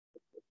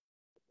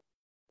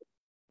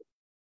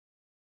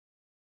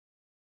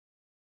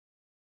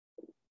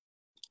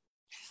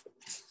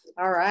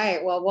All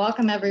right. Well,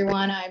 welcome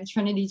everyone. I'm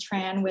Trinity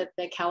Tran with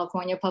the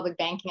California Public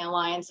Banking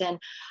Alliance, and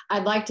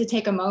I'd like to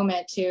take a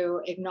moment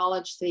to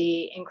acknowledge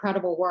the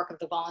incredible work of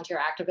the volunteer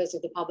activists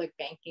of the public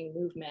banking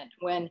movement.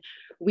 When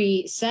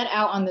we set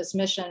out on this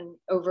mission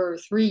over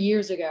 3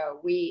 years ago,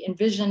 we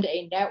envisioned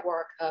a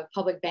network of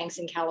public banks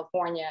in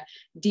California,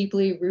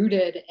 deeply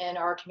rooted in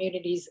our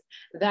communities,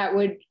 that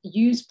would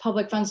use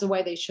public funds the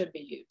way they should be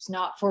used,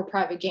 not for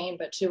private gain,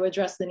 but to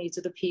address the needs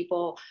of the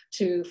people,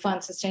 to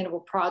fund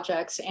sustainable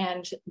projects,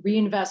 and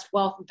reinvest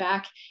wealth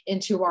back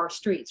into our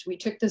streets. We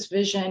took this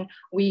vision,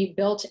 we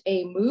built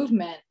a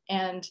movement,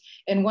 and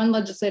in one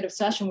legislative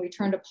session, we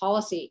turned a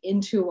policy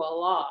into a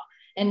law.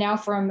 And now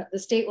from the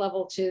state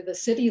level to the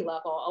city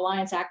level,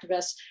 Alliance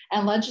activists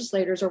and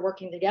legislators are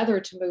working together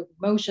to move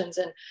motions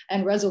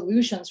and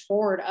resolutions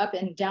forward up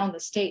and down the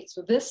state.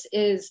 So this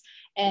is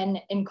an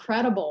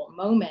incredible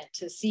moment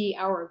to see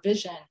our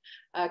vision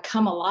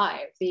come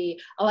alive. The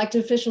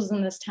elected officials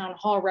in this town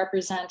hall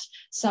represent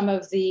some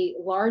of the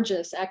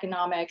largest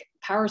economic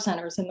power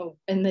centers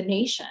in the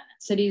nation,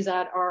 cities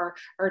that are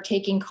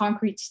taking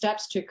concrete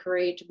steps to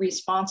create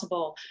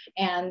responsible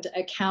and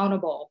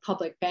accountable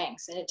public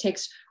banks. And it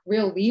takes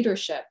real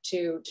leadership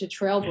to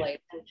trailblaze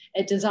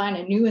and design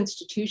a new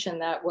institution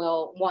that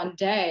will one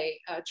day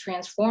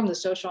transform the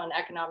social and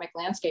economic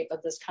landscape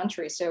of this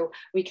country. So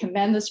we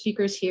commend the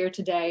speakers here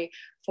today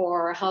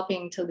for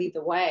helping to lead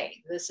the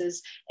way. This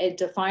is a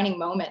defining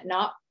moment,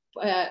 not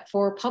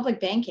for public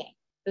banking.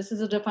 This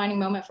is a defining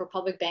moment for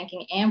public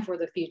banking and for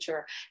the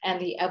future and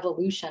the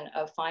evolution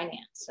of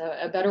finance.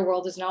 A better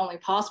world is not only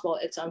possible,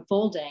 it's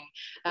unfolding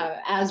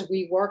as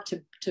we work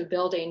to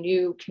build a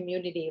new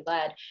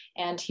community-led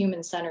and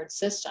human-centered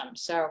system.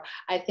 So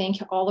I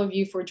thank all of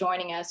you for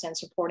joining us and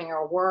supporting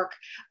our work.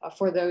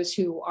 For those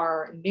who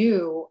are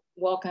new,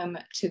 welcome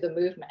to the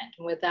movement.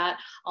 And with that,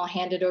 I'll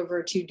hand it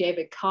over to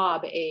David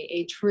Cobb,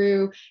 a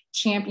true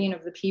champion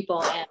of the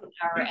people and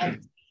our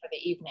MC for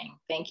the evening.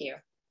 Thank you.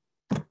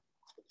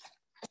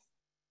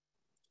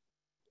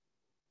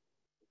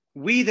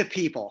 We the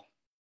people.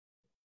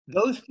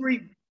 Those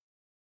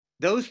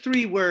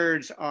three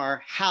words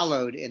are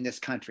hallowed in this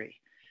country.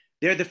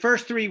 They're the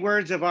first three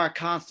words of our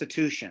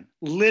Constitution,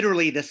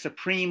 literally the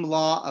supreme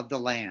law of the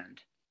land.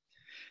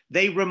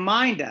 They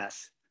remind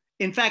us,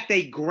 in fact,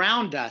 they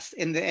ground us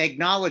in the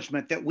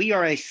acknowledgement that we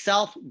are a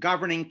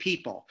self-governing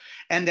people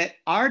and that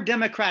our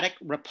democratic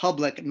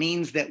republic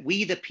means that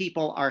we the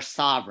people are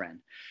sovereign.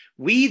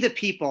 We the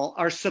people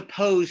are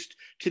supposed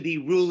to be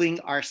ruling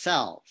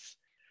ourselves.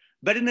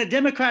 But in a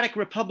democratic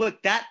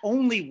republic, that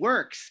only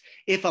works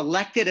if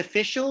elected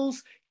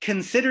officials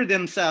consider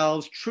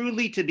themselves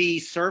truly to be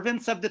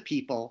servants of the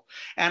people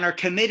and are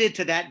committed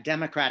to that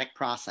democratic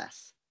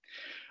process.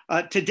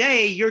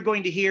 Today, you're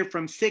going to hear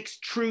from 6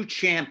 true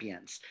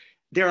champions.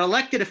 They're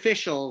elected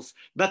officials,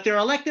 but they're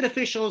elected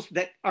officials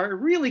that are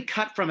really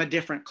cut from a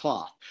different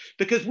cloth,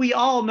 because we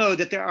all know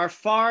that there are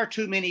far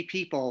too many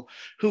people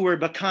who are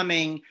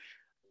becoming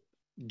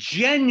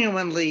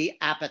genuinely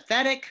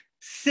apathetic,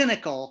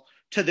 cynical,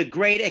 to the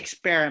great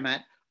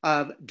experiment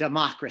of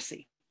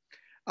democracy.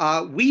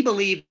 We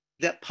believe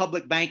that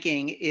public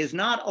banking is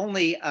not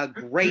only a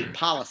great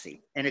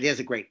policy, and it is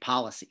a great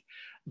policy,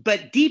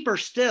 but deeper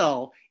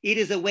still, it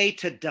is a way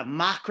to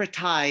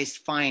democratize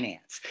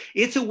finance.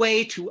 It's a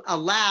way to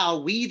allow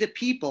we the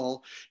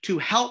people to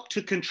help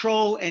to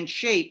control and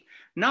shape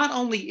not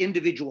only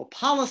individual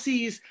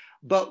policies,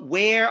 but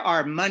where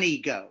our money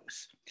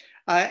goes.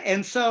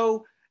 And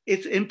so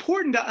it's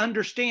important to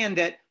understand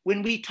that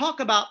when we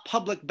talk about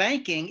public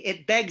banking,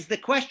 it begs the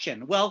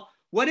question, well,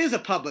 what is a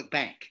public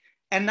bank?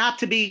 And not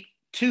to be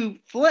too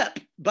flip,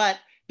 but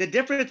the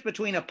difference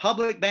between a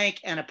public bank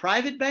and a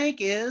private bank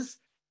is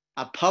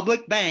a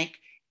public bank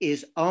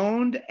is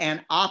owned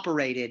and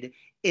operated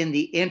in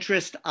the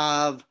interest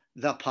of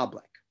the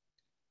public.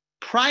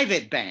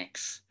 Private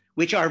banks,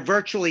 which are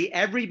virtually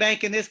every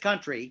bank in this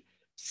country,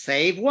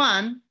 save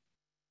one,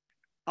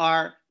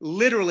 are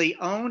literally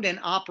owned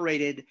and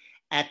operated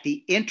at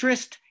the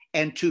interest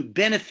and to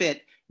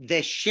benefit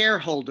the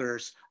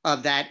shareholders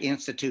of that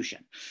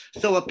institution.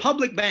 So a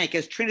public bank,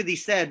 as Trinity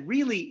said,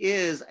 really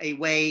is a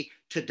way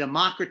to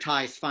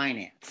democratize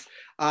finance.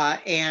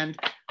 And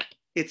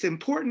it's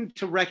important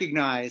to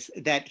recognize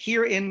that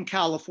here in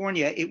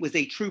California, it was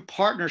a true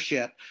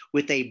partnership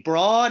with a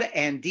broad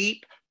and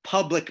deep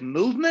public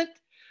movement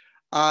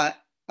of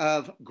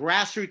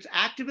grassroots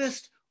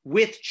activists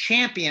with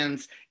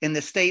champions in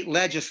the state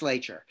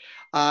legislature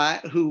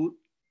who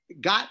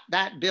got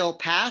that bill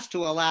passed to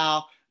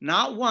allow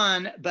not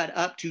one, but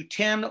up to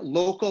 10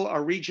 local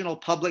or regional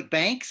public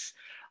banks.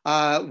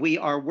 We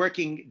are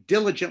working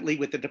diligently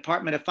with the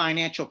Department of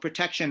Financial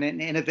Protection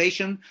and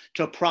Innovation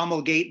to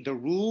promulgate the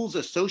rules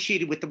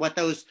associated with what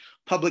those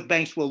public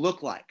banks will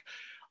look like.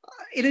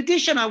 In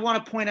addition, I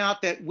want to point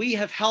out that we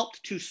have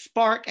helped to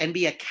spark and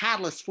be a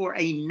catalyst for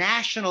a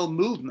national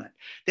movement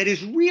that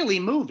is really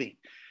moving.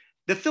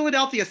 The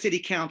Philadelphia City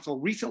Council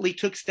recently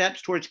took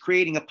steps towards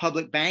creating a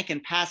public bank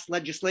and passed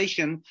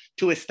legislation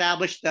to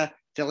establish the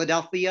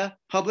Philadelphia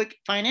Public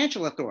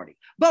Financial Authority.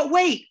 But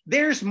wait,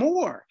 there's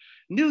more.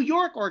 New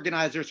York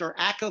organizers are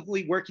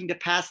actively working to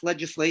pass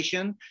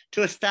legislation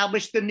to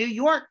establish the New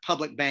York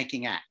Public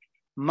Banking Act,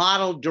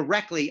 modeled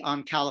directly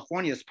on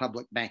California's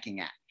Public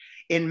Banking Act.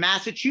 In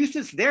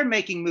Massachusetts, they're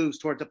making moves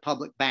towards a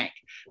public bank.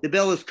 The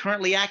bill is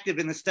currently active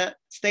in the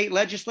state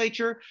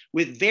legislature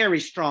with very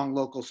strong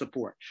local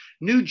support.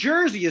 New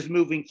Jersey is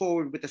moving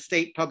forward with the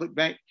state public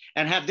bank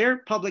and have their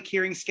public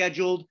hearing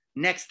scheduled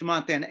next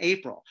month in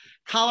April.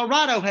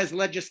 Colorado has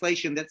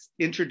legislation that's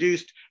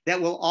introduced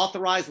that will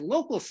authorize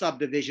local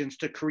subdivisions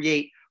to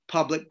create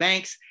public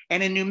banks.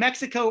 And in New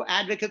Mexico,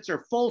 advocates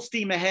are full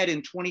steam ahead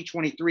in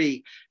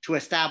 2023 to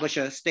establish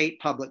a state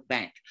public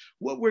bank.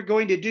 What we're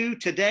going to do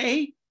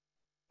today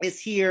is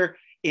hear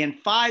in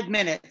 5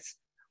 minutes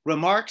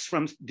remarks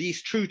from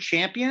these true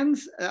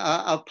champions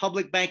of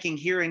public banking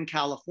here in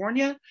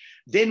California.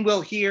 Then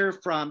we'll hear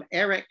from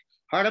Eric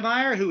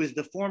Hardmeyer, who is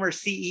the former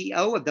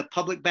CEO of the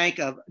Public Bank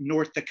of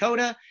North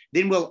Dakota.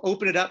 Then we'll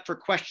open it up for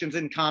questions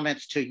and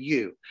comments to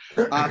you.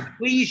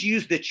 Please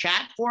use the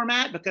chat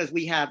format because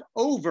we have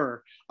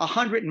over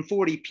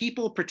 140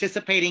 people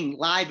participating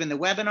live in the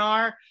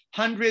webinar.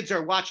 Hundreds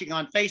are watching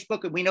on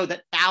Facebook, and we know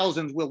that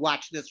thousands will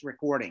watch this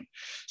recording.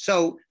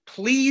 So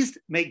please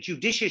make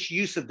judicious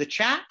use of the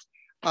chat.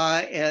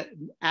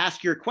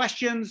 Ask your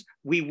questions.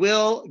 We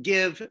will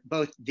give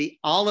both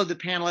all of the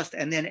panelists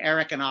and then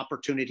Eric an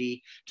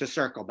opportunity to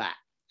circle back.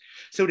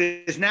 So it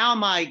is now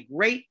my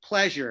great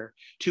pleasure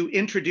to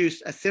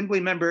introduce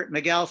Assemblymember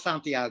Miguel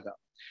Santiago.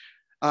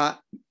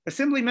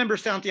 Assemblymember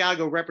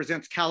Santiago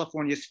represents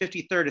California's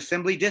 53rd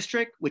Assembly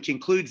District, which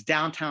includes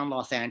downtown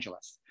Los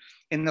Angeles.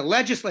 In the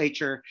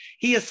legislature,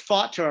 he has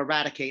fought to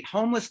eradicate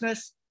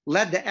homelessness,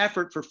 led the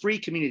effort for free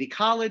community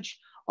college,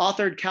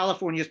 authored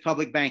California's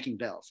public banking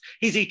bills.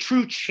 He's a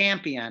true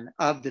champion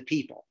of the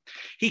people.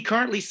 He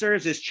currently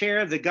serves as chair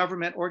of the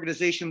Government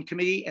Organization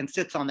Committee and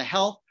sits on the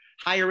Health,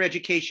 Higher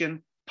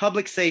Education,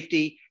 Public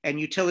Safety, and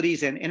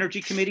Utilities and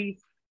Energy Committee.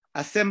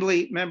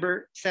 Assembly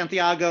Member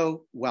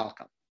Santiago,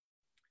 welcome.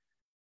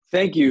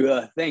 Thank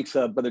you. Thanks,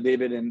 Brother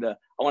David. And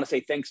I want to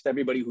say thanks to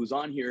everybody who's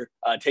on here,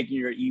 taking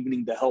your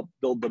evening to help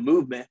build the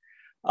movement.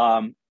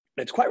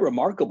 It's quite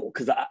remarkable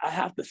because I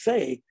have to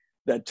say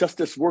that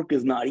justice work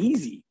is not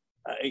easy.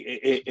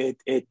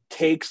 It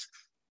takes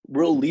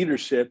real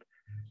leadership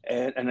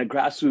and a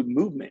grassroots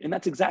movement. And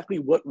that's exactly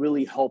what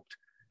really helped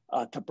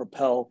to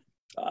propel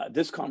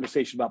this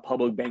conversation about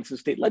public banks and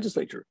state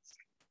legislature.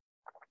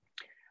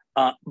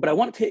 But I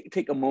want to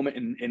take a moment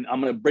and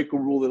I'm going to break a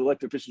rule that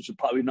elected officials should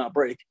probably not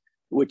break,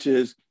 which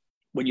is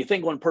when you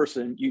thank one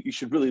person, you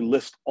should really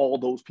list all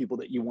those people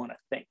that you want to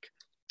thank.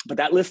 But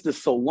that list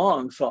is so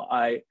long. So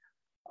I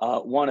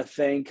want to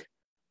thank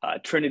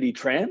Trinity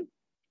Tran.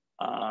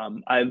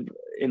 I've,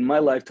 in my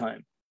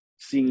lifetime,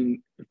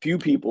 seen a few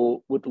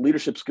people with the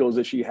leadership skills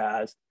that she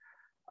has,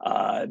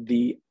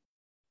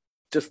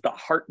 just the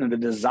heart and the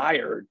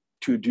desire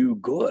to do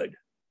good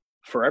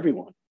for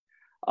everyone.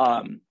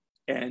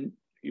 And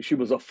she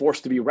was a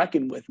force to be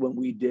reckoned with when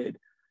we did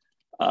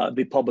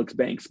the public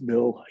banks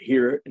bill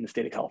here in the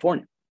state of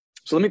California.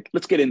 So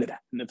let's get into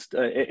that.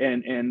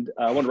 And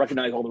I want to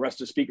recognize all the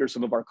rest of the speakers.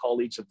 Some of our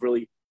colleagues have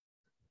really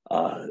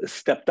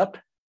stepped up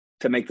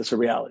to make this a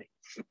reality.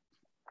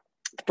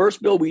 The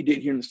first bill we did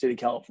here in the state of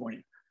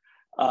California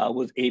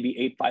was AB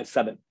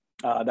 857.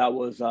 That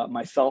was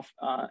myself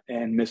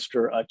and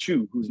Mr.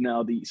 Chu, who's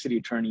now the city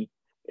attorney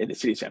in the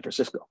city of San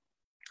Francisco.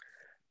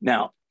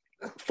 Now,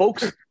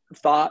 folks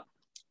thought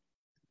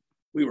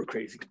we were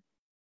crazy.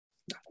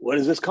 What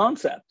is this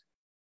concept?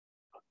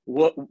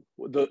 What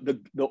the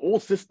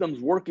old system's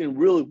working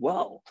really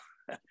well.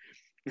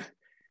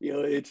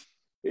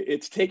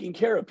 It's taking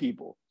care of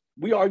people.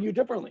 We argue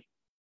differently.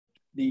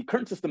 The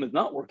current system is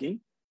not working.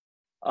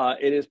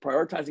 It is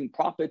prioritizing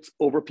profits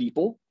over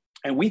people,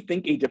 and we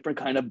think a different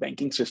kind of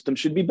banking system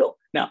should be built.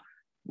 Now,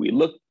 we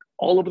look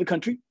all over the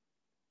country.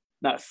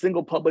 Not a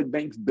single public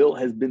bank's bill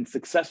has been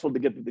successful to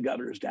get to the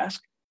governor's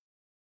desk,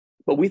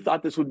 but we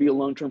thought this would be a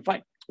long-term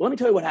fight. Well, let me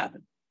tell you what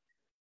happened.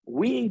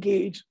 We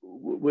engaged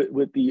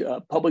with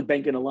the Public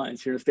Banking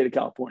Alliance here in the state of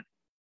California,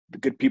 the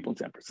good people in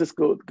San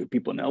Francisco, the good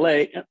people in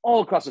LA, and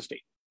all across the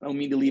state. I don't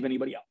mean to leave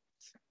anybody out.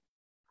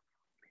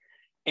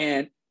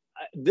 And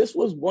this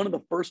was one of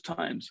the first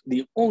times,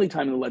 the only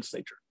time in the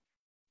legislature,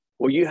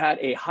 where you had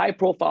a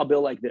high-profile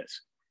bill like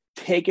this,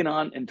 taking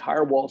on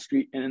entire Wall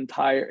Street and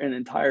an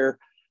entire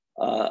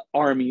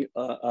army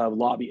of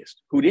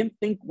lobbyists who didn't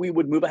think we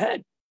would move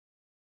ahead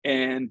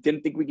and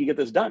didn't think we could get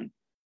this done.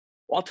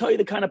 Well, I'll tell you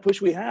the kind of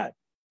push we had.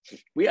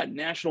 We had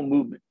national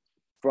movement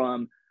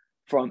from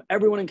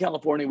everyone in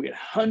California. We had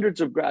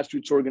hundreds of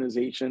grassroots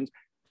organizations.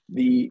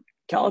 The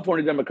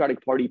California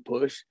Democratic Party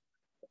push,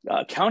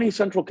 county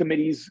central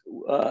committees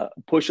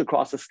push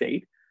across the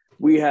state.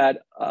 We had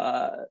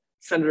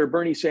Senator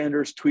Bernie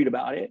Sanders tweet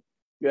about it.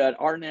 We had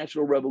Our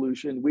National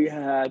Revolution. We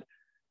had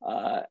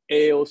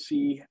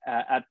AOC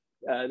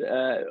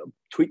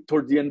tweet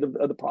towards the end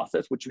of the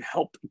process, which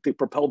helped to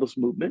propel this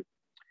movement.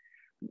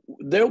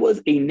 There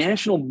was a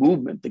national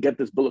movement to get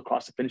this bill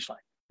across the finish line.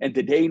 And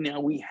today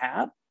now we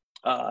have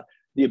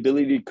the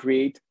ability to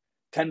create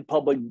 10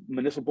 public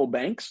municipal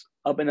banks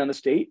up and down the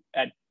state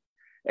and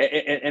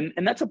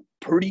that's a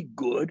pretty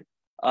good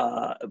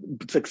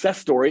success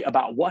story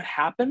about what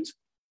happens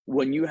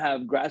when you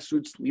have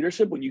grassroots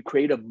leadership, when you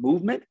create a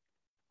movement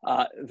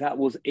that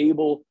was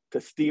able to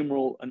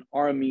steamroll an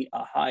army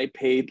of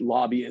high-paid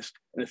lobbyists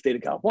in the state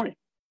of California.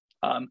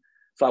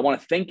 So I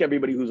want to thank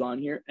everybody who's on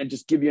here and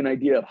just give you an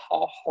idea of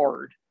how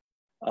hard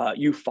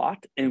you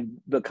fought and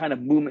the kind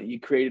of movement you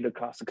created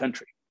across the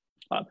country.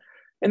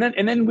 And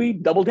then we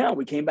doubled down.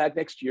 We came back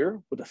next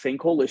year with the same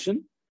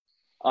coalition.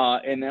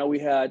 And now we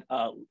had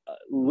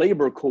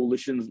labor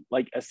coalitions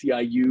like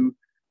SEIU,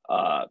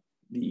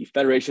 the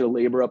Federation of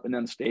Labor up and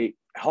down the state,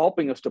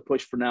 helping us to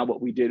push for now.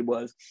 What we did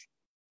was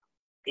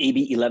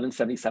AB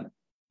 1177.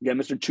 Again,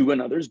 Mr. Chu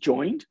and others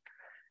joined,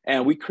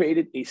 and we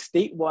created a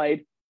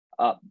statewide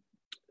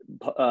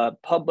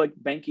public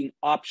banking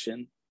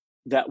option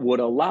that would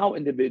allow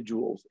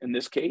individuals, in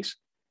this case,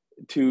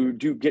 to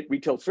get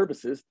retail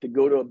services, to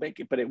go to a bank,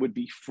 but it would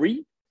be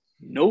free,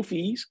 no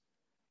fees,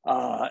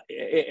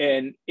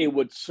 and it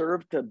would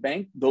serve to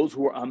bank those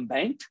who are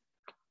unbanked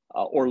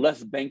or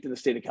less banked in the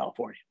state of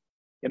California.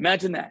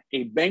 Imagine that,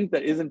 a bank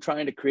that isn't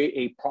trying to create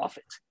a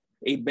profit,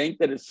 a bank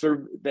that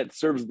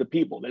serves the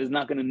people, that is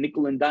not going to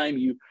nickel and dime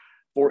you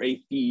for a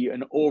fee,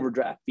 an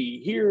overdraft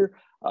fee here,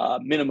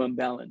 minimum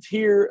balance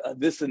here,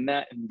 this and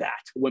that and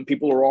that, when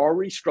people are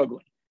already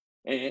struggling.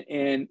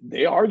 And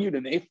they argued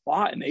and they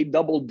fought and they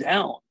doubled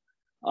down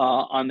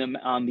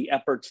on the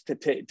efforts to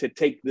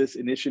take this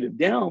initiative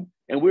down.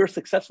 And we were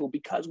successful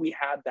because we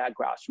had that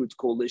grassroots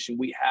coalition.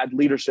 We had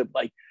leadership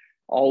like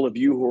all of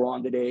you who are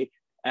on today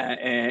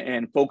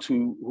and folks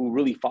who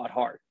really fought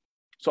hard.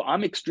 So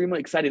I'm extremely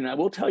excited. And I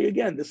will tell you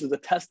again, this is a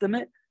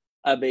testament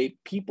of a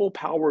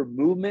people-powered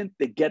movement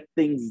that get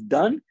things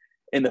done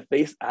in the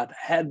face of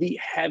heavy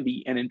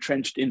and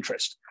entrenched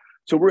interest.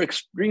 So we're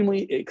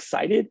extremely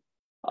excited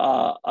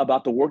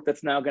about the work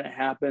that's now going to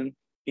happen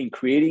in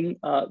creating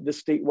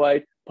this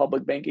statewide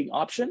public banking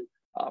option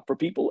for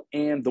people,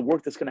 and the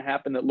work that's going to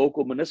happen at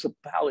local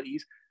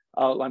municipalities.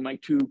 Like my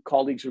two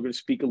colleagues are going to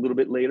speak a little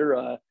bit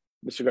later,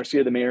 Mr.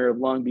 Garcia, the mayor of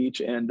Long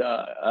Beach, and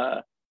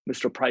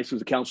Mr. Price,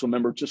 who's a council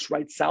member just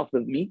right south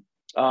of me,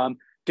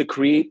 to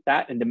create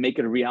that and to make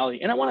it a reality.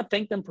 And I want to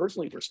thank them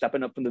personally for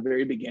stepping up from the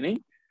very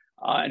beginning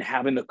and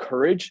having the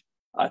courage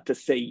to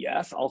say,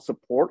 yes, I'll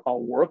support,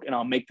 I'll work, and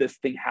I'll make this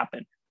thing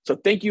happen. So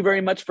thank you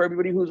very much for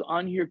everybody who's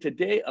on here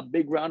today. A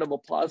big round of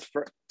applause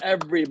for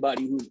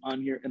everybody who's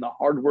on here and the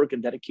hard work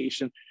and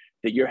dedication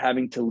that you're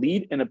having to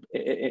lead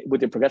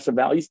with the progressive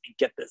values and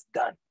get this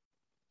done.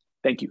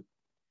 Thank you.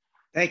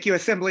 Thank you,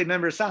 Assembly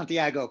Member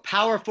Santiago.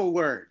 Powerful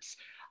words.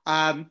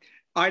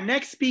 Our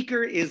next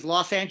speaker is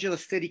Los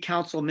Angeles City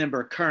Council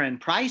Member Curran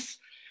Price.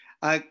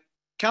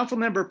 Council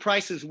Member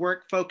Price's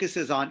work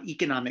focuses on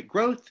economic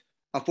growth,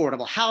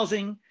 affordable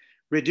housing,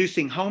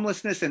 reducing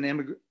homelessness, and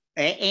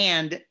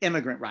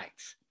immigrant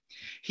rights.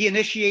 He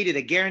initiated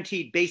a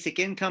guaranteed basic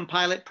income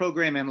pilot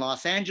program in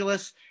Los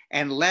Angeles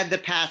and led the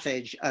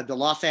passage of the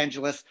Los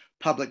Angeles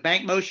Public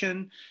Bank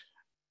motion.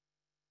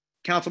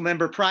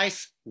 Councilmember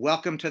Price,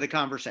 welcome to the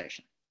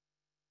conversation.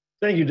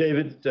 Thank you,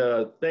 David.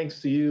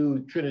 Thanks to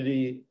you,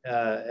 Trinity,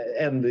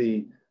 and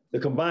the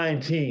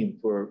combined team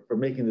for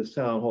making this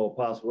town hall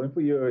possible and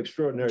for your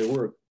extraordinary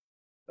work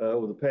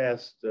over the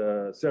past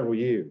several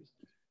years.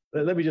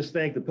 Let me just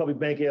thank the Public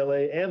Bank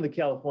LA and the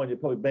California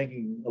Public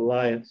Banking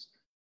Alliance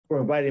for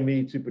inviting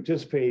me to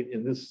participate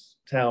in this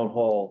town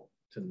hall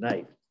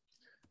tonight.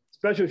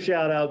 Special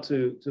shout out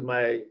to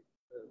my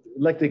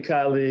elected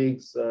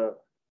colleagues,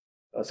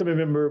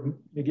 Assemblymember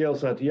Miguel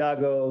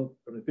Santiago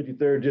from the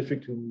 53rd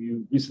District, whom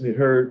you recently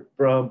heard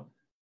from,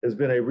 has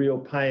been a real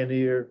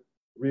pioneer,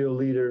 real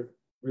leader,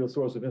 real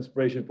source of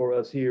inspiration for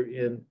us here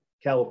in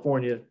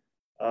California.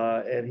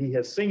 And he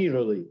has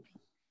singularly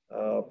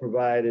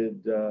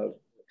provided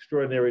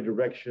extraordinary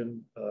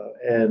direction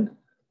and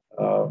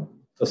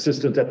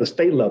assistance at the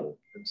state level.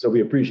 And so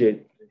we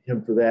appreciate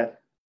him for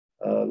that.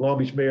 Long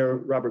Beach Mayor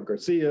Robert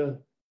Garcia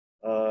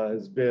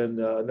has been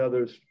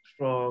another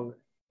strong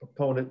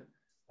proponent,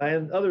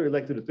 and other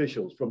elected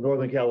officials from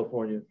Northern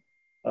California.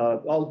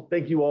 I'll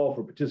thank you all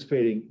for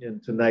participating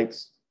in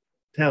tonight's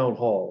town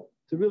hall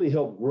to really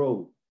help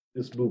grow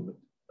this movement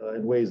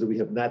in ways that we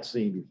have not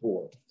seen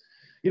before.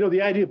 You know,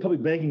 the idea of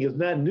public banking is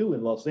not new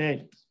in Los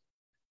Angeles.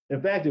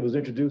 In fact, it was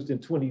introduced in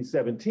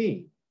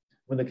 2017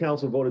 when the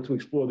council voted to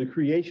explore the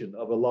creation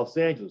of a Los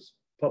Angeles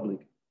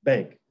public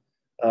bank.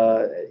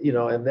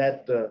 And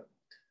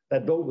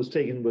that vote was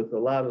taken with a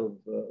lot of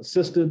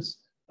assistance,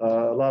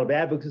 a lot of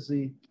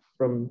advocacy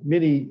from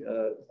many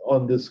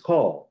on this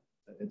call.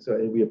 And so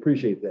we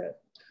appreciate that.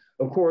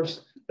 Of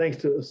course, thanks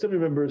to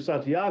Assemblymember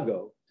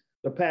Santiago,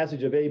 the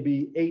passage of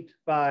AB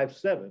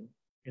 857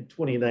 in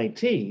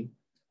 2019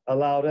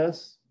 allowed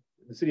us,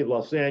 the city of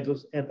Los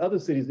Angeles and other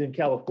cities in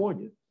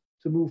California,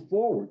 to move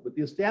forward with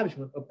the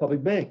establishment of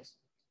public banks.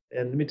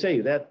 And let me tell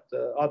you, that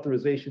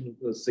authorization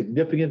was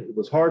significant. It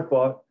was hard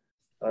fought,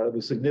 it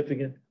was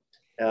significant,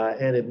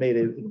 and it made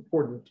an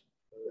important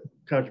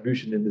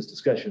contribution in this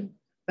discussion,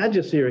 not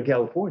just here in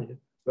California,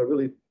 but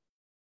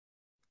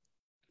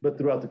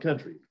throughout the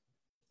country.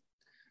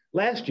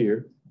 Last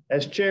year,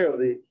 as chair of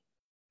the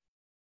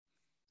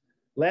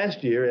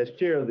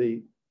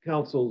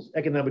Council's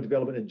Economic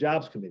Development and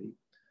Jobs Committee,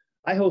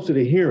 I hosted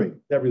a hearing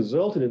that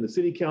resulted in the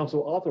City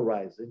Council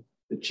authorizing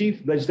the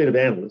Chief Legislative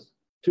Analyst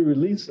to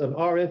release an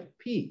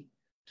RFP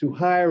to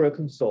hire a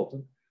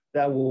consultant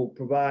that will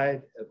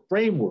provide a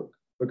framework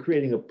for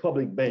creating a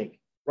public bank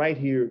right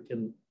here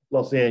in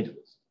Los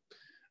Angeles.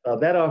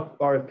 That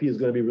RFP is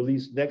going to be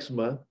released next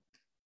month,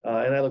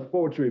 and I look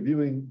forward to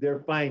reviewing their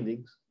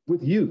findings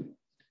with you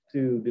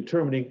to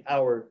determining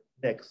our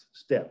next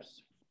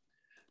steps.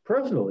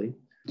 Personally,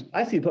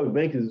 I see public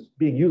bank as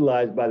being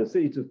utilized by the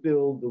city to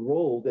fill the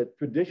role that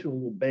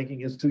traditional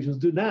banking institutions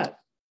do not.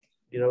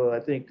 I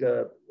think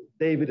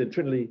David and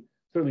Trinity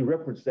certainly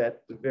referenced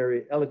that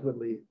very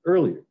eloquently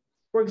earlier.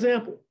 For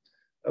example,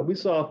 we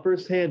saw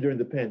firsthand during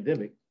the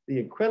pandemic the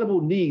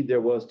incredible need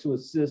there was to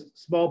assist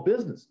small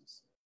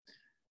businesses.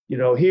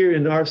 Here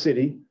in our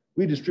city,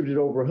 we distributed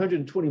over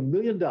 $120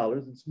 million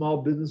in small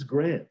business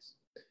grants.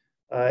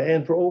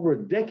 And for over a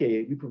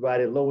decade, we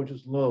provided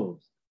low-interest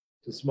loans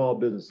to small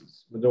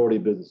businesses, minority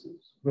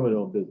businesses,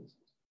 women-owned businesses.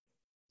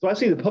 So I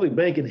see the public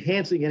bank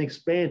enhancing and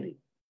expanding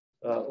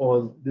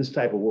on this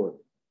type of work,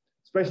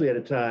 especially at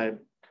a time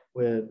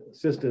when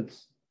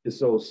assistance is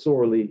so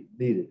sorely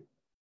needed.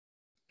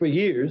 For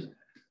years,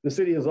 the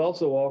city has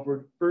also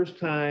offered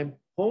first-time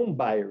home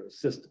buyer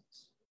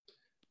assistance.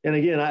 And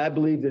again, I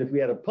believe that if we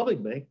had a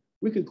public bank,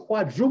 we could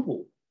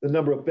quadruple the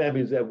number of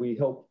families that we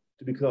help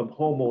to become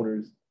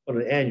homeowners on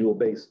an annual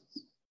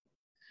basis.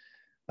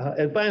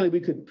 And finally,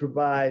 we could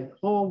provide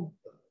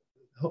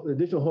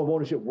additional home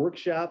ownership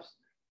workshops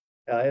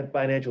and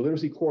financial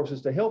literacy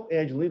courses to help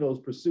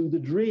Angelenos pursue the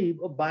dream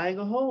of buying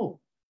a home.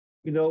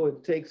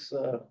 It takes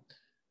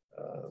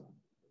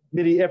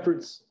many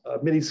efforts,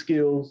 many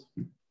skills,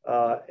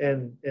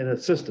 and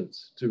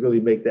assistance to really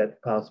make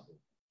that possible.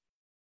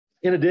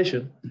 In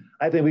addition,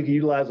 I think we can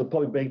utilize a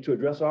public bank to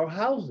address our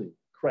housing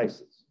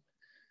crisis.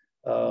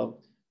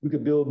 We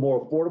could build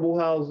more affordable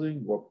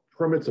housing, more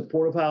permanent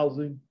supportive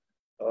housing,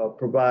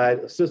 provide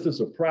assistance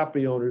of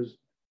property owners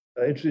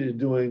interested in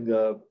doing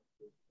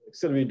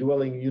accessory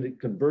dwelling unit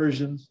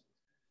conversions,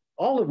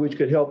 all of which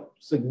could help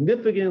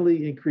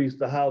significantly increase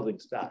the housing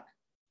stock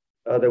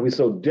that we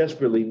so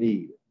desperately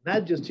need,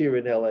 not just here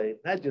in LA,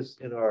 not just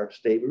in our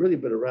state,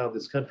 but around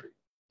this country.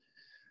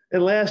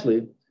 And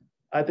lastly,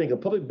 I think a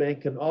public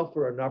bank can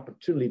offer an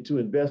opportunity to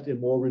invest in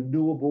more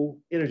renewable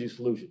energy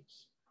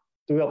solutions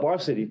to help our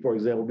city, for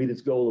example, meet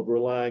its goal of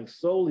relying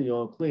solely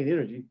on clean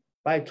energy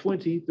by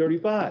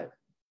 2035.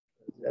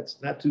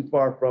 That's not too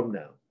far from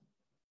now.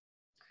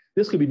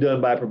 This could be done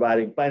by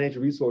providing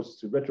financial resources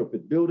to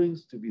retrofit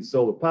buildings to be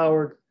solar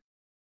powered,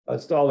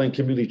 installing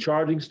community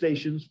charging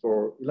stations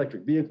for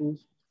electric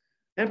vehicles,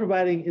 and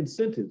providing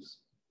incentives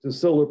to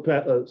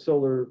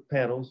solar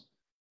panels,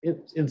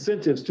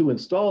 incentives to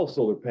install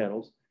solar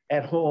panels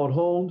on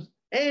homes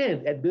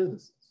and at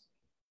businesses.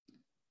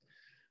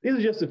 These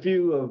are just a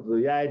few of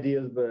the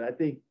ideas, but I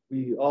think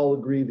we all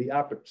agree the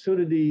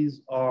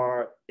opportunities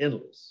are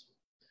endless.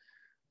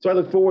 So I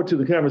look forward to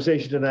the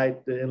conversation tonight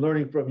and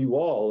learning from you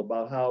all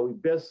about how we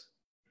best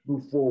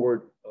move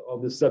forward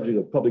on this subject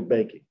of public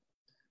banking.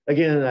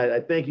 Again,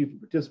 I thank you for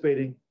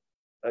participating,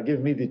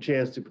 giving me the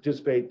chance to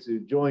participate, to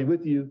join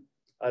with you,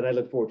 and I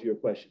look forward to your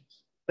questions.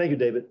 Thank you,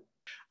 David.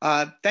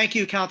 Thank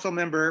you,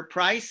 Councilmember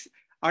Price.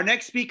 Our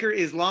next speaker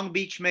is Long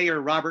Beach Mayor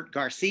Robert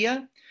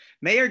Garcia.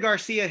 Mayor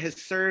Garcia has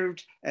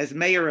served as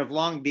mayor of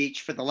Long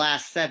Beach for the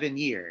last 7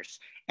 years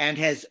and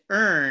has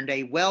earned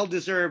a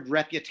well-deserved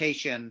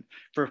reputation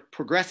for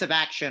progressive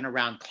action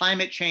around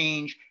climate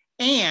change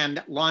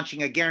and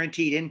launching a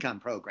guaranteed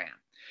income program.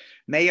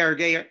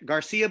 Mayor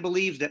Garcia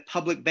believes that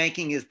public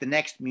banking is the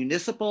next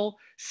municipal,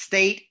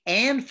 state,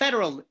 and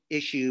federal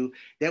issue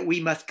that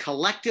we must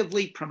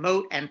collectively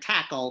promote and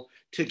tackle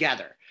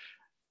together.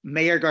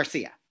 Mayor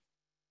Garcia.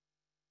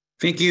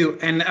 Thank you.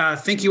 And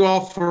thank you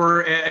all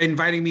for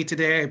inviting me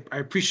today. I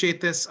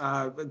appreciate this.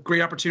 A great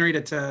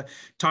opportunity to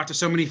talk to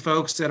so many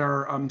folks that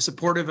are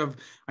supportive of,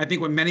 I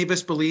think, what many of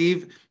us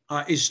believe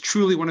is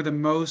truly one of the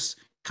most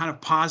kind of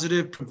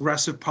positive,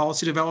 progressive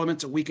policy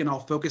developments that we can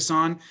all focus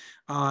on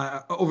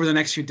over the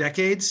next few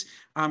decades.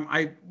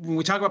 When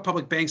we talk about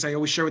public banks, I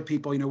always share with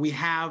people, we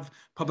have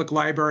public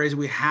libraries,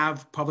 we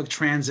have public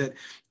transit,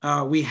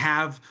 we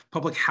have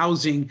public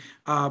housing.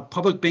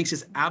 Public banks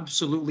is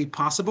absolutely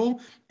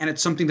possible, and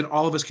it's something that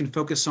all of us can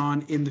focus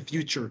on in the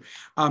future.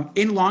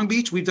 In Long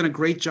Beach, we've done a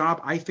great job,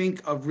 I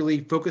think, of really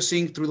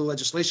focusing through the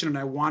legislation, and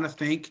I want to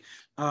thank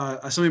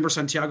Assemblymember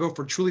Santiago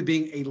for truly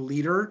being a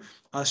leader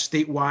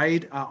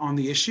statewide on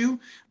the issue.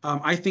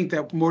 I think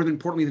that more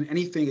importantly than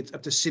anything, it's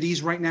up to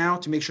cities right now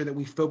to make sure that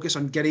we focus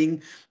on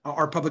getting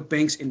our public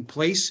banks in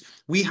place.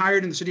 We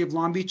hired in the city of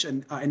Long Beach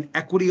an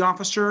equity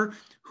officer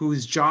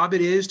whose job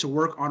it is to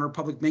work on our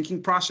public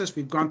banking process.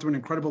 We've gone through an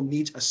incredible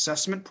needs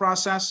assessment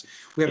process.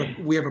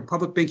 We have a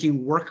public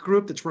banking work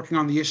group that's working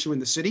on the issue in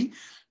the city.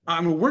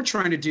 What we're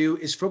trying to do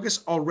is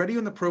focus already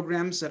on the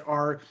programs that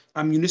are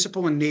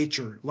municipal in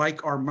nature,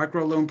 like our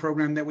microloan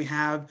program that we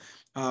have.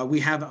 We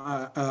have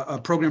a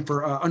program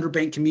for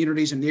underbanked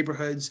communities and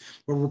neighborhoods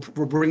where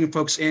we're bringing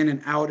folks in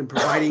and out and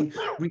providing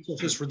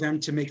resources for them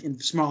to make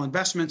small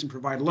investments and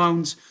provide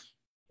loans,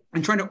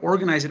 and trying to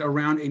organize it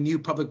around a new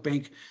public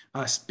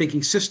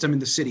banking system in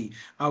the city.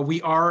 We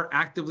are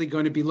actively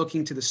going to be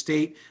looking to the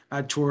state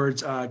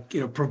towards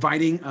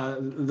providing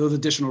those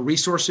additional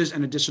resources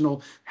and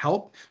additional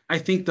help. I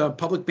think the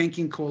Public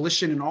Banking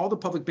Coalition and all the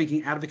public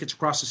banking advocates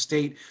across the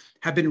state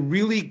have been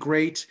really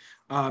great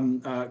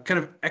kind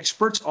of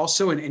experts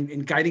also in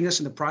guiding us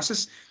in the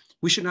process.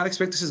 We should not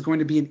expect this is going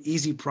to be an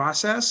easy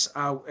process.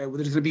 There's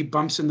going to be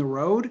bumps in the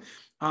road.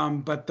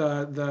 But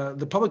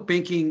the public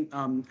banking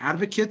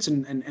advocates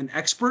and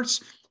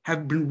experts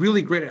have been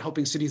really great at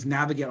helping cities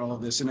navigate all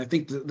of this. And I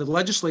think the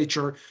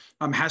legislature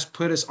has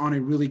put us on a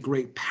really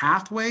great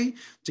pathway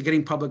to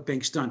getting public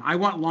banks done. I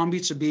want Long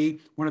Beach to be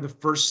one of the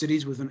first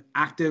cities with an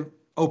active,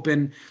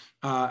 open,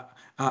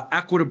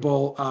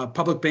 equitable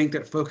public bank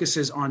that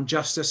focuses on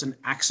justice and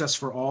access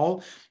for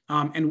all.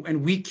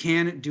 And we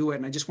can do it.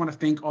 And I just want to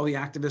thank all the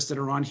activists that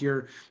are on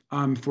here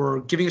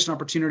for giving us an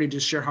opportunity to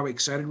share how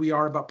excited we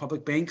are about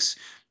public banks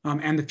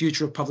and the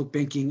future of public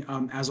banking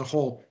as a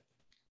whole.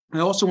 I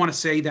also want to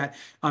say that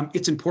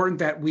it's important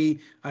that we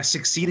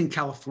succeed in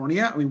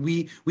California. I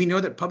mean, we know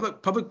that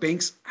public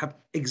banks have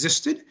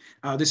existed.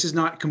 This is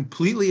not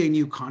completely a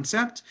new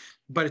concept,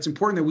 but it's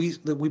important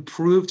that we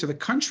prove to the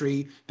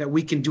country that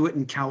we can do it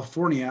in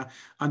California,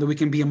 that we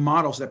can be a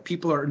model so that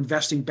people are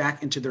investing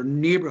back into their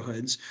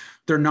neighborhoods.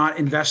 They're not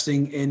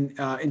investing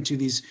into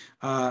these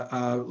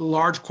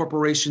large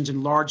corporations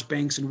and large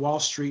banks and Wall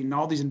Street and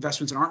all these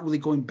investments, and aren't really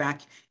going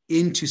back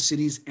into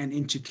cities and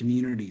into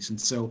communities. And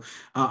so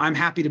I'm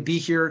happy to be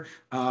here.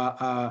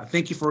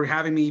 Thank you for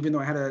having me, even though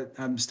I had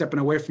to stepping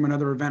away from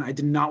another event. I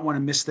did not want to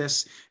miss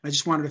this. I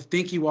just wanted to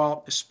thank you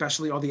all,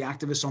 especially all the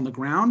activists on the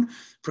ground,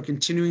 for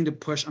continuing to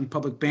push on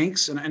public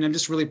banks. And I'm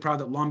just really proud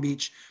that Long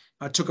Beach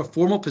took a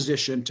formal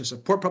position to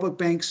support public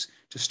banks,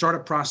 to start a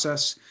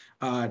process,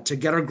 to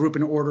get our group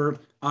in order.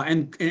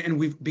 And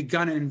we've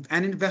begun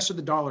and invested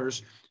the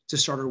dollars to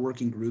start our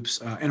working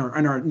groups and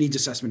our needs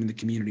assessment in the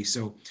community.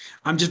 So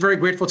I'm just very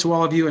grateful to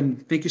all of you,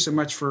 and thank you so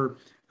much for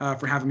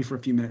having me for a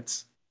few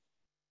minutes.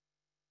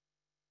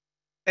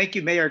 Thank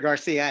you, Mayor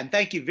Garcia, and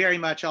thank you very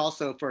much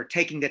also for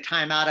taking the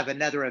time out of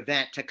another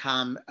event to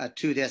come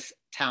to this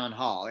town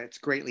hall. It's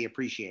greatly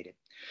appreciated.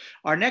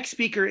 Our next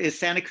speaker is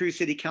Santa Cruz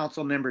City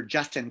Council member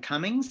Justin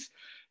Cummings.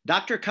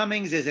 Dr.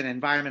 Cummings is an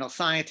environmental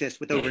scientist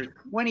with over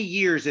 20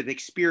 years of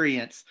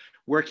experience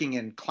working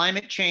in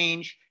climate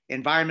change,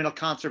 environmental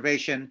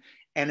conservation,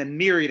 and a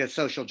myriad of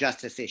social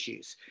justice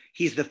issues.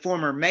 He's the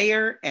former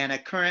mayor and a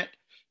current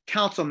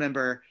council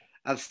member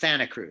of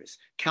Santa Cruz.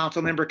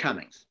 Councilmember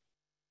Cummings.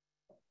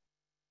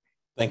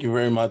 Thank you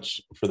very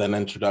much for that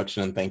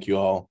introduction, and thank you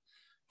all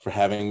for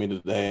having me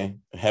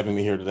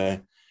here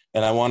today.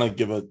 And I want to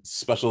give a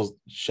special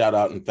shout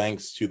out and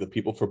thanks to the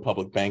people for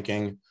public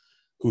banking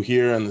who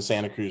here in the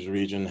Santa Cruz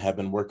region have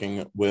been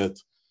working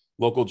with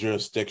local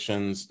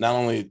jurisdictions, not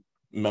only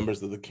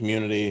members of the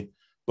community,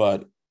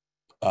 but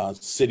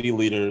city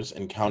leaders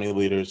and county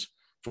leaders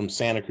from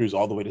Santa Cruz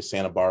all the way to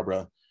Santa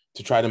Barbara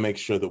to try to make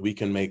sure that we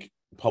can make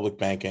public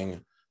banking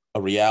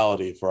a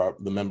reality for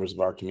the members of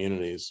our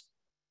communities.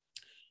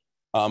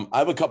 I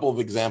have a couple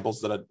of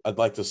examples that I'd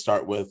like to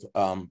start with,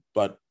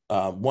 but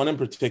one in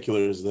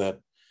particular is that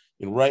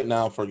right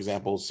now, for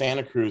example,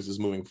 Santa Cruz is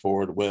moving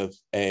forward with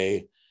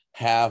a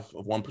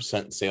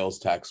 0.5% sales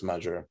tax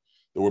measure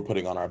that we're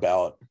putting on our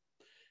ballot.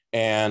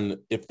 And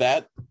if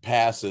that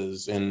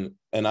passes, and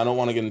I don't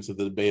want to get into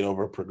the debate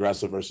over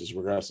progressive versus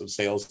regressive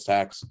sales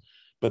tax,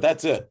 but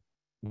that's it.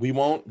 We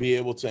won't be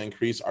able to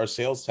increase our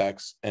sales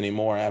tax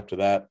anymore after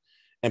that.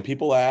 And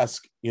people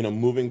ask,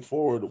 moving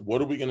forward,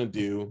 what are we going to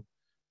do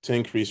to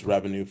increase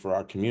revenue for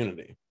our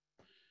community?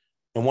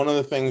 And one of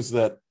the things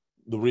that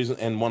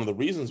one of the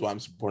reasons why I'm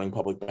supporting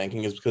public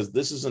banking is because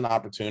this is an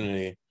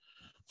opportunity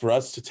for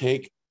us to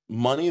take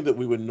money that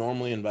we would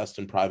normally invest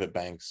in private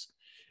banks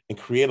and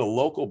create a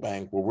local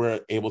bank where we're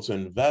able to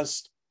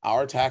invest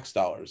our tax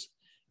dollars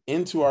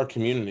into our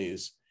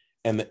communities,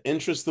 and the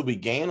interest that we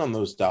gain on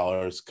those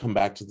dollars come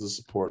back to the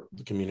support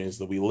the communities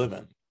that we live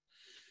in.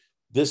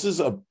 This is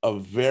a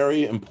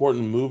very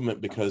important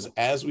movement because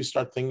as we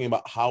start thinking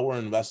about how we're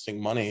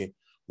investing money,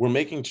 we're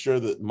making sure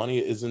that money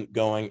isn't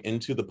going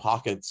into the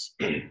pockets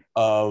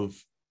of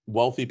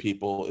wealthy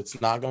people. It's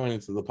not going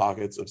into the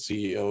pockets of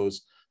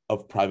CEOs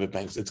of private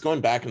banks. It's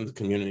going back into the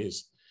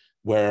communities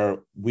where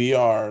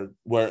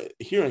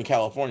here in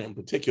California in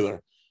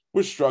particular,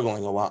 we're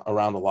struggling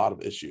around a lot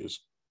of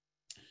issues.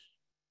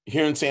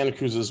 Here in Santa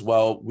Cruz as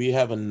well, we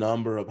have a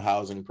number of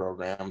housing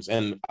programs.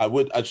 And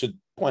I should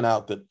point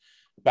out that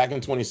back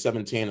in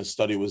 2017, a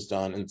study was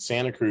done, and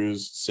Santa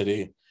Cruz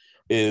City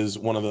is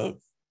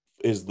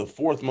the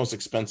fourth most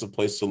expensive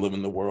place to live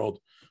in the world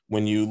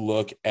when you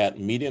look at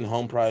median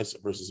home price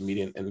versus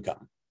median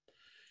income.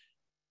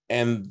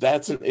 And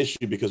that's an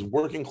issue because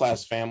working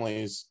class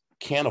families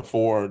can't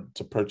afford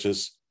to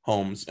purchase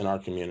homes in our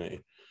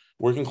community.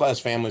 Working class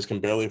families can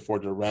barely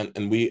afford to rent,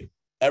 and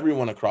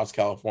everyone across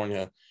California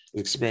has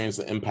experienced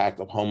the impact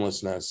of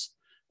homelessness,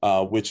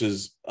 which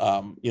is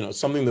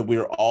something that we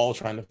are all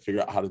trying to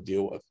figure out how to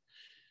deal with.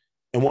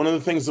 And one of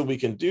the things that we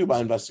can do by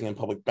investing in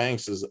public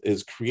banks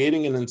is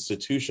creating an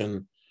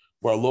institution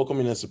where local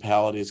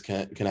municipalities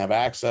can have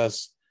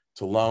access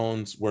to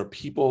loans, where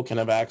people can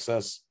have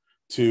access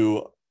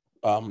to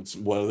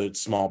whether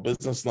it's small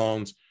business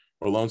loans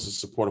or loans to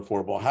support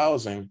affordable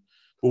housing,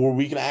 but where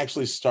we can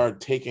actually start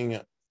taking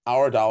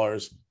our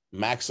dollars,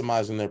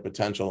 maximizing their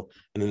potential,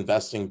 and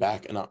investing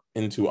back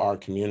into our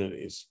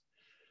communities.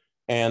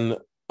 And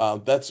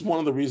that's one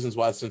of the reasons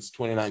why since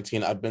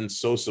 2019, I've been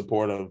so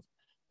supportive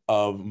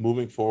of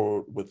moving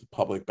forward with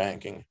public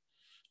banking.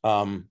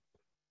 Some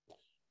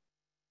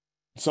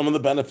of the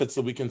benefits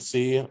that we can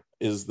see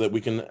is that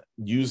we can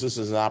use this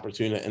as an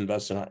opportunity to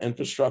invest in our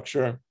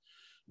infrastructure.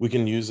 We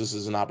can use this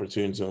as an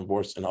opportunity to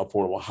invest in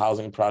affordable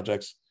housing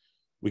projects.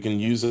 We can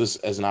use this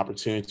as an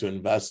opportunity to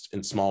invest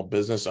in small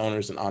business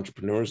owners and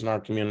entrepreneurs in our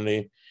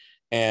community.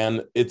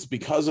 And it's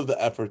because of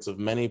the efforts of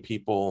many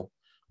people,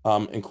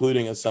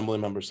 including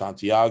Assemblymember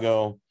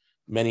Santiago,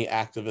 many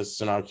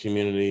activists in our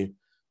community,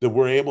 that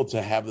we're able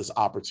to have this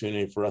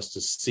opportunity for us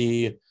to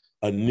see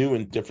a new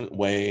and different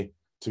way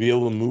to be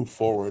able to move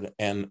forward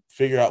and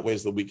figure out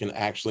ways that we can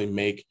actually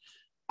make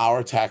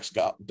our tax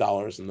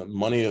dollars and the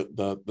money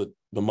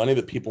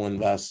that people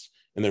invest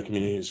in their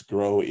communities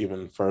grow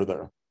even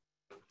further.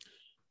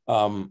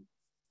 One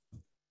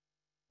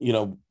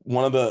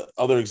of the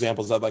other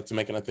examples I'd like to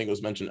make, and I think it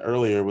was mentioned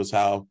earlier, was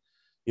how,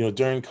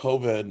 during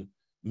COVID,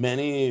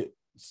 many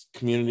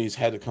communities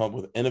had to come up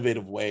with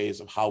innovative ways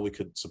of how we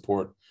could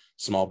support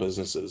small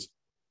businesses.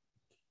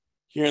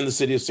 Here in the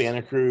city of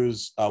Santa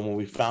Cruz, when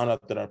we found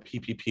out that our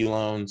PPP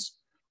loans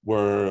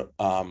were,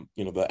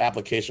 the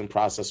application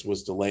process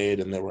was delayed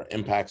and there were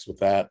impacts with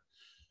that,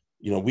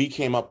 we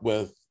came up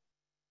with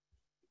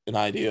an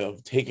idea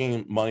of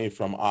taking money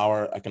from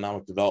our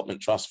Economic Development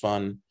Trust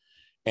Fund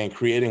and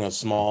creating a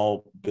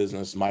small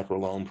business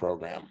microloan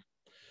program.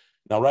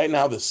 Now, right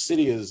now, the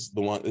city is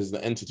the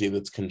entity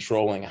that's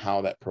controlling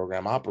how that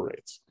program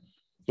operates.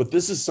 But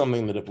this is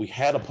something that if we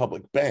had a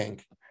public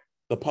bank,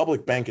 the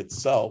public bank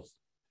itself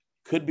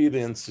could be the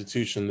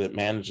institution that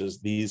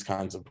manages these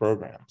kinds of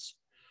programs.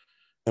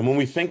 And when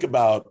we think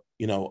about,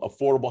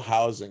 affordable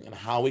housing and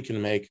how we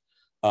can make,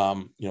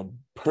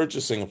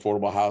 purchasing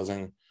affordable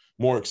housing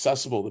more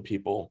accessible to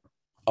people,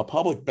 a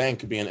public bank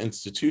could be an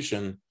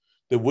institution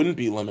that wouldn't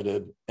be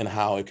limited in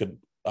how it could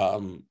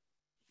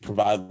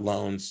provide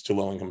loans to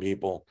low-income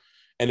people.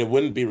 And it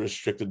wouldn't be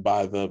restricted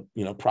by the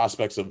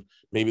prospects of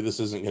maybe this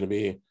isn't going to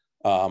be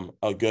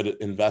a good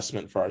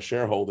investment for our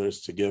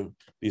shareholders to give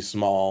these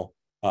small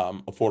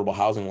affordable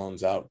housing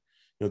loans out.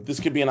 This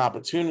could be an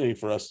opportunity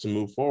for us to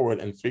move forward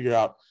and figure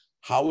out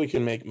how we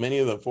can make many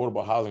of the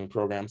affordable housing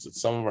programs that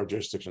some of our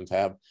jurisdictions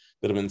have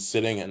that have been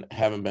sitting and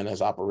haven't been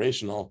as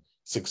operational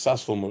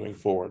successful moving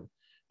forward.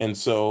 And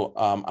so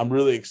I'm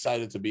really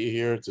excited to be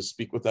here to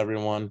speak with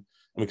everyone.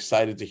 I'm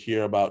excited to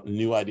hear about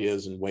new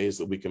ideas and ways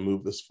that we can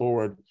move this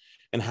forward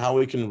and how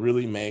we can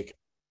really make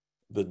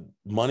the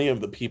money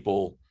of the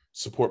people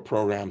support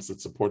programs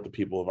that support the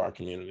people of our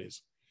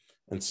communities.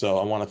 And so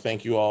I want to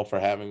thank you all for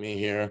having me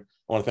here.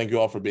 I want to thank you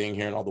all for being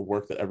here and all the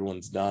work that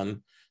everyone's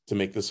done to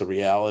make this a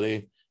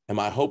reality. And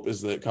my hope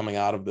is that coming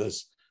out of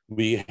this,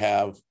 we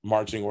have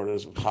marching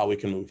orders of how we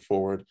can move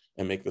forward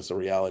and make this a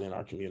reality in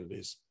our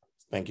communities.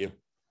 Thank you.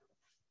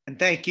 And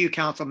thank you,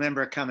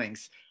 Councilmember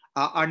Cummings.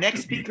 Our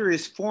next speaker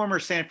is former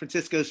San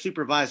Francisco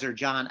Supervisor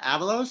John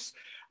Avalos.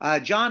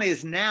 John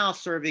is now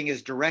serving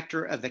as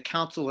Director of the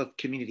Council of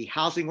Community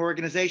Housing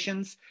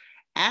Organizations.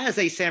 As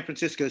a San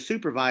Francisco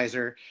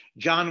supervisor,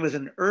 John was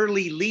an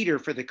early leader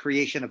for the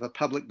creation of a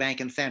public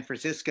bank in San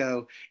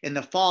Francisco in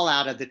the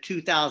fallout of the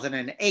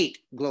 2008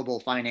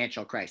 global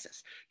financial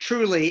crisis.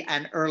 Truly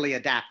an early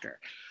adapter.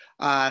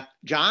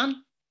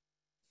 John?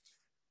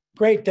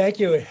 Great, thank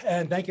you.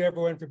 And thank you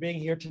everyone for being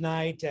here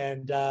tonight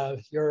and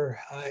your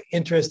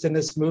interest in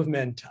this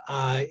movement.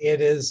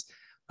 It is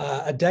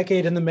a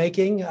decade in the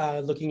making,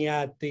 looking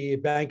at the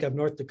Bank of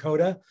North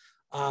Dakota.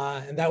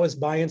 And that was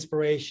my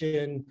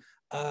inspiration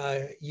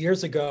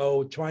years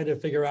ago, trying to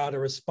figure out a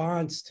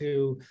response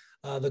to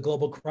the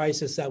global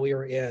crisis that we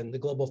were in, the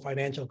global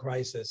financial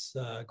crisis,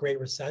 Great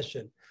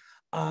Recession.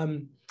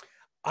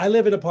 I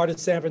live in a part of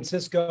San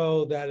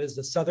Francisco that is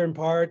the southern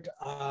part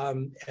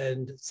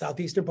and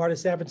southeastern part of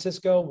San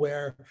Francisco,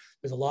 where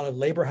there's a lot of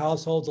labor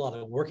households, a lot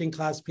of working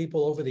class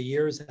people over the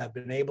years have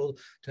been able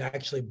to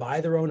actually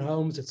buy their own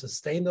homes and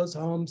sustain those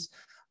homes.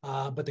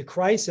 But the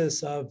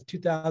crisis of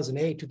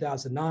 2008,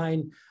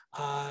 2009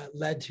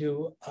 led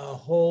to a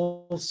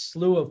whole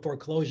slew of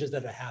foreclosures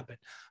that had happened.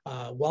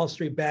 Wall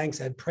Street banks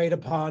had preyed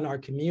upon our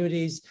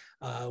communities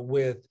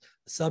with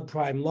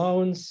subprime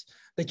loans.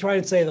 They try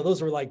and say that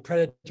those were like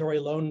predatory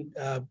loan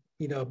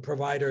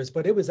providers,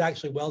 but it was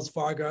actually Wells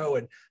Fargo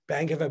and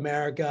Bank of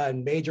America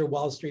and major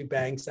Wall Street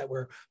banks that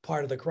were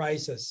part of the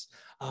crisis.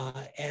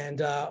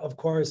 Of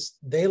course,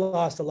 they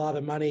lost a lot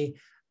of money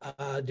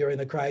during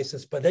the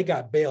crisis, but they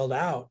got bailed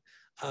out.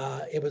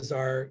 It was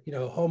our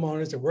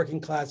homeowners and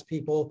working class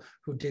people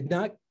who did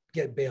not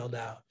get bailed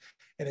out.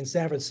 And in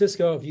San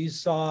Francisco, if you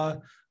saw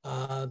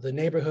the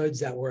neighborhoods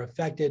that were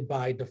affected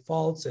by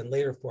defaults and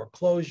later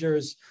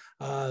foreclosures,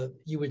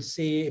 you would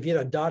see, if you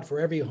had a dot for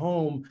every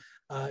home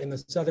in the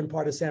southern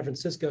part of San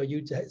Francisco,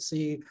 you'd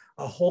see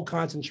a whole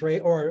concentrate,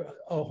 or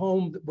a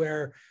home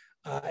where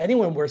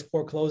anyone was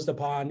foreclosed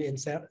upon in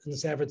San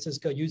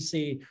Francisco, you'd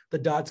see the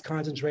dots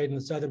concentrated in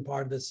the southern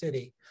part of the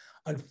city.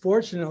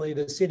 Unfortunately,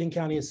 the city and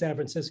county of San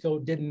Francisco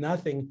did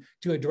nothing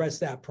to address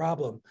that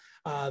problem.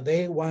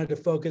 They wanted to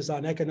focus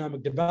on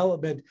economic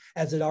development,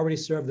 as it already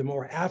served the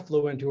more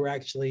affluent, who were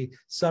actually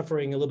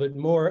suffering a little bit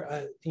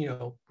more,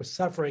 were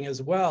suffering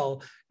as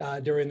well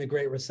during the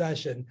Great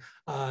Recession,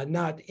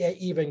 not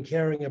even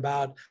caring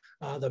about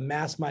the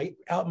mass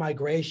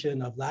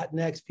out-migration of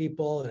Latinx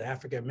people and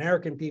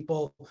African-American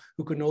people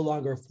who could no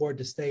longer afford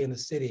to stay in the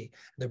city,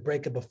 the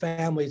breakup of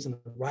families and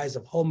the rise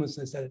of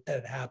homelessness that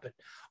had happened.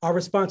 Our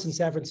response in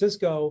San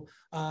Francisco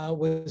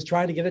was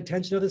trying to get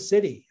attention of the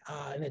city,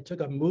 and it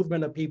took a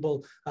movement of people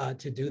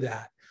to do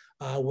that.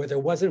 Where there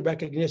wasn't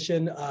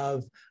recognition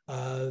of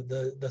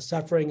the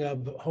suffering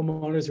of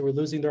homeowners who were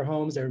losing their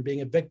homes, they were being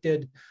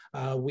evicted.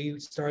 We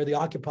started the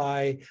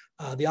Occupy.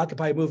 The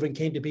Occupy movement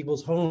came to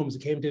people's homes.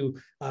 It came to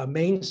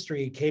Main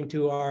Street, came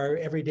to our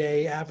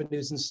everyday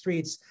avenues and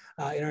streets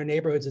in our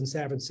neighborhoods in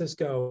San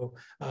Francisco,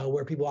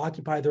 where people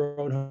occupied their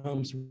own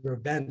homes to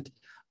prevent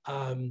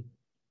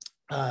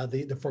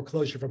the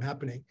foreclosure from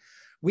happening.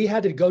 We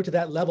had to go to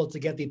that level to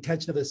get the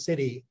attention of the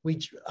city.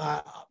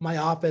 My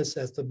office,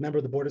 as the member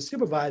of the Board of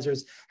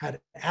Supervisors,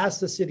 had asked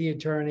the city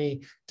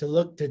attorney to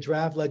look to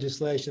draft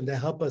legislation to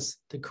help us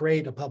to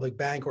create a public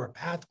bank or a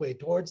pathway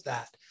towards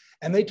that.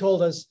 And they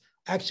told us,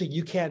 actually,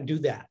 you can't do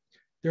that.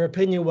 Their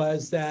opinion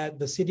was that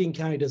the city and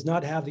county does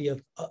not have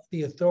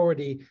the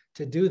authority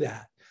to do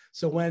that.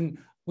 So when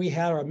we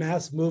had our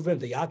mass movement,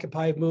 the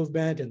Occupy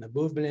movement, and the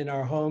movement in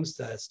our homes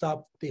to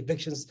stop the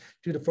evictions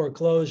due to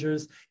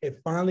foreclosures,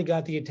 it finally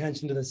got the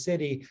attention to the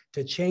city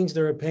to change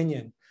their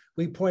opinion.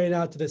 We pointed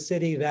out to the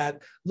city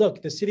that,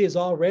 look, the city is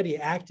already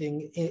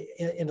acting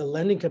in a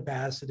lending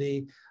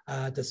capacity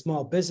to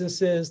small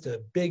businesses,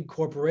 to big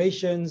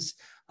corporations.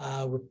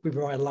 We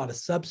provide a lot of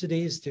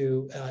subsidies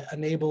to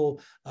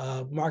enable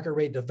market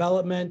rate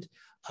development.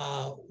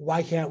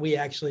 Why can't we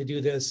actually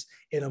do this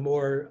in a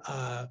more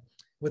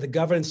with a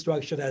governance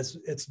structure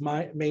that's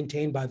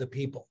maintained by the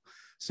people?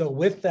 So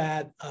with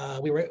that,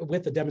 we were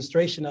with the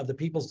demonstration of the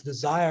people's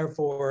desire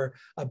for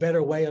a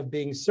better way of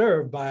being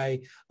served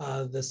by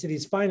the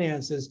city's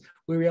finances,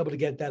 we were able to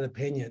get that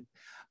opinion.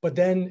 But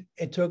then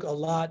it took a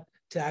lot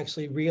to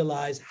actually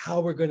realize how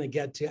we're going to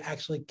get to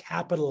actually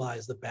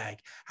capitalize the bank.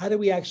 How do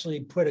we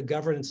actually put a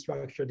governance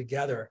structure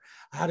together?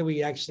 How do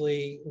we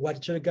actually,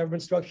 what should a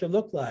government structure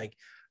look like?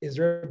 Is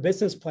there a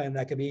business plan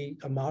that could be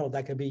a model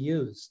that could be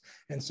used?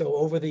 And so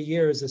over the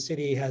years, the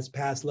city has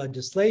passed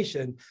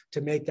legislation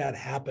to make that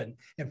happen.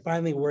 And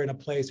finally, we're in a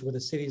place where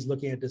the city is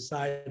looking at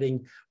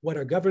deciding what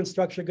our governance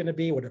structure is going to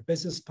be, what our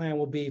business plan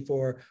will be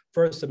for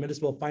first a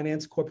municipal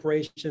finance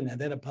corporation and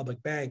then a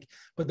public bank.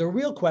 But the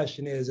real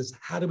question is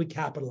how do we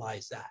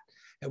capitalize that?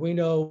 And we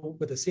know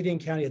with the city and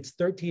county, it's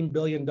 $13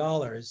 billion.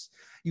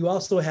 You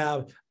also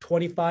have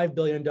 $25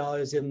 billion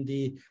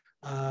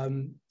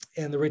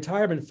in the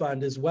retirement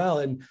fund as well.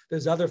 And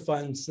there's other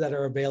funds that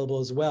are available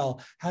as well.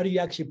 How do you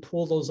actually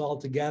pull those all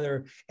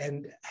together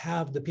and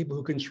have the people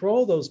who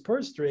control those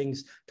purse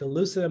strings to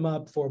loosen them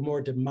up for a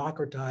more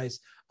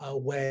democratized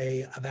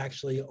way of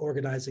actually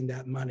organizing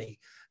that money?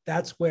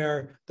 That's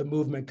where the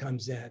movement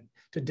comes in,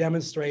 to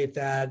demonstrate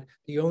that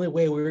the only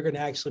way we're going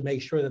to actually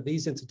make sure that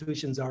these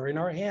institutions are in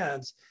our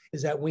hands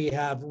is that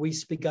we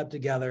speak up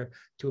together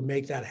to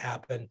make that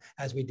happen,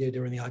 as we did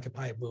during the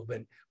Occupy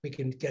movement. We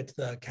can get to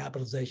the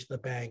capitalization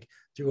of the bank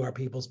through our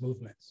people's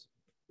movements.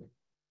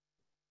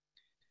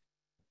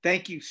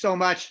 Thank you so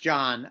much,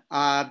 John.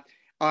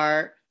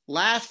 Our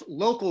last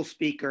local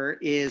speaker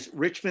is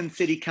Richmond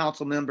City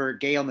Council member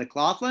Gail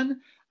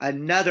McLaughlin,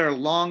 another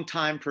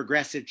longtime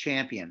progressive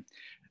champion.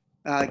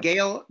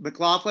 Gail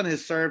McLaughlin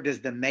has served as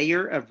the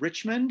mayor of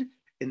Richmond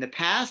in the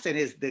past and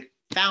is the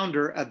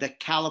founder of the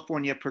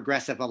California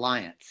Progressive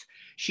Alliance.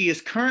 She is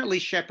currently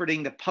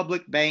shepherding the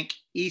Public Bank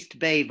East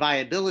Bay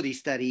viability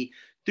study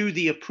through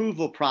the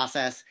approval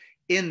process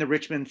in the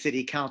Richmond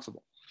City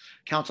Council.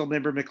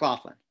 Councilmember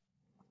McLaughlin.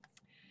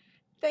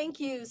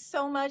 Thank you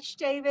so much,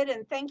 David,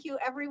 and thank you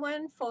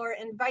everyone for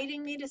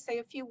inviting me to say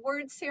a few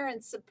words here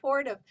in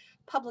support of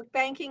public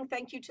banking.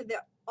 Thank you to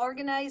the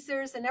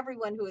organizers and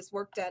everyone who has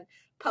worked on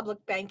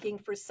public banking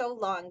for so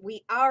long.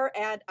 We are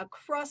at a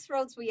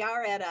crossroads. We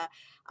are at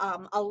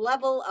a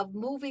level of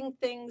moving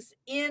things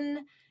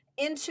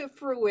into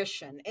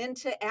fruition,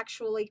 into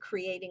actually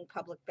creating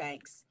public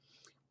banks.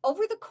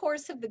 Over the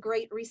course of the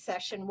Great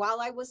Recession,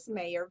 while I was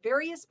mayor,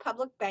 various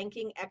public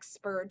banking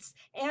experts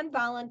and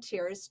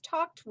volunteers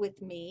talked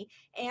with me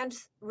and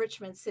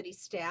Richmond City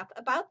staff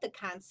about the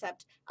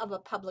concept of a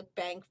public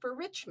bank for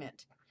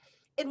Richmond.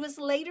 It was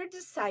later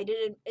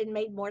decided it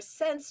made more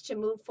sense to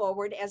move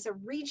forward as a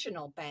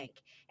regional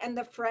bank, and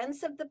the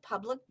Friends of the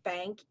Public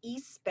Bank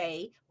East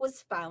Bay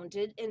was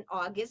founded in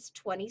August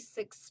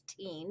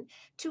 2016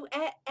 to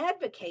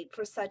advocate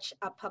for such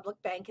a public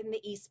bank in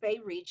the East Bay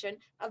region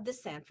of the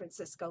San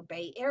Francisco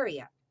Bay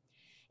Area.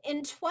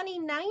 In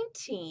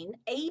 2019,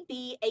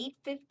 AB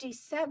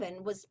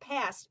 857 was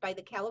passed by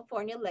the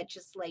California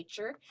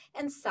legislature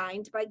and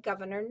signed by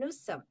Governor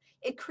Newsom.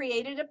 It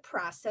created a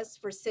process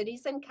for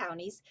cities and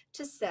counties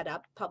to set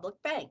up public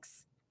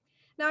banks.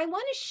 Now, I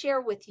want to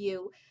share with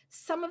you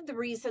some of the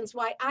reasons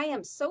why I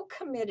am so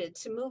committed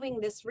to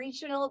moving this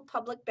regional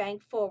public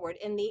bank forward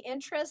in the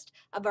interest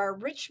of our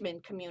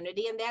Richmond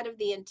community and that of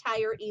the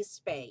entire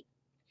East Bay.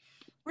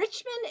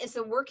 Richmond is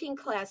a working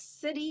class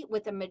city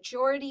with a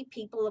majority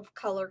people of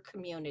color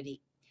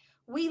community.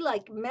 We,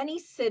 like many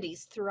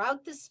cities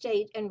throughout the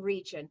state and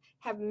region,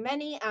 have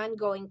many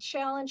ongoing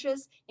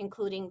challenges,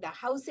 including the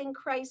housing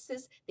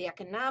crisis, the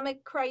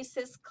economic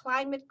crisis,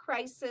 climate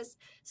crisis,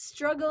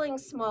 struggling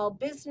small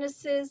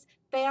businesses,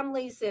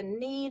 families in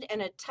need,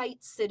 and a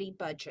tight city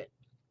budget.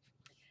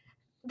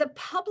 The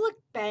public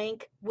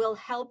bank will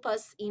help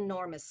us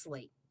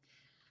enormously.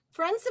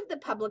 Friends of the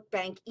Public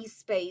Bank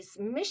East Bay's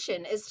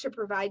mission is to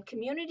provide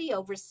community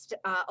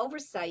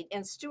oversight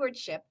and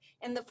stewardship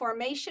in the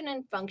formation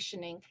and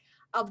functioning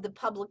of the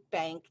public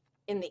bank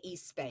in the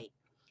East Bay.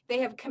 They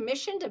have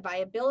commissioned a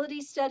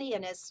viability study,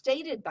 and as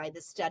stated by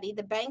the study,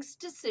 the bank's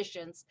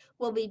decisions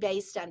will be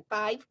based on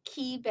 5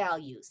 key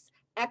values: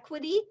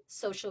 equity,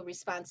 social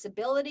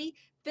responsibility,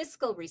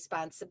 fiscal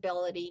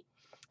responsibility,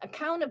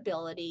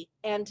 accountability,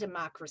 and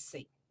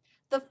democracy.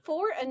 The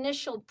 4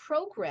 initial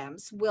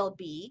programs will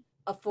be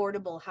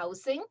affordable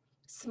housing,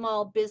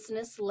 small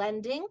business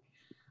lending,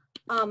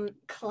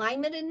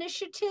 climate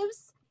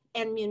initiatives,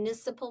 and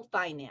municipal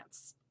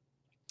finance.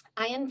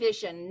 I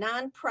envision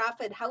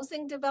nonprofit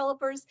housing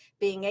developers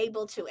being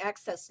able to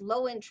access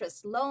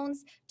low-interest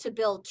loans to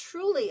build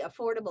truly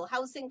affordable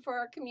housing for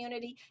our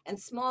community, and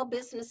small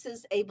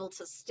businesses able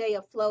to stay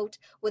afloat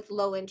with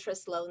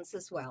low-interest loans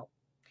as well.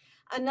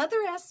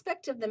 Another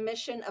aspect of the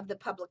mission of the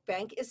public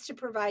bank is to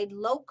provide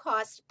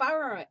low-cost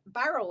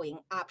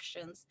borrowing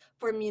options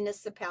for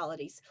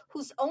municipalities,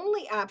 whose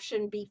only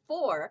option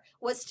before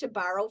was to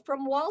borrow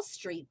from Wall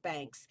Street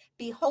banks,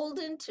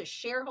 beholden to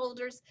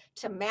shareholders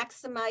to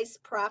maximize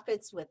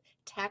profits with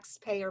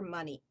taxpayer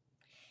money.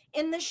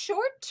 In the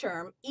short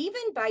term,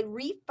 even by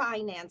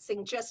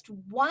refinancing just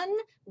one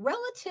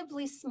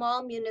relatively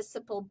small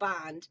municipal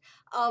bond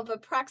of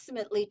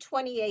approximately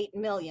 $28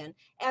 million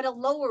at a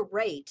lower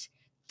rate,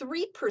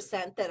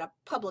 3% that a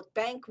public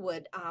bank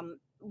would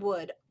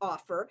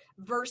offer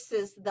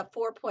versus the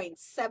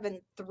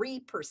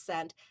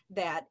 4.73%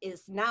 that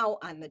is now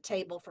on the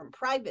table from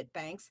private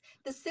banks,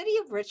 the city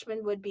of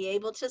Richmond would be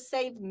able to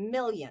save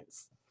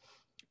millions.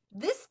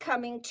 This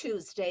coming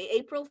Tuesday,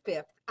 April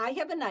 5th, I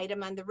have an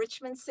item on the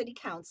Richmond City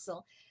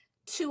Council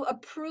to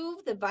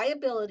approve the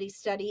viability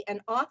study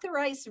and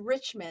authorize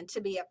Richmond to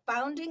be a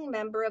founding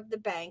member of the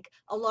bank,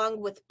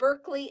 along with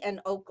Berkeley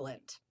and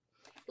Oakland.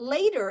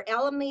 Later,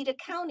 Alameda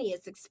County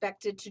is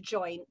expected to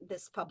join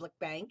this public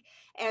bank,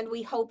 and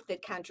we hope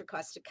that Contra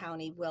Costa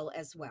County will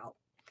as well.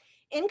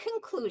 In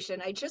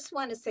conclusion, I just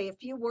want to say a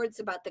few words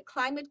about the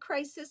climate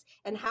crisis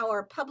and how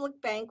our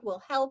public bank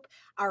will help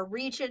our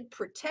region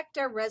protect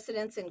our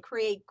residents and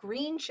create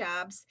green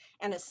jobs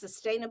and a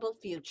sustainable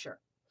future.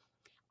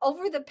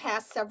 Over the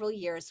past several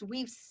years,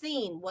 we've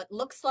seen what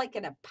looks like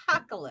an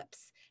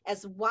apocalypse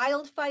as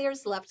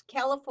wildfires left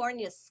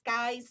California's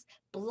skies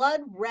blood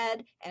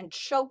red and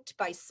choked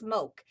by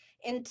smoke.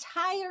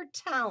 Entire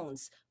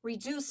towns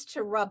reduced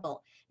to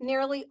rubble,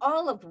 nearly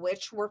all of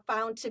which were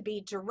found to be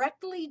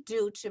directly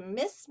due to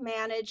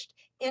mismanaged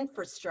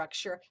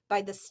infrastructure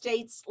by the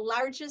state's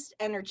largest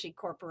energy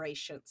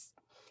corporations.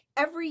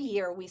 Every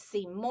year we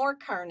see more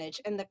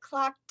carnage and the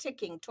clock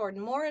ticking toward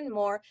more and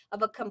more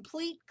of a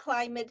complete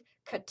climate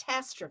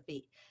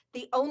catastrophe.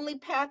 The only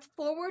path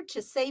forward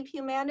to save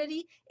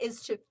humanity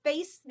is to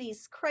face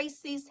these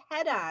crises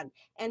head on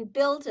and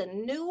build a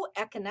new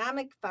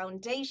economic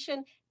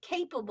foundation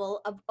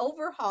capable of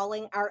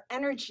overhauling our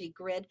energy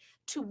grid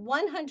to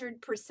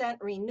 100%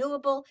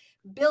 renewable,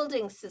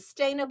 building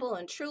sustainable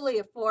and truly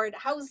affordable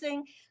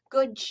housing,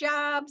 good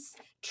jobs,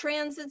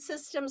 transit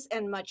systems,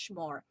 and much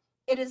more.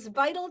 It is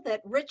vital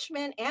that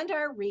Richmond and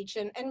our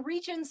region and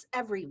regions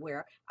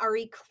everywhere are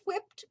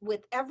equipped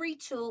with every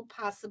tool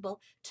possible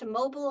to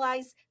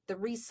mobilize the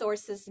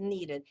resources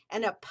needed,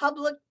 and a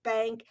public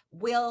bank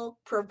will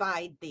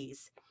provide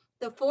these.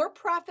 The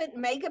for-profit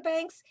mega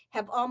banks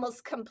have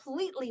almost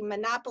completely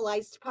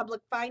monopolized public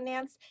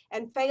finance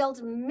and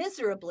failed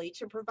miserably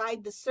to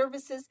provide the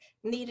services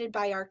needed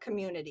by our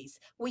communities.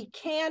 We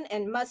can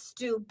and must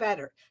do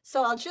better.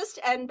 So I'll just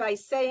end by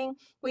saying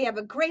we have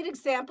a great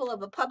example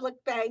of a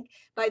public bank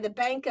by the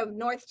Bank of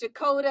North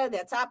Dakota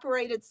that's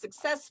operated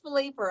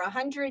successfully for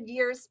 100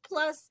 years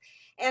plus.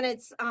 And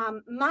it's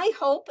my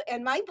hope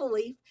and my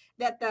belief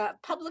that the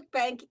Public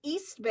Bank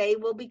East Bay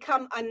will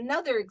become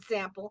another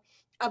example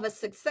of a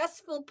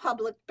successful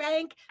public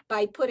bank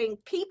by putting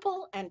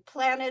people and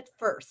planet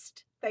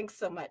first. Thanks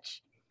so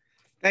much.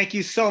 Thank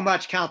you so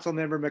much,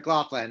 Councilmember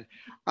McLaughlin.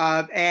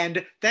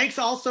 And thanks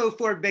also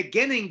for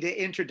beginning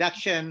the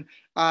introduction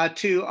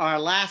to our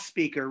last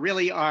speaker,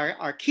 really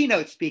our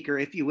keynote speaker,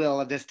 if you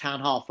will, of this town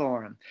hall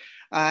forum.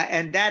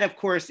 And that, of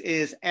course,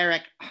 is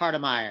Eric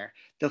Hardmeyer,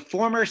 the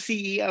former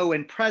CEO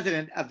and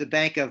president of the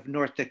Bank of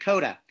North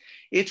Dakota.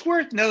 It's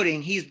worth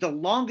noting he's the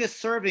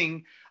longest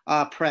serving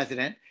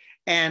president,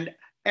 and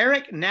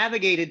Eric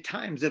navigated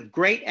times of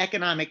great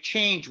economic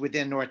change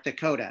within North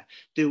Dakota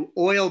through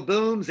oil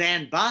booms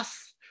and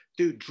busts,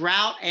 through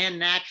drought and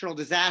natural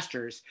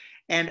disasters.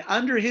 And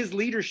under his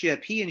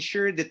leadership, he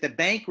ensured that the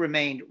bank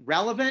remained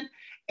relevant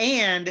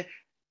and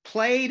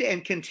played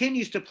and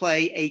continues to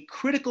play a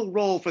critical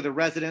role for the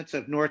residents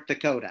of North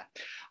Dakota.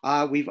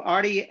 We've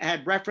already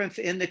had reference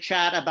in the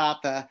chat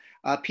about the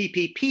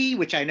PPP,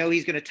 which I know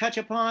he's going to touch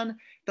upon.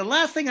 The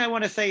last thing I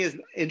want to say as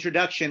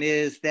introduction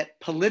is that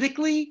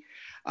politically,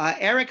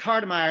 Eric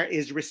Hardmeyer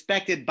is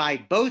respected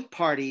by both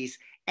parties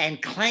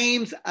and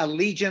claims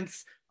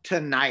allegiance to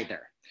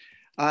neither.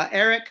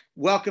 Eric,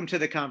 welcome to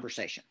the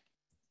conversation.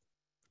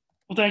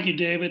 Well, thank you,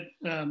 David.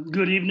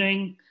 Good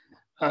evening.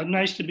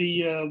 Nice to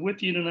be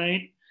with you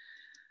tonight.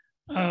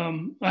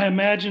 I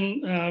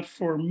imagine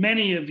for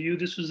many of you,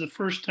 this is the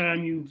first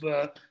time you've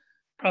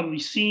probably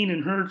seen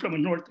and heard from a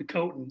North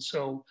Dakotan.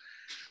 So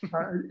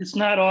it's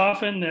not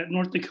often that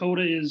North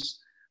Dakota is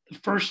the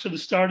first to the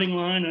starting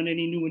line on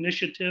any new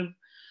initiative.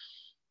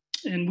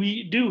 And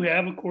we do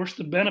have, of course,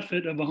 the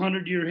benefit of a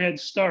 100-year head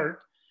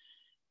start.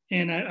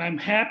 And I'm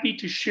happy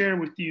to share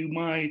with you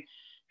my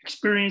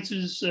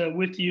experiences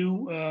with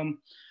you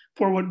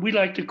for what we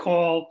like to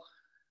call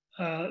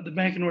the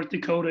Bank of North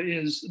Dakota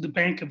is the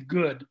bank of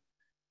good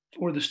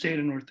for the state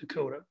of North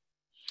Dakota.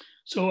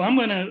 So I'm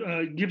going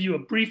to give you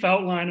a brief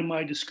outline of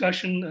my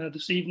discussion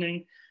this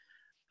evening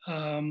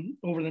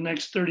over the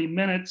next 30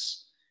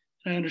 minutes.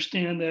 I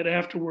understand that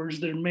afterwards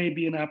there may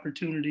be an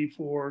opportunity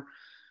for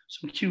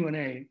some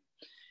Q&A.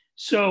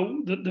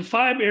 So the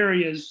 5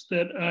 areas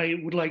that I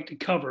would like to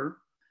cover,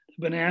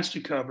 been asked to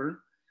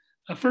cover.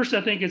 First,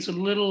 I think it's a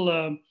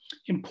little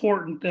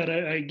important that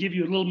I give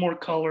you a little more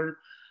color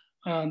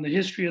on the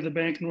history of the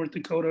Bank of North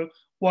Dakota,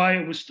 why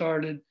it was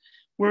started,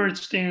 where it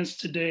stands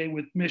today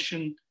with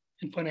mission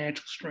and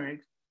financial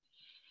strength.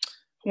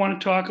 I want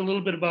to talk a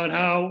little bit about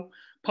how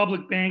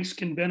public banks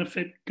can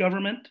benefit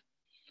government.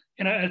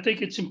 And I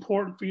think it's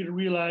important for you to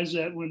realize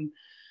that when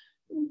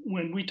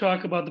we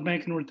talk about the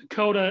Bank of North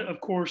Dakota, of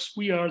course,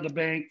 we are the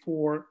bank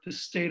for the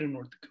state of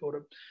North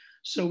Dakota.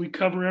 So we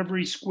cover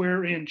every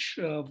square inch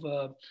of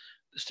the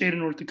state of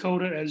North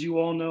Dakota. As you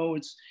all know,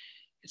 it's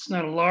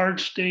not a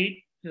large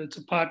state. It's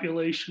a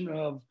population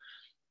of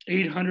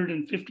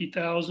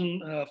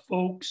 850,000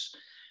 folks.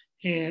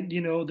 And,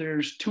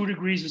 there's 2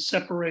 degrees of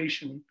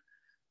separation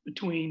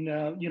between,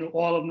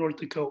 all of North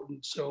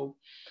Dakotans. So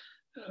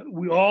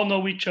we all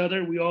know each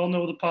other. We all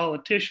know the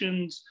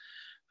politicians.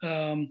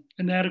 And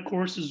that, of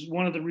course, is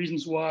one of the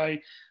reasons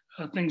why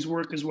things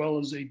work as well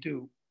as they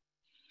do.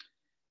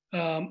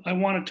 I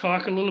want to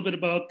talk a little bit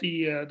about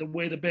the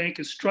way the bank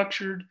is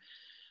structured,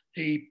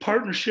 a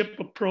partnership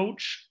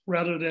approach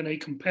rather than a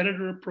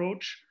competitor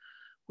approach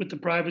with the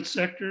private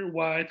sector,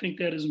 why I think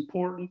that is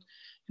important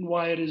and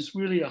why it is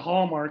really a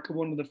hallmark of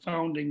one of the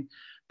founding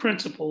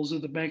principles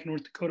of the Bank of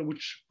North Dakota,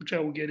 which I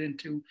will get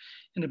into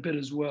in a bit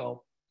as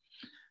well.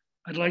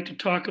 I'd like to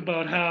talk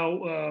about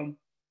how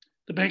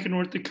the Bank of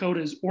North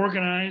Dakota is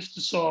organized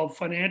to solve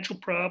financial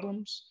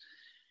problems.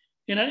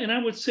 And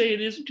I would say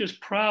it isn't just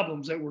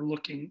problems that we're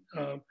looking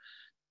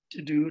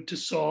to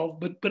solve,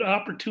 but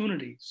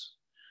opportunities.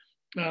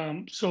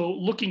 So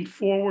looking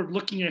forward,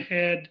 looking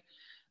ahead,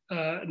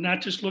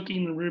 not just looking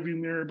in the rearview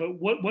mirror, but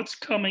what's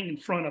coming in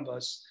front of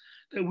us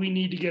that we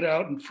need to get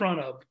out in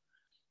front of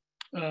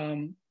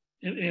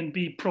and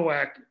be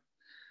proactive.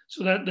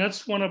 So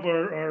that's one of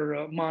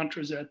our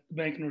mantras at the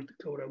Bank of North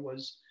Dakota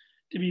was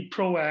to be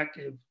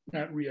proactive,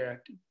 not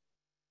reactive.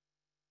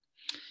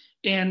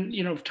 And,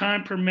 if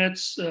time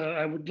permits,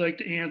 I would like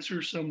to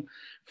answer some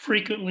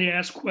frequently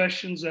asked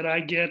questions that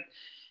I get.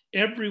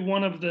 Every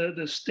one of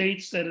the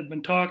states that have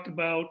been talked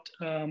about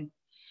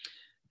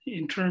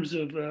in terms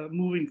of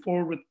moving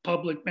forward with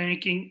public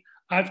banking,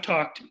 I've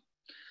talked to.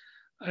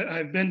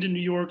 I've been to New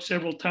York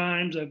several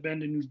times. I've been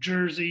to New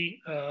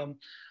Jersey.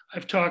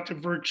 I've talked to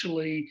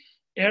virtually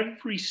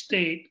every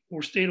state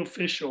or state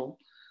official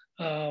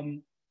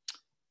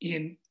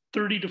in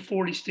 30 to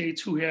 40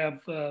 states who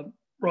have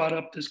brought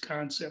up this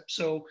concept.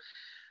 So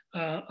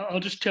I'll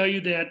just tell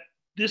you that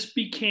this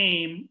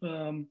became,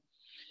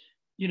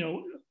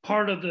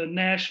 part of the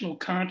national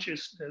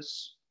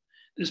consciousness,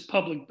 this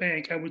public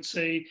bank, I would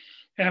say,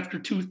 after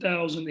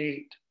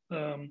 2008.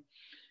 Of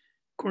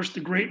course, the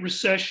Great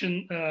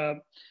Recession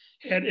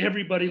had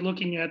everybody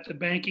looking at the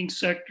banking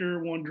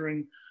sector,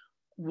 wondering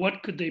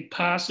what could they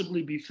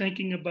possibly be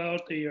thinking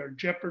about. They are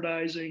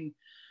jeopardizing,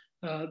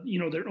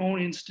 their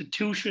own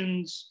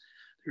institutions,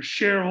 their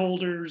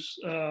shareholders,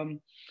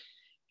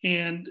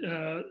 and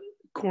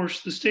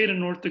course, the state of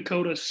North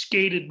Dakota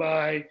skated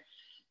by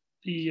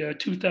the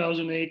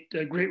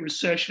 2008 Great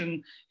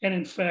Recession, and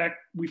in fact,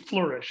 we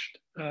flourished.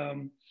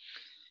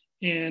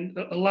 And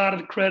a lot of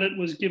the credit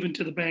was given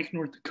to the Bank of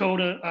North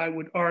Dakota. I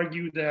would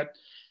argue that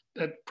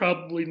that's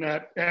probably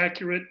not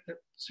accurate.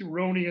 It's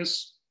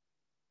erroneous.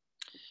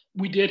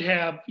 We did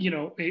have,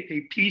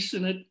 a piece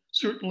in it,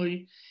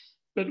 certainly,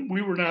 but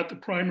we were not the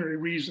primary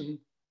reason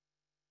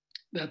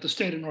that the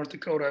state of North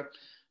Dakota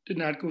did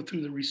not go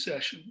through the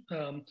recession.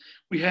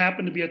 We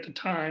happened to be at the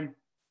time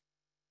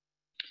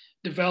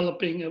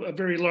developing a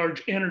very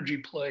large energy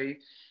play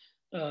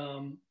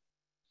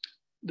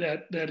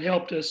that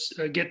helped us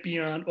get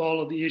beyond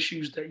all of the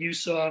issues that you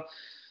saw.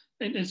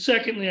 And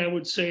secondly, I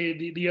would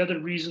say the other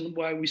reason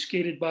why we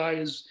skated by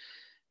is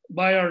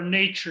by our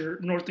nature,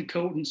 North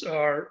Dakotans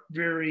are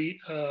very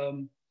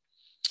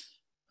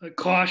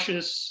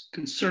cautious,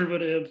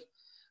 conservative.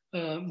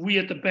 We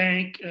at the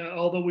bank,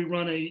 although we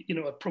run a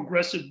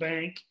progressive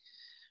bank,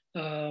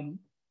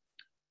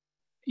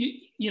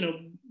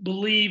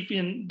 believe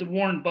in the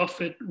Warren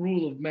Buffett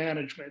rule of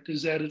management,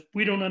 is that if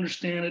we don't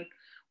understand it,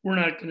 we're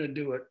not going to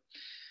do it.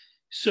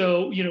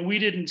 So, we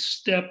didn't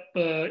step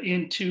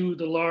into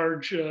the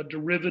large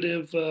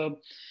derivative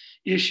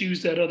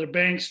issues that other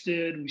banks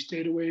did. We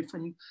stayed away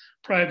from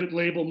private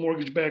label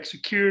mortgage-backed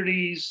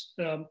securities,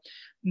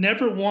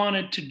 never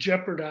wanted to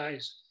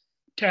jeopardize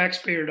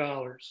taxpayer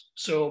dollars.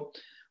 So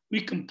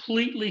we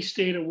completely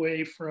stayed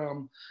away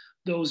from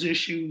those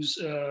issues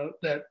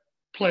that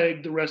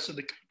plagued the rest of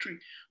the country.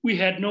 We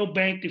had no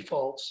bank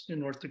defaults in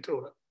North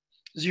Dakota,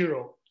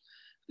 zero.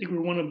 I think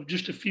we're one of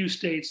just a few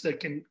states that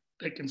can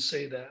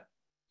say that.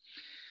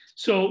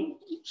 So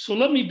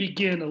let me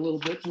begin a little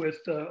bit with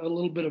a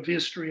little bit of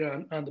history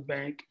on the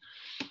bank.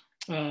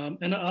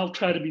 And I'll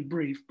try to be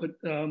brief, but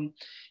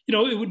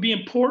it would be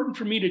important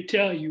for me to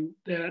tell you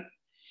that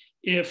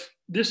if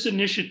this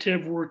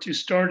initiative were to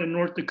start in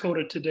North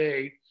Dakota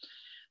today,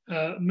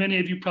 many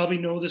of you probably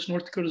know this,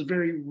 North Dakota is a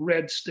very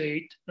red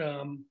state.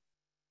 And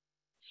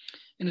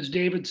as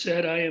David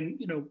said, I am,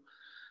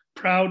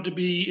 proud to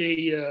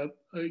be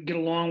get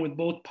along with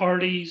both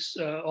parties,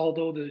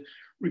 although the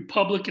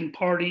Republican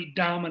Party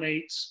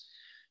dominates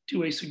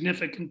to a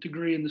significant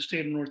degree in the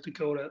state of North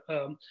Dakota.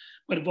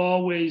 But I've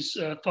always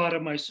thought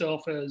of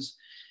myself as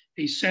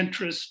a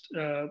centrist,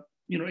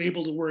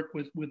 able to work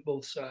with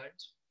both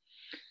sides.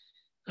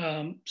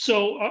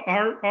 So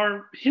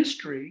our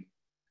history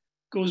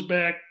goes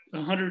back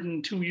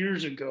 102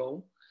 years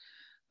ago,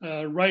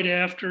 right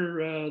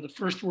after the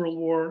First World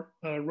War,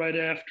 right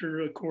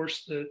after, of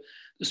course, the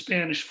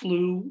Spanish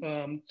flu.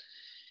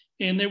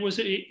 And there was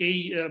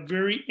a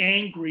very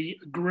angry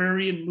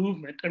agrarian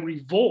movement, a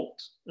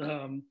revolt,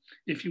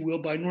 if you will,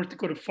 by North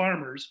Dakota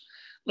farmers,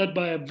 led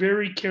by a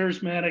very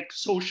charismatic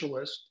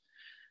socialist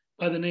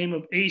by the name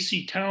of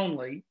A.C.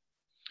 Townley,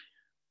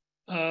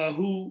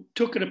 who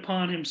took it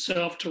upon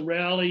himself to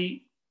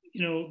rally,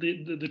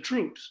 the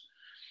troops.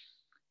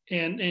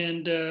 And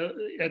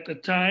at the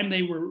time,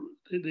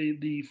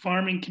 the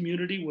farming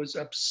community was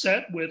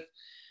upset with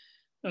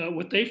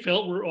what they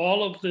felt were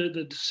all of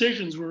the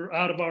decisions were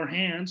out of our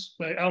hands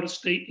by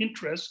out-of-state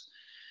interests,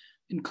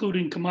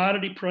 including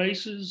commodity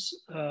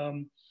prices,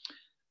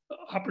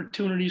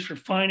 opportunities for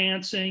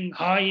financing,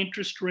 high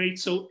interest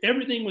rates. So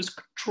everything was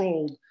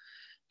controlled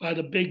by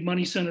the big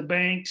money center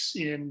banks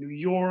in New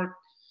York,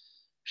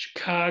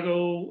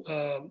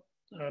 Chicago,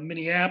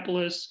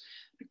 Minneapolis.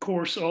 Of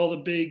course, all the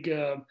big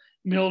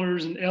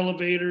millers and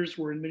elevators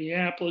were in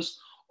Minneapolis,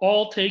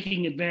 all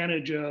taking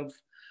advantage of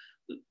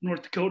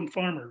North Dakotan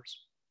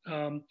farmers.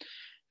 And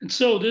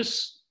so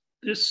this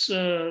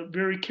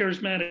very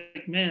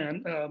charismatic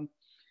man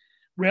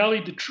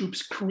rallied the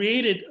troops,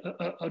 created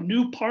a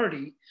new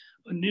party,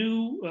 a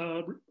new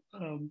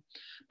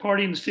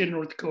party in the state of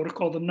North Dakota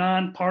called the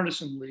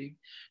Nonpartisan League,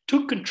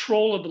 took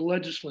control of the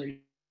legislature,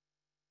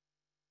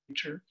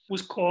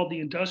 was called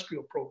the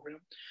Industrial Program,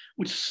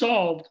 which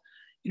solved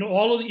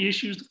all of the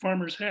issues the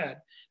farmers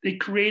had. They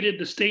created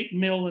the state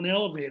mill and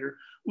elevator,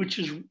 which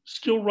is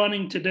still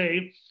running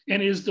today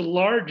and is the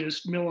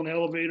largest mill and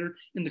elevator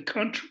in the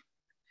country.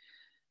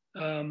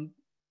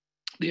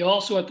 They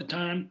also at the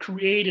time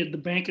created the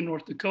Bank of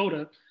North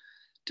Dakota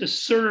to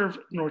serve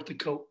North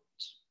Dakotans,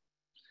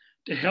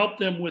 to help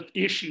them with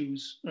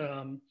issues,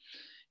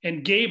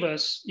 and gave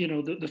us,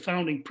 the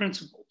founding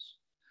principles.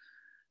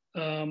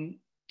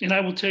 And I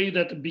will tell you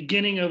that the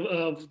beginning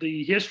of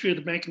the history of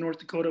the Bank of North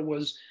Dakota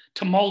was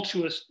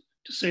tumultuous,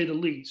 to say the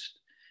least.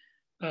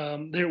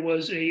 There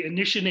was a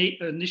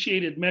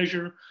initiated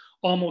measure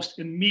almost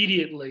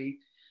immediately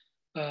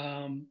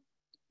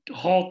to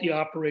halt the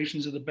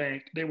operations of the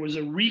bank. There was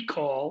a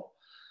recall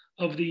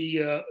of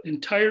the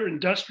entire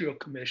Industrial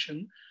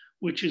Commission,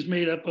 which is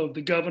made up of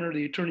the governor,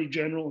 the attorney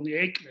general, and the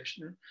ag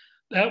commissioner.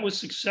 That was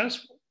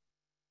successful.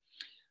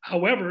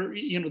 However,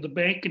 the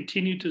bank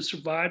continued to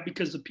survive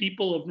because the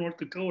people of North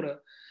Dakota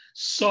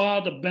saw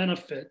the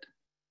benefit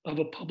of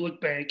a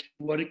public bank,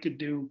 what it could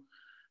do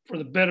for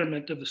the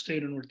betterment of the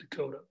state of North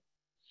Dakota.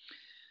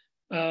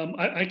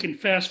 I can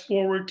fast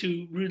forward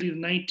to really the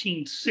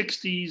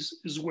 1960s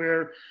is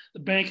where the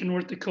Bank of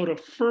North Dakota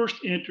first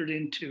entered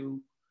into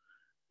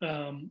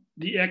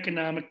the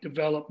economic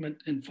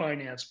development and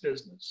finance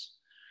business.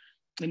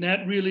 And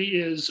that really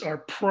is our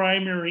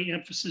primary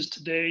emphasis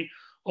today,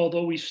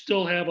 although we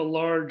still have a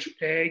large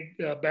ag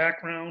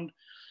background.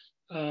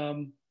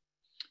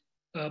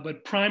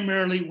 But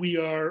primarily we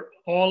are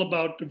all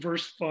about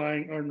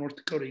diversifying our North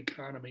Dakota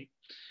economy.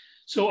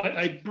 So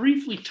I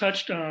briefly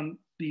touched on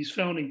these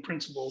founding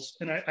principles,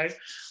 and I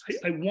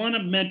want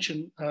to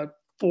mention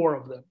 4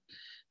 of them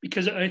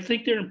because I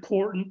think they're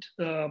important.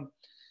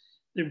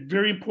 They're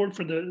very important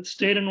for the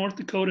state of North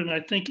Dakota, and I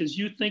think as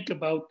you think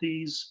about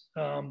these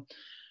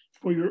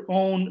for your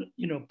own,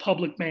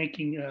 public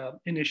banking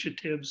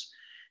initiatives,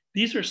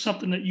 these are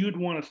something that you'd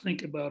want to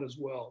think about as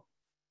well.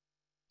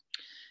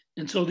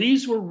 And so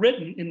these were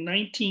written in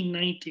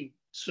 1919.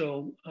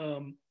 So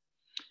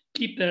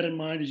keep that in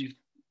mind as you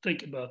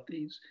think about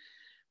these.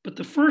 But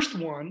the first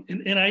one,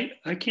 and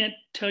I can't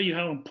tell you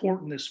how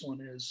important this one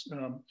is,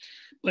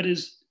 but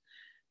is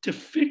to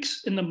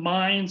fix in the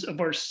minds of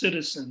our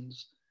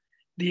citizens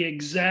the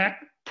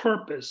exact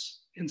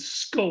purpose and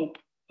scope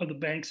of the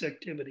bank's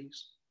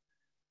activities.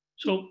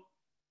 So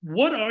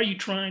what are you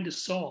trying to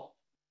solve?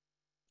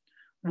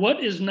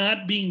 What is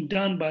not being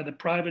done by the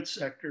private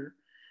sector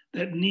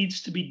that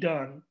needs to be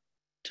done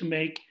to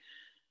make,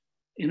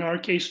 in our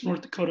case,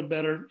 North Dakota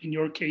better, in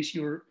your case,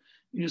 your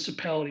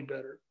municipality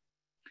better?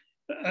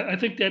 I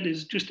think that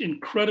is just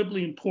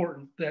incredibly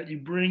important that you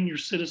bring your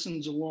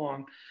citizens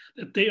along,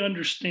 that they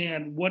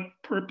understand what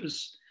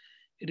purpose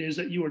it is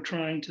that you are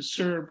trying to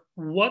serve.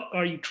 What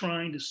are you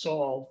trying to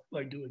solve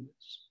by doing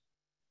this?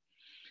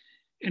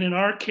 And in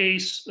our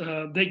case,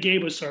 they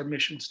gave us our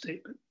mission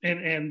statement,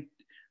 and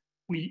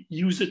we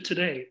use it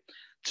today.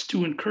 It's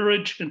to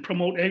encourage and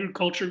promote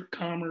agriculture,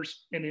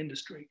 commerce, and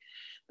industry.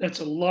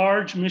 That's a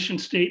large mission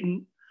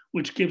statement,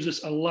 which gives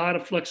us a lot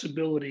of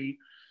flexibility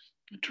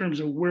in terms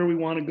of where we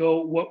want to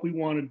go, what we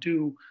want to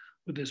do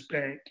with this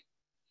bank.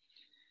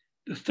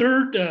 The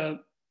third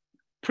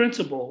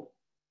principle,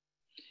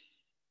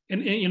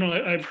 and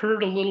I've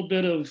heard a little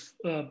bit of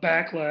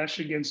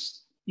backlash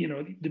against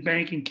the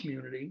banking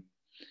community.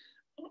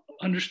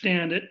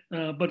 Understand it,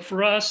 but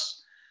for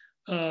us,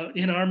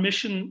 in our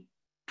mission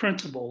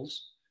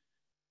principles,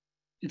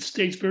 it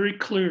states very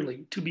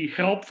clearly to be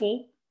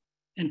helpful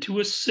and to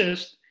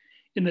assist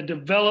in the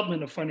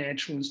development of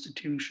financial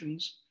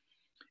institutions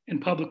and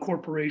public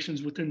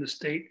corporations within the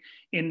state,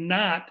 and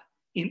not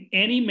in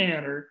any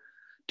manner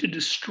to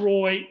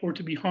destroy or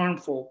to be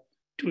harmful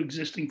to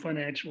existing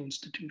financial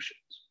institutions.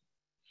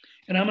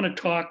 And I'm going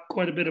to talk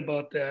quite a bit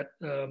about that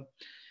a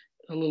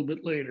little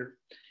bit later.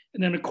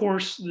 And then, of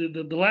course,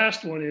 the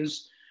last one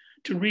is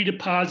to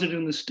redeposit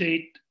in the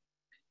state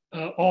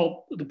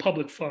all the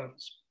public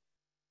funds.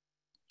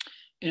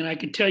 And I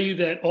can tell you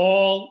that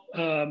all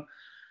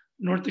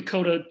North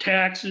Dakota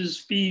taxes,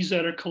 fees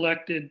that are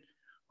collected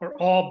are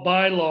all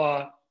by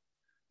law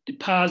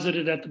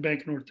deposited at the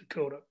Bank of North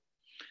Dakota.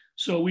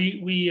 So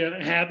we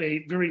have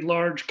a very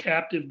large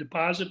captive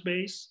deposit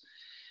base.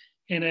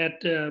 And at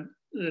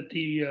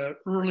the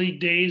early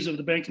days of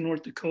the Bank of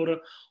North Dakota,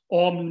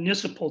 all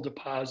municipal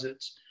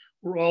deposits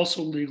were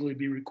also legally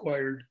be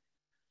required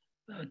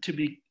to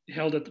be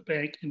held at the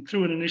bank. And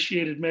through an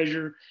initiated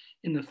measure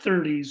in the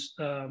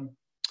 30s,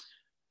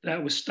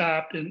 that was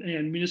stopped,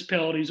 and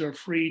municipalities are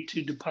free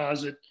to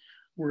deposit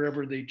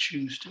wherever they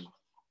choose to.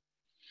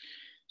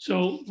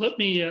 So let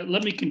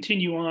me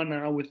continue on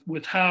now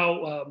with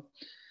how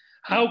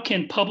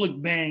can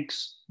public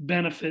banks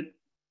benefit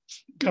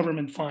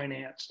government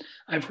finance?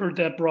 I've heard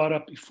that brought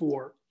up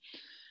before.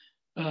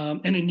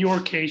 And in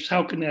your case,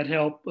 how can that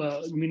help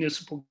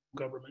municipal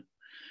government?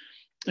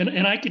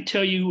 And I could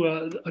tell you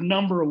a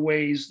number of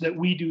ways that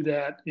we do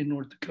that in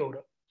North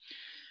Dakota.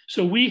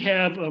 So we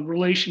have a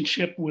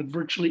relationship with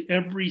virtually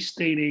every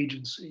state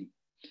agency,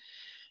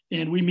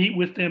 and we meet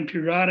with them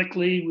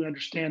periodically. We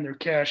understand their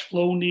cash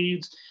flow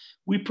needs.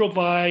 We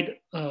provide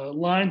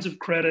lines of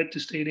credit to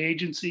state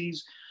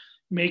agencies,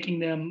 making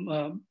them,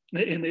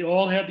 and they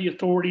all have the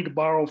authority to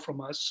borrow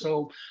from us.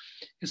 So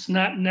it's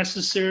not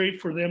necessary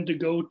for them to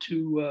go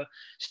to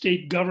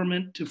state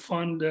government to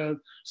fund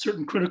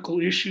certain critical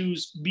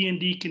issues.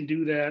 B&D can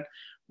do that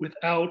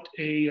without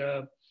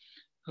a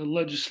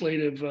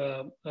legislative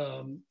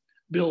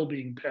bill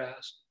being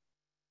passed.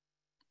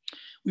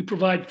 We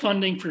provide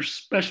funding for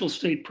special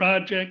state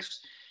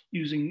projects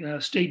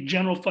using state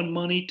general fund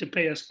money to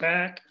pay us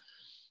back.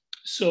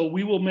 So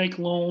we will make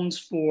loans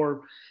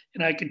for,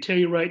 and I can tell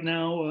you right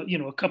now,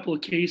 a couple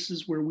of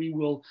cases where we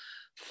will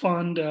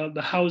fund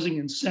the Housing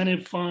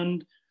Incentive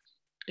Fund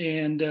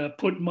and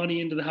put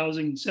money into the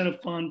Housing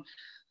Incentive Fund.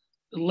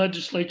 The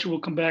legislature will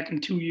come back in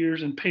 2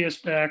 years and pay us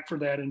back for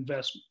that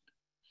investment.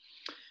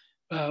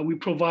 We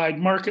provide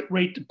market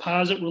rate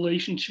deposit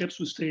relationships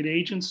with state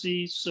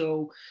agencies,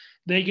 so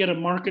they get a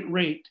market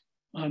rate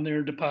on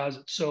their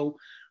deposits. So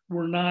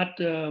we're not,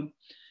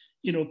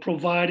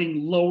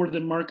 providing lower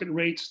than market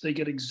rates. They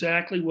get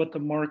exactly what the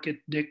market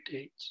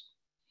dictates.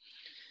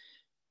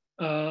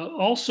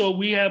 Also,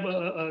 we have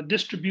a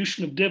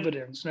distribution of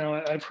dividends.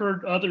 Now, I've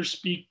heard others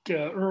speak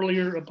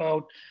earlier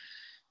about,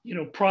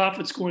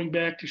 profits going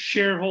back to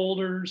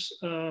shareholders.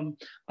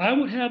 I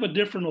would have a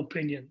different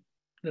opinion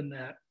than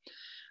that.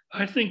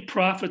 I think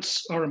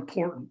profits are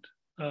important.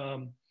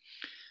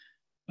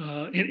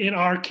 In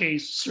our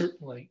case,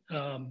 certainly,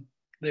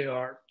 they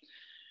are.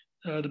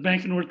 The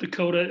Bank of North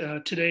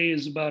Dakota today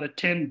is about a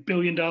 $10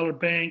 billion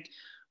bank.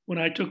 When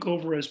I took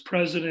over as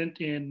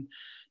president in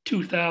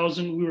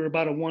 2000, we were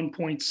about a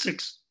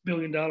 $1.6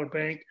 billion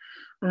bank,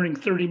 earning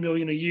 $30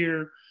 million a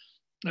year.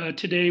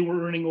 Today,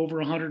 we're earning over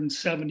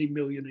 $170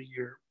 million a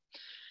year.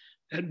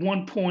 At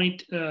one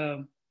point,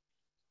 John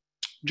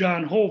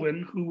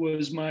Hoeven, who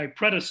was my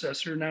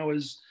predecessor,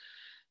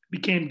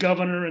 became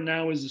governor and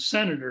now is a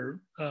senator.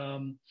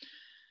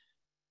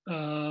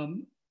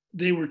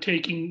 They were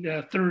taking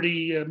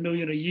 $30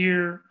 million a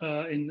year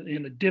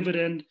in a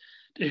dividend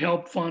to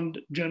help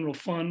fund general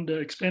fund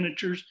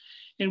expenditures.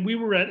 And we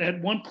were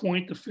at one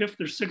point the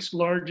fifth or sixth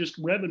largest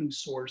revenue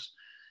source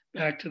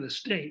back to the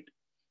state.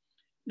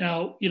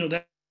 Now,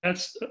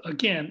 that's,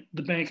 again,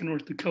 the Bank of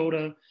North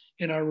Dakota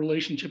and our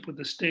relationship with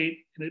the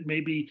state. And it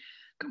may be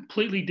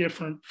completely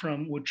different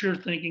from what you're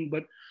thinking,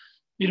 but,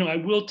 I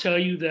will tell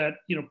you that,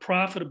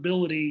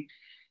 profitability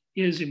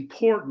is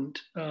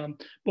important,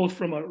 both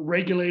from a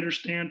regulator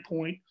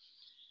standpoint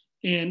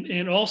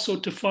and also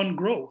to fund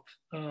growth.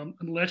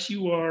 Unless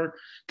you are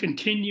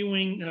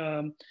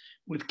continuing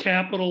with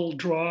capital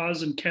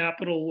draws and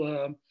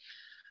capital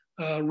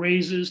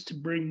raises to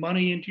bring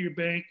money into your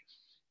bank,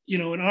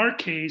 in our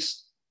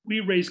case, we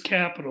raise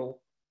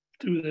capital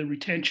through the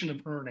retention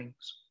of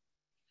earnings.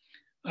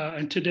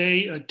 And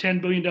today, a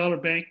 $10 billion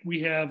bank,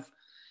 we have,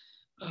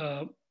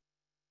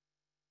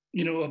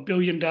 $1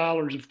 billion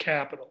of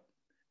capital.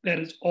 That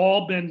has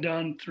all been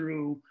done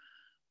through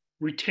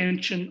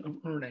retention of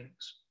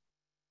earnings.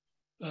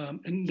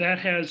 And that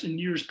has, in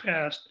years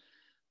past,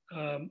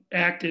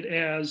 acted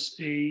as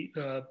a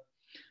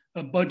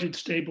budget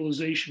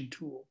stabilization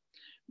tool.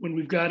 When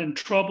we've got in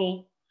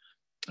trouble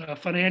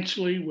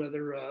financially,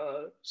 whether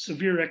a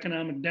severe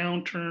economic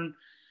downturn,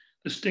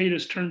 the state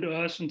has turned to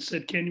us and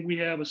said, can we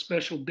have a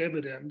special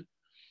dividend?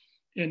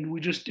 And we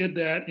just did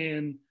that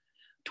in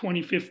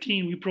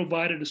 2015. We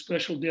provided a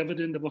special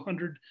dividend of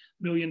 $100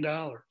 million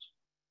to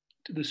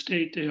the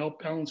state to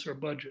help balance our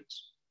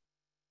budgets.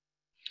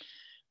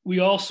 We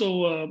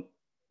also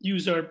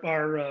use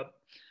our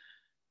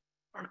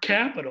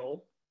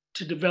capital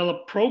to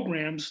develop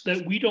programs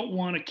that we don't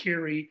want to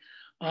carry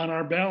on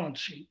our balance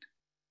sheet.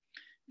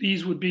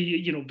 These would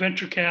be,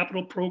 venture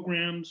capital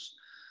programs,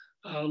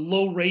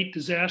 low rate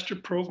disaster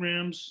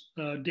programs.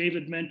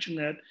 David mentioned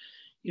that,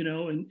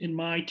 in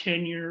my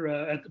tenure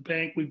at the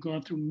bank, we've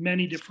gone through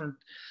many different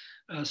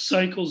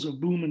cycles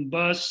of boom and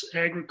bust,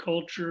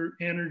 agriculture,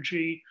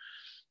 energy.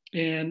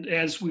 And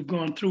as we've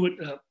gone through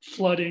it,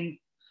 flooding,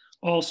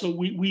 also,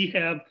 we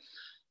have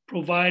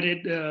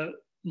provided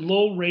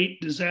low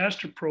rate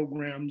disaster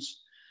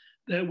programs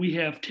that we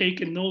have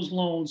taken those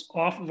loans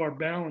off of our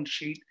balance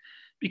sheet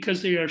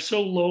because they are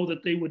so low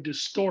that they would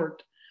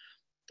distort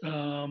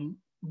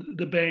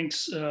the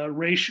bank's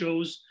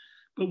ratios.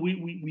 But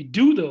we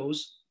do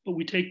those, but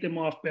we take them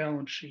off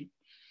balance sheet.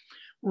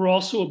 We're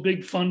also a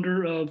big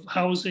funder of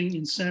housing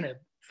incentive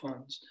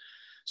funds.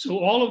 So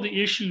all of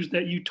the issues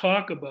that you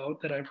talk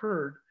about that I've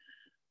heard,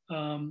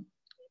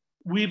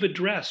 we've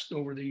addressed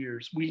over the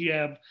years. We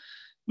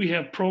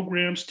have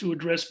programs to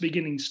address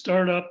beginning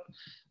startup,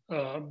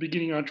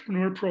 beginning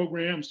entrepreneur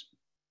programs.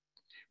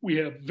 We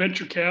have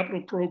venture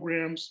capital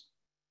programs.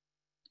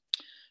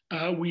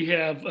 We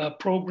have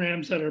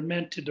programs that are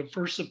meant to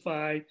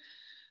diversify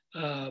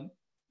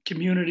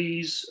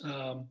communities.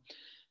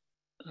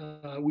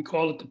 We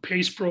call it the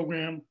PACE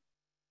program.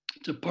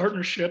 It's a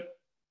partnership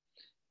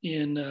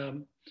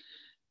in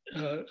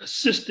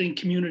assisting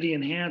community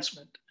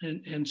enhancement.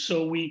 And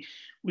so we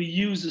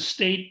use the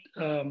state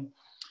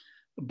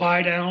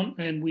buy down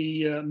and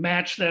we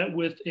match that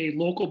with a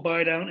local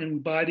buy down, and we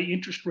buy the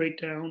interest rate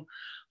down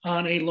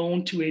on a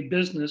loan to a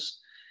business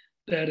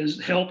that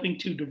is helping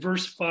to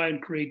diversify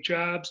and create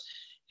jobs.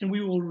 And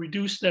we will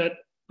reduce that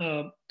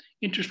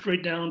interest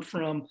rate down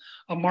from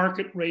a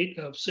market rate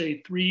of,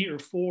 say, 3 or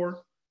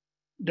 4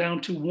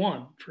 down to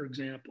 1, for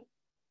example.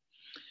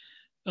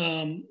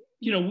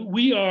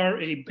 We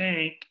are a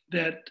bank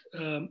that,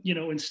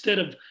 instead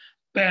of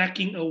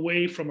backing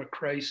away from a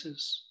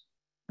crisis,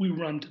 we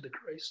run to the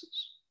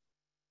crisis.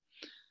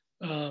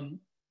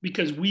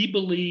 Because we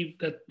believe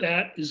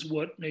that is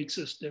what makes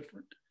us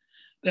different.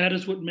 That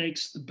is what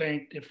makes the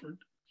bank different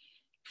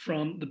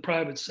from the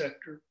private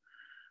sector.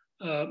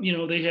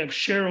 They have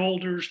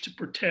shareholders to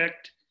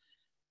protect.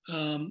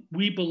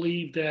 We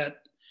believe that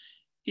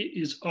it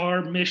is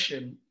our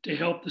mission to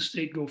help the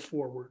state go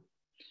forward.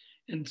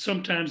 And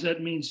sometimes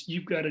that means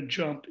you've got to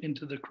jump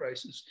into the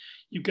crisis.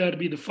 You've got to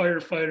be the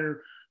firefighter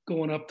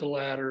going up the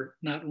ladder,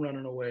 not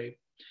running away.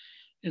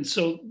 And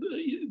so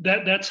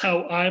that's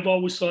how I've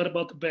always thought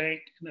about the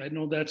bank. And I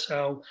know that's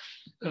how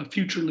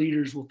future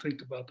leaders will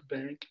think about the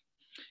bank.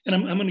 And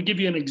I'm going to give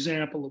you an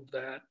example of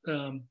that.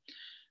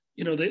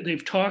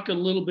 They've talked a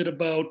little bit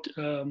about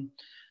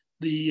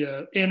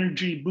the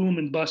energy boom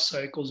and bust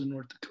cycles in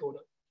North Dakota.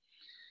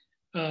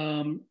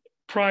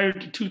 Prior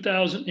to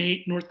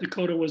 2008, North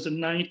Dakota was the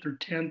 9th or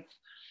 10th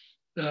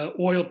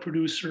oil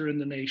producer in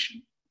the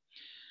nation.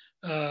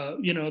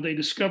 They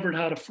discovered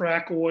how to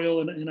frack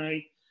oil, and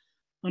I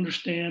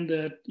understand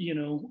that,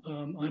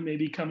 I may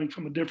be coming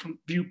from a different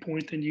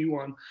viewpoint than you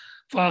on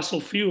fossil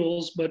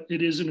fuels, but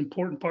it is an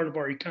important part of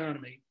our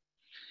economy.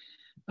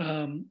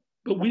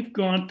 But we've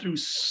gone through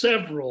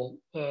several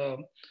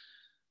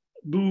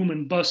boom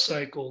and bust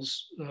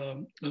cycles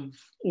of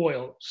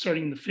oil,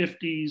 starting in the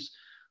 50s,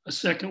 a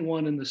second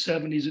one in the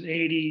 70s and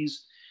 80s,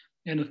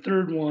 and a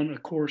third one,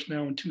 of course,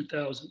 now in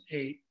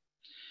 2008.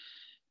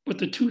 But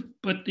the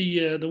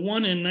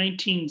one in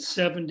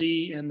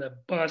 1970 and the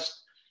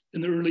bust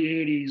in the early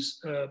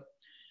 80s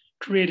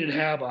created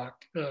havoc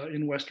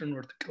in Western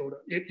North Dakota.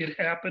 It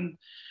happened,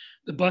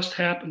 the bust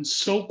happened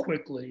so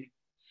quickly.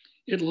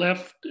 It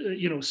left,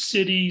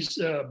 cities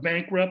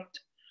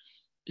bankrupt.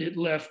 It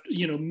left,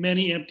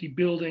 many empty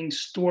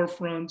buildings,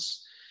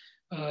 storefronts,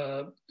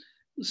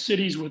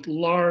 cities with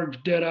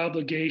large debt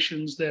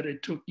obligations that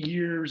it took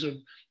years of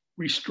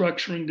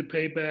restructuring to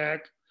pay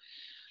back.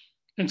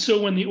 And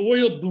so when the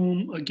oil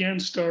boom again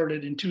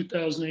started in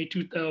 2008,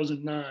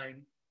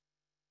 2009,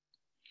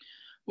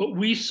 what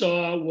we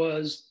saw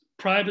was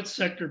private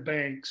sector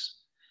banks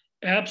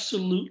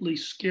absolutely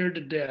scared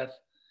to death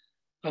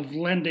of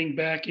lending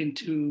back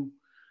into,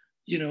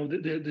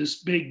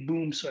 this big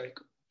boom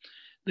cycle.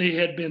 They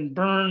had been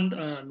burned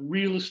on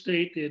real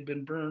estate. They had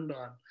been burned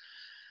on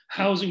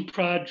housing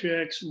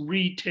projects,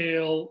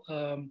 retail,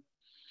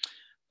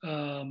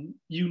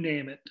 you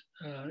name it.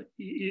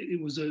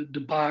 It was a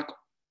debacle.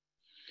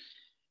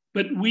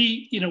 But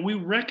we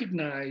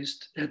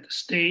recognized at the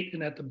state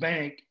and at the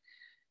bank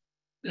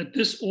that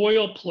this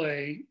oil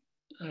play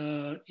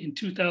in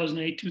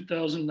 2008,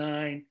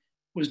 2009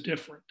 was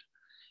different.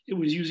 It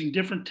was using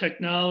different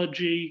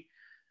technology.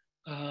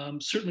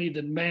 Certainly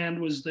the demand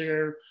was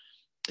there.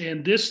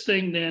 And this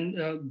thing then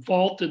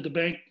vaulted the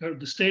bank, or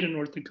the state of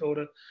North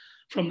Dakota,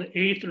 from the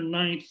 8th or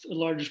 9th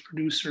largest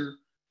producer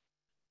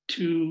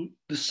to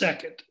the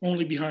 2nd,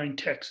 only behind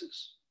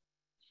Texas.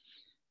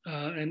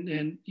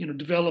 And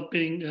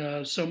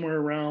developing somewhere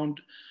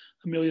around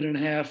 1.5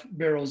 million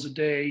barrels a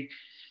day.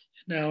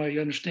 Now I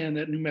understand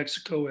that New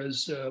Mexico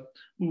has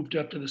moved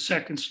up to the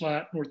 2nd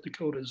slot. North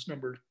Dakota is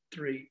number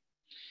 3.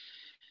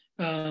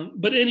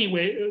 But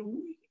anyway,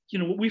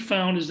 what we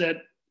found is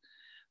that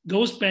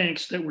those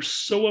banks that were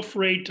so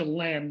afraid to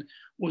lend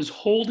was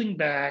holding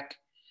back,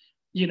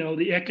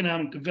 the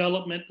economic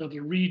development of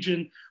the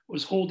region,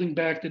 was holding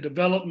back the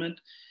development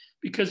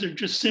because there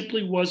just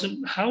simply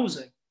wasn't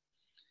housing.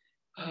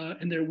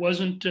 And there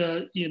wasn't,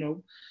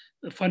 the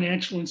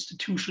financial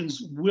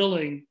institutions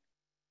willing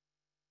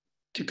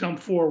to come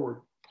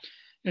forward.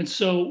 And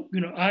so,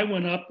 I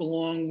went up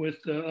along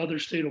with other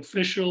state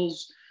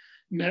officials,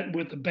 met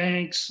with the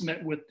banks,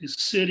 met with the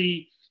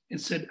city, and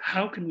said,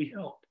 how can we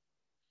help?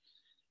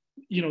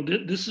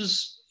 This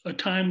is a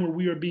time where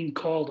we are being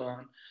called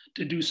on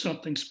to do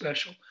something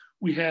special.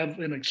 We have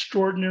an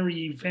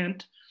extraordinary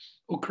event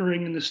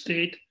occurring in the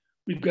state.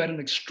 We've got an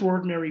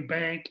extraordinary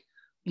bank.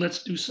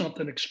 Let's do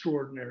something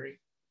extraordinary.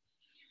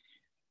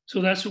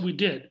 So that's what we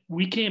did.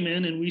 We came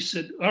in and we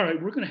said, all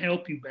right, we're going to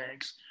help you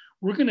banks.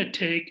 We're going to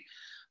take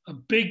a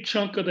big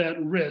chunk of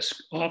that risk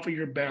off of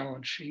your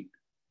balance sheet.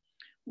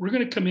 We're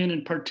going to come in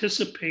and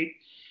participate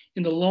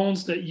in the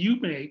loans that you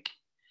make,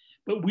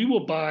 but we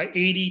will buy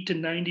 80 to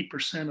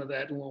 90% of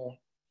that loan.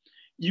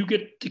 You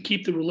get to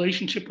keep the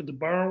relationship with the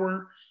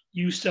borrower.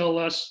 You sell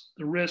us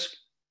the risk,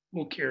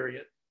 we'll carry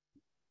it.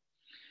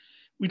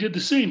 We did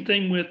the same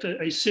thing with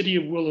a city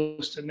of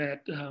Williston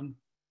that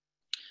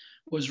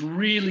was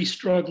really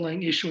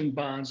struggling issuing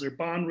bonds. Their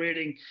bond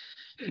rating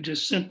had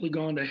just simply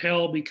gone to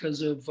hell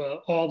because of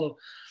all the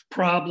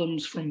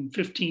problems from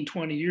 15,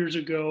 20 years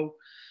ago.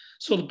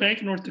 So the Bank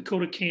of North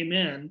Dakota came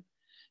in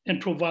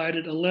and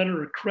provided a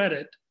letter of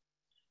credit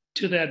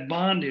to that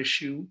bond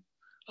issue,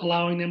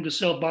 allowing them to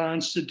sell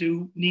bonds to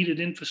do needed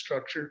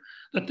infrastructure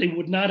that they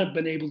would not have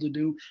been able to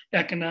do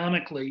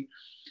economically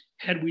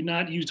had we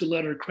not used a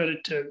letter of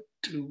credit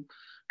to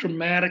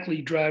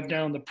dramatically drive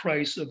down the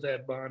price of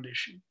that bond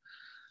issue.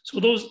 So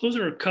those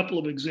are a couple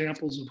of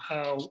examples of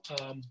how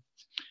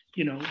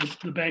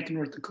the Bank of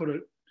North Dakota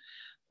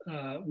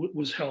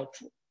was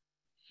helpful.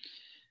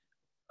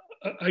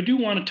 I do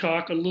want to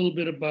talk a little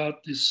bit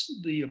about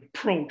the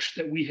approach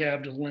that we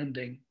have to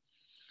lending,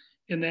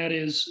 and that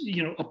is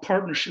a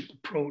partnership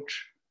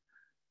approach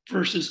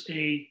versus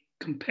a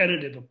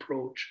competitive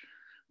approach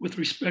with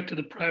respect to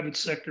the private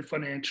sector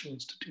financial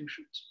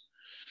institutions.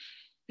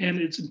 And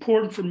it's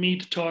important for me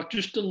to talk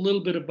just a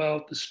little bit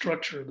about the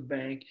structure of the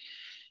bank.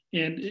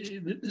 And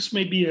this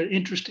may be an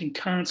interesting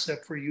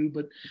concept for you,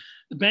 but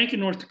the Bank of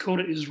North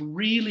Dakota is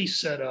really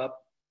set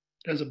up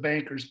as a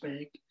banker's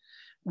bank.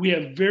 We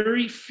have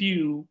very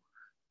few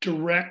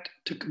direct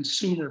to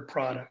consumer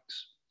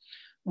products,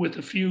 with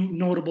a few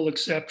notable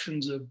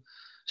exceptions of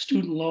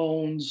student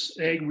loans,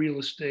 ag real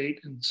estate,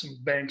 and some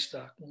bank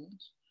stock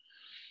loans.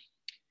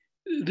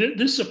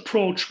 This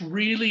approach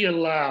really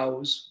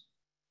allows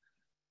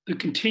the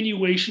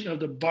continuation of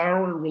the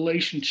borrower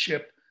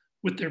relationship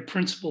with their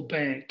principal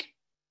bank.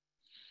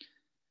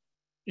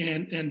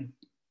 And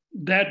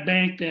that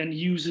bank then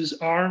uses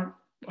our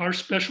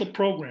special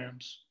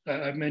programs.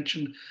 I've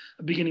mentioned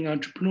a beginning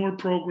entrepreneur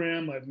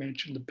program. I've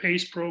mentioned the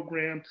PACE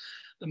program,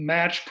 the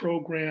match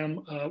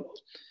program.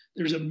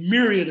 There's a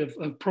myriad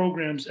of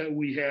programs that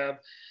we have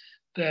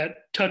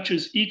that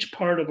touches each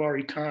part of our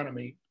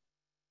economy.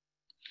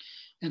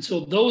 And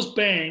so those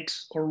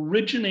banks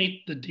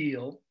originate the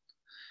deal.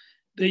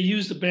 They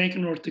use the Bank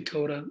of North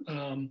Dakota.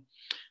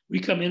 We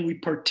come in, we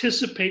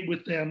participate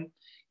with them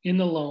in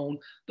the loan.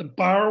 The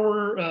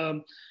borrower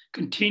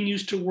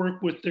continues to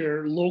work with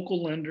their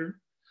local lender.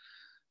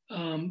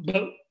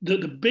 But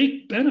the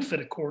big benefit,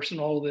 of course, in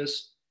all of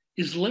this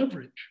is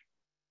leverage.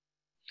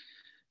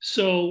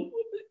 So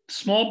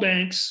small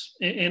banks,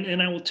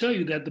 and I will tell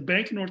you that the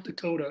Bank of North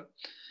Dakota,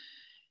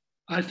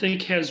 I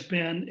think, has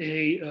been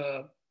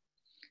a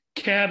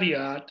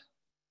caveat,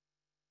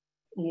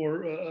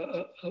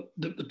 or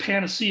the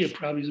panacea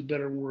probably is a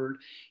better word,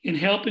 in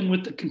helping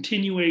with the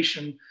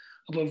continuation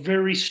of a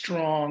very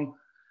strong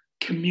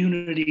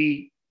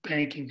community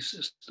banking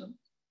system.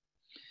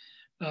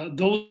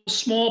 Those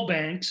small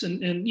banks,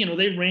 and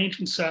they range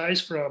in size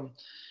from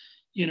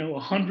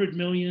 100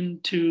 million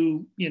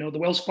to the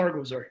Wells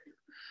Fargos are here,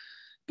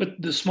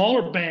 but the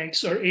smaller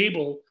banks are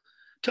able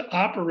to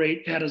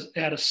operate at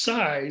a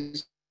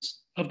size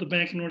of the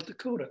Bank of North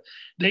Dakota.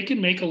 They can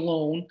make a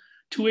loan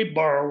to a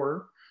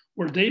borrower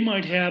where they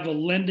might have a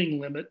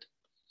lending limit,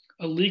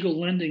 a legal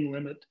lending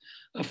limit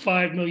of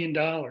 $5 million.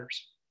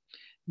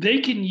 They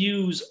can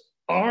use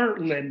our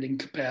lending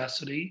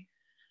capacity,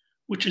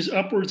 which is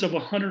upwards of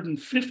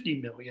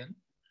 150 million,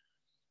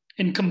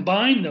 and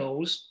combine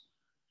those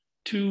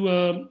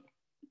to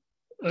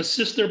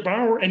assist their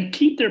borrower and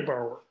keep their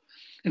borrower,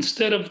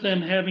 instead of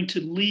them having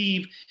to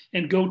leave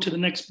and go to the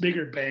next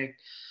bigger bank,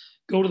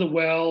 go to the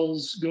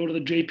Wells, go to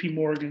the JP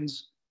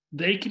Morgans.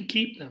 They can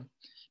keep them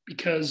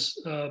because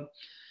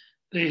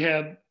they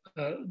have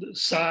the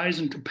size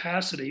and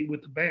capacity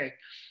with the bank.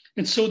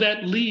 And so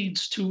that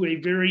leads to a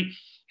very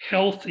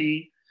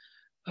healthy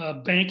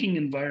banking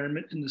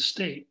environment in the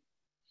state.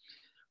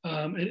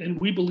 And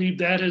we believe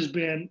that has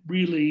been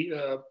really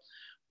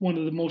one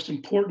of the most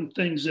important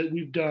things that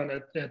we've done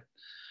at the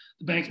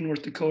Bank of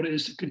North Dakota,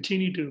 is to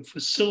continue to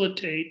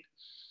facilitate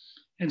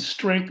and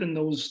strengthen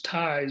those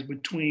ties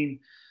between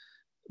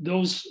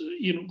those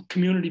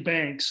community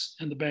banks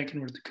and the Bank of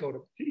North Dakota.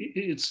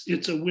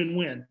 It's a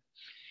win-win.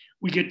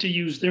 We get to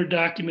use their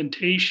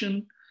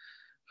documentation.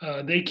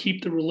 They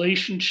keep the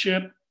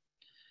relationship.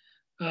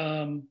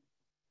 All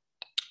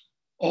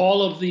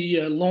of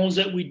the loans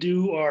that we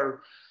do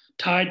are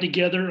tied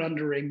together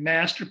under a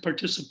master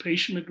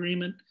participation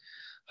agreement.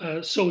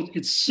 So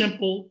it's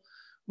simple.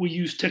 We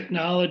use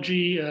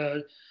technology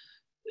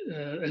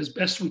as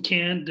best we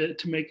can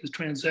to make the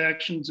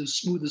transactions as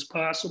smooth as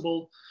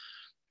possible.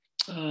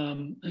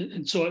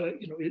 And so,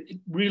 it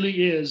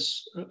really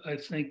is, I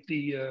think,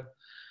 the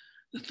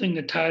thing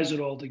that ties it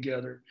all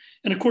together.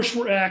 And of course,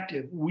 we're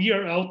active. We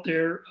are out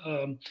there.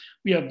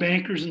 We have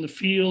bankers in the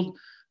field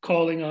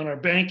calling on our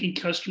banking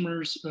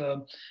customers,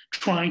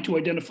 trying to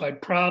identify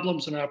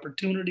problems and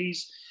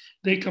opportunities.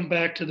 They come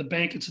back to the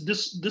bank and say,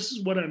 this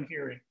is what I'm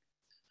hearing.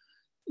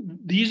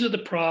 These are the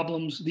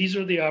problems. These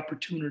are the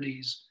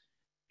opportunities.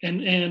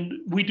 And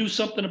we do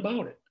something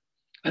about it.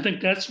 I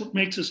think that's what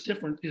makes us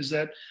different, is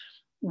that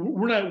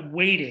we're not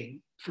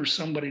waiting for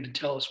somebody to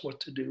tell us what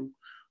to do.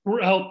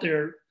 We're out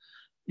there,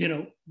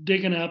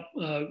 digging up,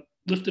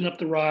 lifting up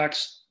the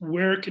rocks.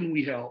 Where can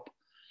we help?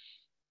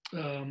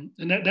 And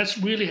that's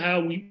really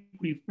how we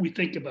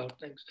think about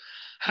things.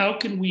 How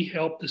can we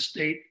help the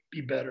state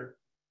be better?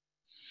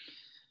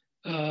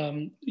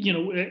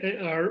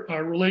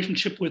 Our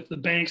relationship with the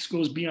banks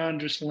goes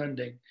beyond just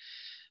lending.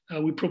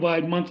 We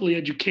provide monthly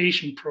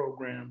education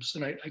programs,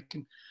 and I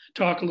can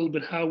talk a little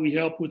bit how we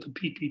help with the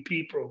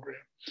PPP program.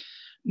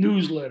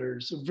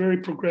 Newsletters, a very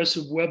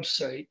progressive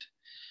website.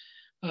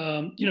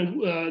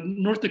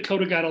 North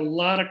Dakota got a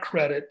lot of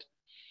credit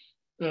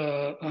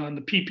on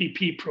the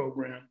PPP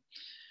program.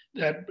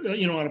 That,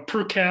 on a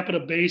per capita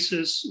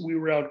basis, we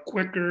were out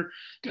quicker,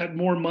 got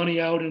more money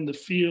out in the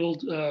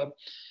field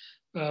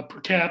per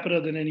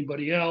capita than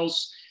anybody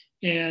else.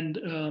 And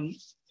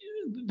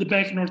the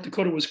Bank of North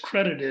Dakota was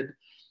credited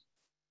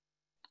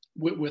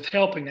with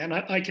helping that. And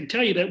I can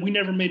tell you that we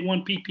never made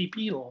one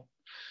PPP loan.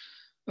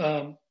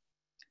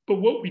 But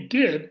what we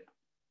did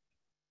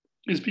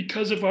is,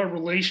 because of our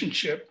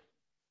relationship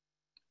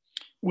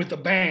with the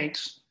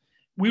banks,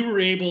 we were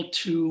able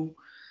to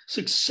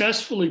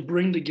successfully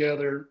bring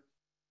together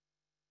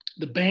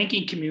the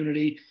banking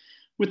community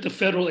with the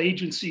federal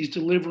agencies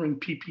delivering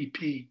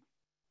PPP.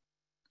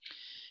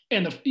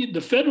 And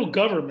the federal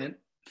government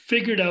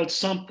figured out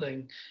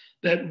something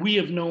that we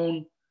have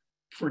known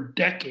for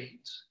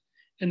decades.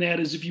 And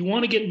that is, if you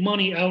want to get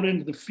money out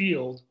into the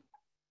field,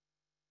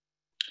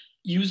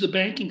 use the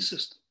banking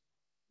system.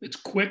 It's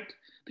quick.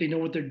 They know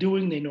what they're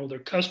doing. They know their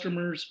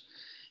customers.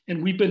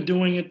 And we've been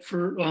doing it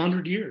for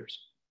 100 years.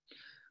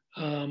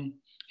 And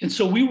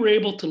so we were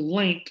able to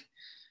link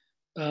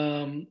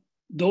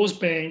those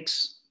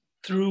banks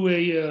through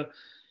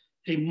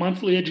a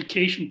monthly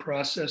education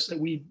process that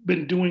we've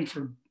been doing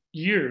for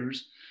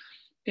years.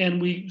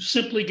 And we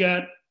simply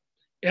got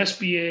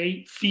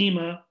SBA,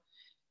 FEMA,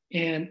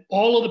 and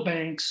all of the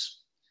banks,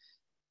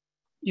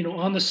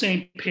 on the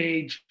same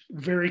page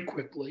very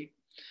quickly.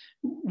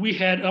 We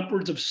had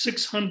upwards of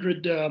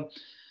 600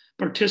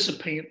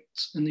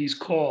 participants in these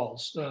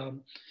calls.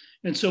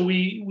 And so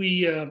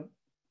we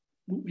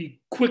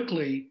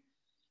quickly,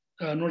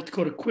 North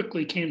Dakota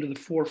quickly came to the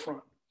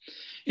forefront.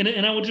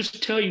 And I will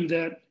just tell you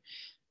that,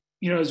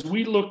 as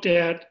we looked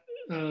at,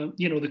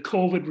 the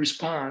COVID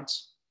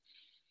response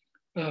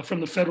from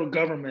the federal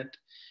government,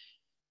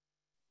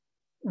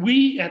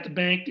 we at the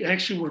bank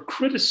actually were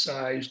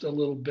criticized a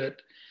little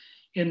bit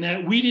in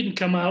that we didn't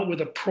come out with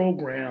a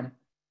program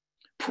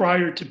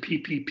prior to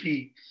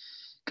PPP,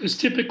 because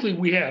typically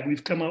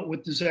we've come out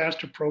with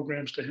disaster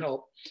programs to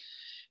help.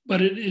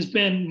 But it has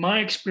been my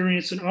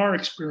experience and our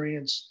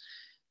experience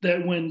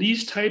that when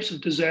these types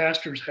of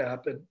disasters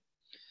happen,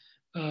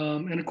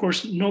 and of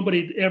course,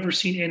 nobody had ever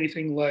seen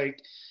anything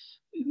like,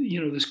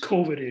 this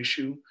COVID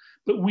issue,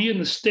 but we in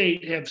the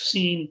state have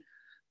seen,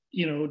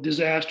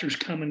 disasters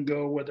come and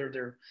go, whether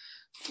they're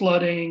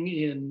flooding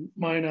in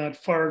Minot,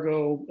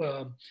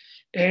 Fargo,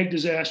 ag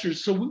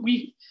disasters. So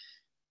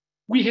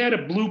we had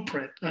a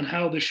blueprint on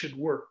how this should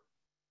work.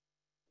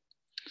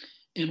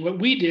 And what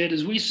we did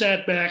is we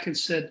sat back and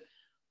said,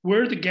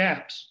 where are the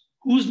gaps?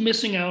 Who's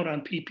missing out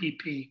on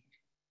PPP?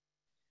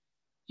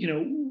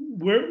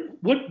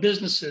 What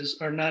businesses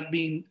are not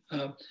being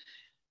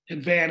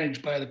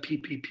advantaged by the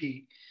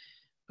PPP?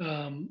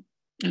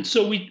 And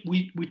so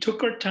we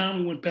took our time,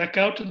 we went back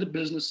out to the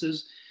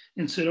businesses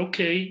and said,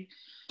 okay,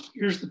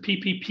 here's the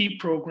PPP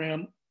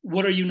program.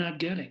 What are you not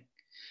getting?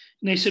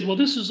 And they said, well,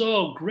 this is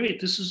all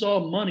great. This is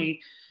all money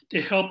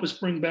to help us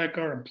bring back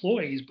our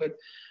employees, but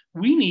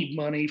we need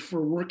money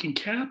for working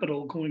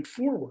capital going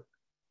forward.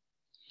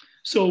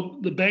 So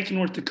the Bank of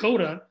North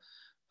Dakota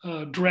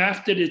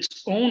drafted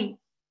its own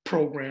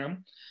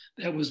program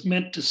that was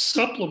meant to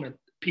supplement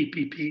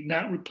PPP,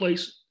 not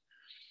replace it.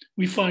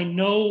 We find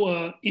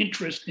no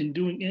interest in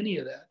doing any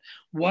of that.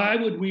 Why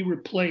would we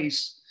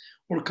replace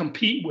or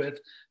compete with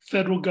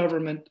federal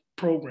government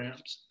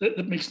programs?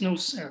 That makes no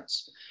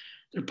sense.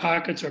 Their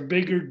pockets are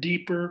bigger,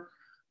 deeper.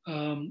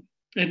 And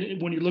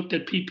when you looked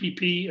at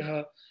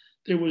PPP,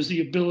 there was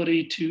the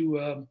ability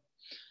to,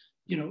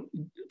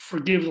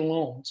 forgive the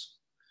loans.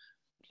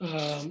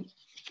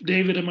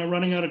 David, am I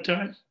running out of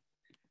time?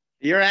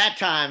 You're at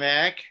time,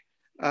 Eric.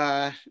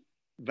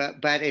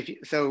 But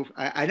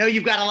I know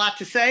you've got a lot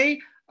to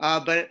say,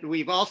 but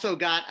we've also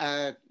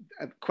got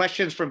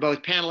questions from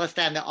both panelists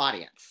and the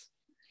audience.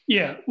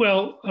 Yeah,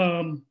 well,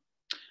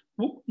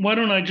 why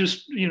don't I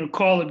just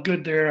call it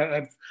good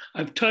there?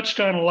 I've touched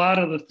on a lot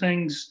of the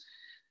things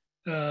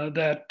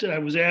that I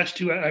was asked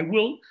to. I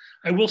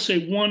will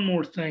say one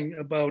more thing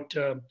about.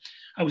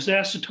 I was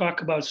asked to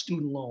talk about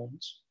student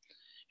loans,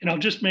 and I'll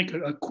just make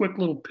a quick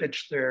little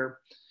pitch there.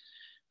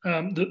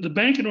 The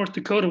Bank of North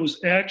Dakota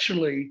was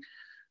actually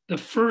the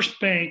first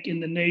bank in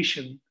the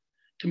nation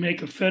to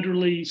make a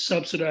federally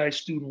subsidized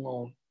student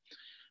loan.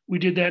 We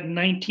did that in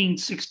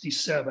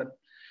 1967.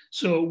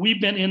 So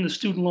we've been in the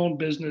student loan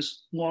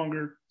business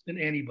longer than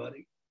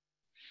anybody.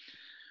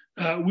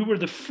 We were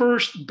the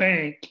first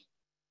bank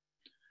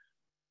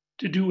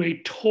to do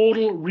a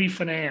total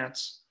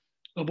refinance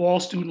of all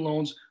student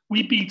loans.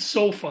 We beat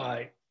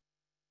SoFi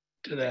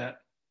to that.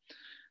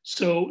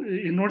 So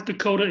in North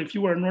Dakota, if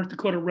you are a North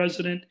Dakota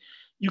resident,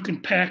 you can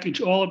package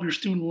all of your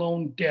student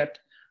loan debt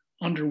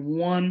under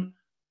one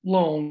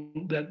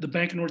loan that the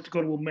Bank of North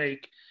Dakota will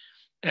make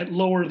at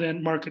lower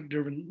than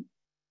market-driven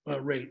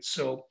rates.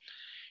 So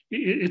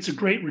it's a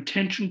great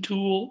retention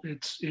tool.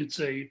 It's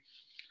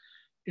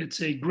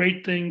a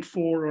great thing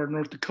for our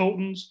North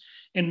Dakotans.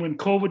 And when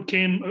COVID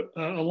came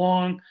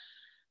along,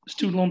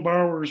 student loan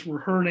borrowers were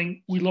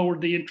hurting. We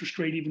lowered the interest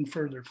rate even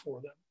further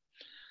for them.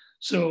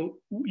 So,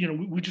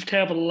 we just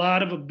have a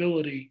lot of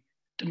ability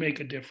to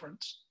make a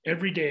difference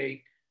every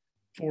day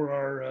for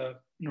our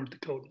North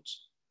Dakotans.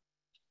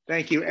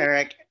 Thank you,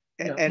 Eric.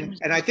 Yeah. And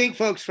I think,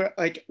 folks,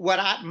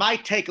 my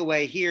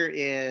takeaway here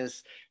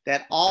is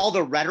that all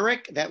the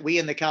rhetoric that we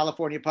in the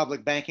California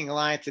Public Banking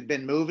Alliance have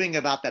been moving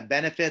about the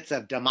benefits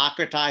of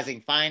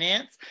democratizing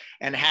finance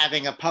and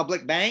having a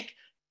public bank,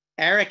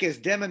 Eric is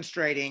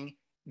demonstrating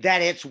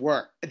that it's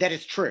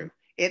true.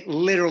 It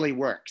literally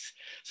works.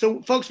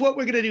 So, folks, what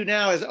we're going to do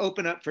now is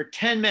open up for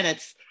 10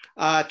 minutes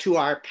to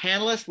our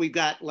panelists. We've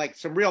got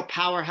some real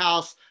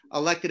powerhouse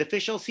elected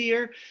officials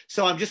here.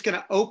 So I'm just going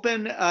to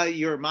open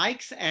your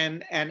mics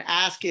and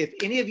ask if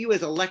any of you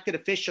as elected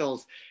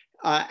officials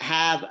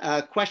have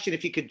a question.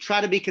 If you could try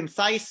to be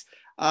concise,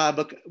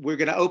 but we're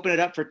going to open it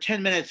up for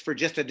 10 minutes for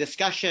just a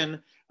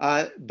discussion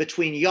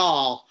between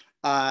y'all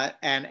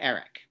and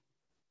Eric.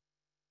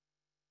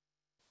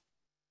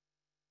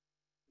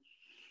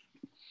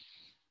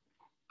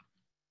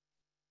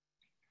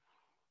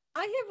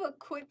 I have a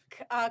quick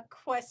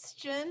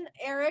question,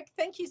 Eric.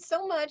 Thank you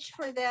so much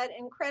for that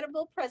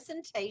incredible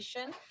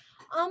presentation.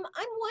 I'm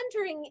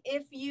wondering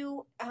if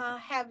you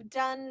have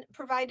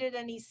provided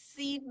any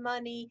seed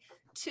money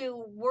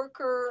to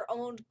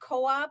worker-owned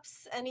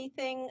co-ops,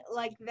 anything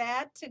like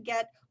that, to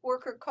get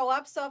worker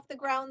co-ops off the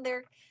ground.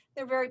 They're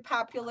very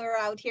popular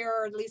out here,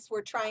 or at least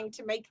we're trying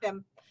to make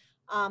them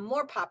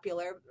more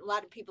popular. A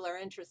lot of people are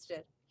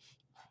interested.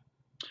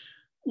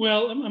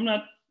 Well, I'm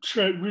not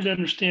sure I really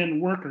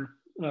understand worker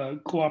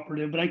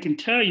cooperative, but I can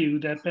tell you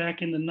that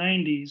back in the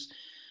 90s,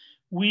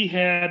 we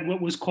had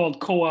what was called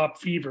co-op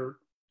fever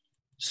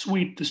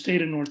sweep the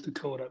state of North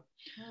Dakota.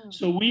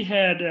 So we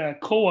had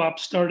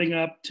co-ops starting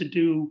up to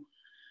do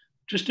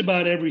just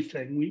about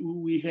everything.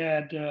 We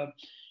had,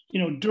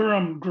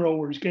 durum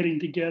growers getting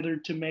together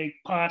to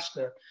make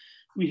pasta.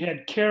 We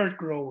had carrot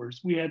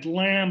growers. We had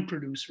lamb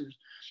producers.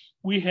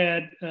 We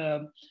had,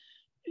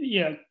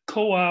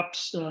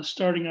 co-ops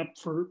starting up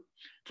for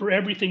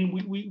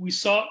everything.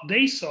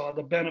 They saw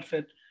the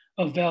benefit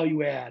of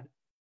value add.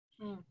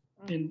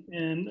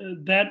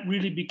 And that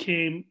really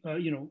became,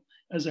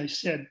 as I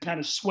said, kind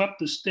of swept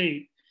the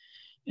state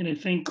in a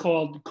thing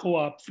called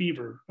co-op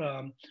fever.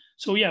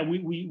 So yeah,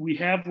 we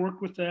have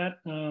worked with that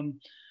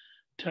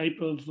type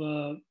of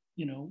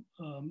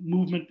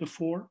movement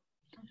before.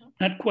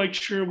 Not quite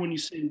sure when you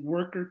say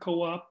worker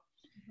co-op,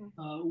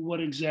 what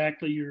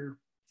exactly you're.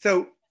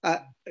 So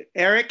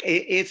Eric,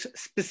 it's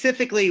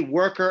specifically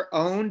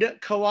worker-owned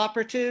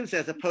cooperatives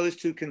as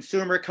opposed to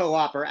consumer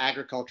co-op or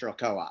agricultural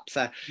co-ops.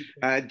 Gail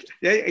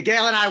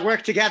and I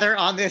work together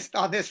on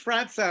this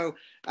front, so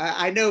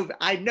I know.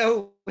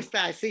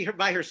 I see her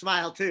by her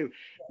smile too.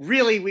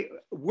 Really,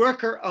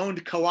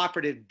 worker-owned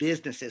cooperative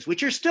businesses,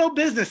 which are still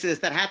businesses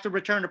that have to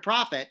return a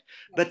profit,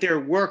 but they're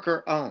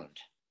worker-owned.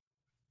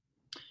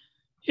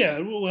 Yeah,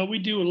 well, we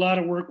do a lot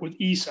of work with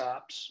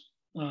ESOPs.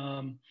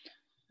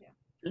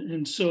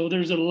 And so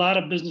there's a lot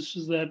of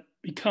businesses that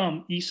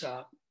become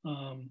ESOP.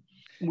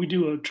 We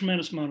do a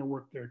tremendous amount of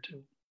work there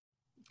too.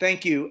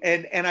 Thank you.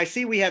 And I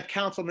see we have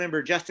Council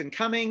Member Justin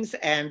Cummings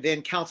and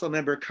then Council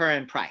Member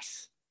Curran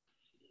Price.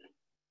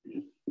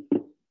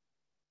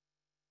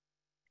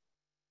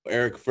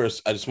 Eric,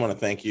 first, I just want to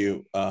thank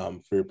you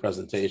for your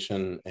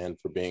presentation and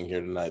for being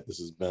here tonight. This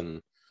has been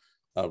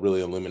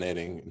really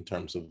illuminating in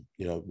terms of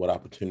what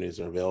opportunities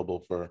are available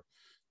for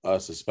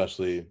us,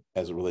 especially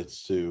as it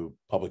relates to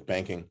public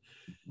banking.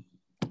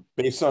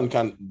 Based on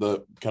kind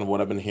of what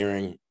I've been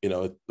hearing,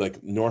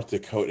 like North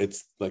Dakota,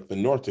 it's like the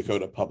North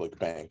Dakota Public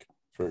Bank,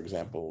 for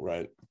example,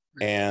 right?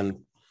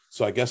 And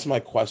so I guess my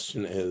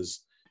question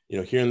is,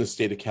 here in the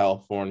state of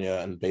California,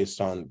 and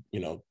based on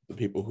the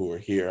people who are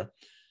here,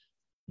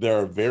 there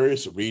are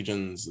various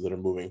regions that are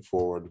moving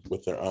forward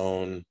with their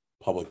own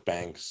public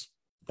banks,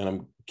 and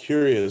I'm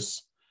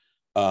curious,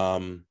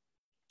 in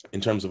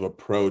terms of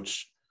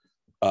approach,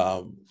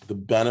 the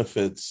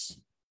benefits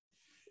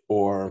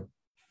or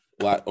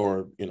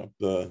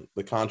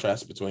the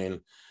contrast between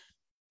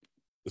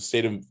the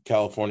state of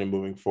California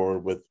moving forward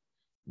with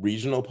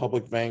regional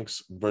public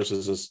banks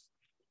versus us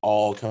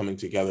all coming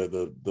together,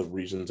 the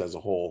regions as a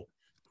whole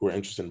who are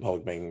interested in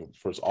public banking,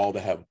 for us all to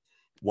have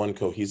one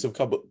cohesive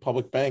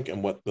public bank,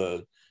 and what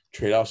the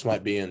trade-offs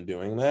might be in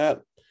doing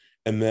that.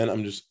 And then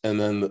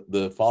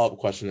the follow-up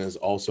question is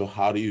also,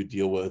 how do you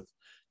deal with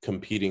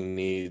competing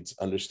needs,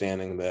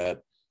 understanding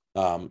that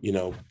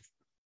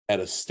at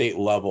a state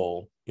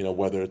level,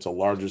 whether it's a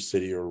larger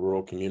city or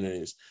rural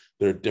communities,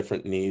 there are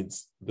different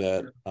needs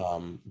that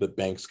that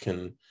banks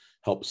can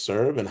help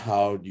serve, and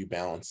how do you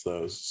balance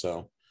those?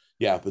 So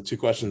yeah, the two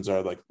questions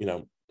are like,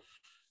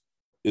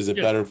 is it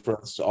better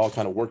for us to all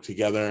kind of work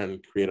together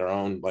and create our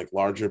own like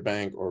larger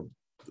bank, or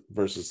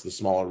versus the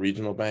smaller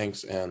regional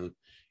banks, and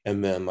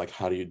then like,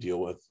 how do you deal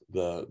with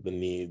the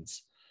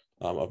needs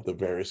of the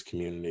various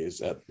communities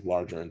at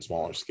larger and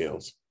smaller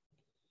scales?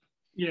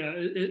 Yeah,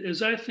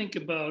 as I think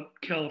about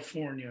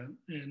California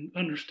and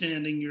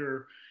understanding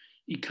your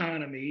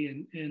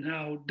economy and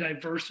how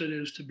diverse it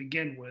is to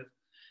begin with,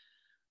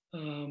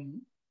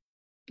 and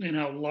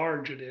how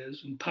large it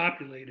is and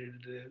populated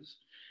it is,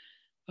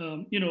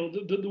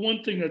 the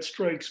one thing that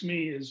strikes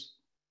me is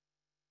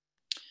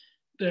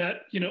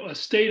that, a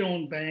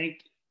state-owned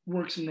bank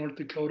works in North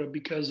Dakota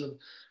because of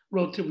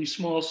relatively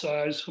small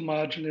size,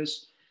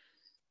 homogeneous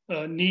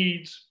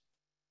needs.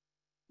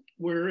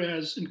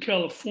 Whereas in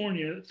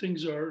California,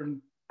 things are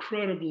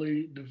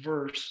incredibly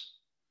diverse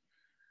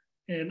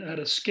and at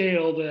a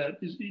scale that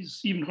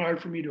is even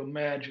hard for me to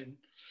imagine.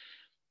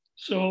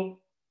 So,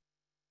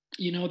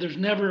 there's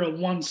never a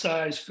one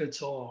size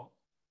fits all.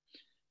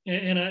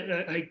 And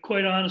I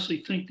quite honestly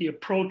think the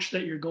approach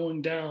that you're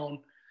going down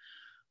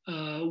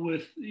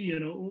with,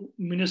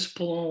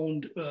 municipal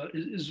owned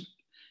is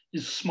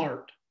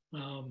smart.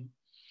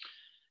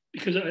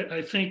 Because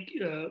I think,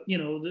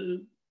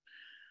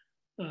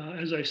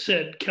 as I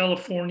said,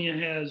 California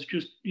has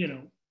just,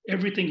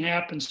 everything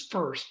happens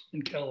first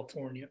in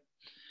California.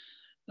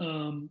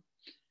 And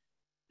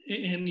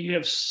you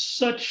have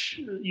such,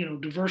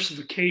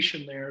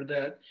 diversification there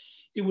that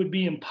it would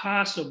be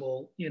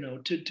impossible,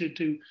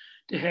 to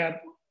to have,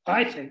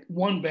 I think,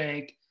 one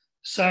bank,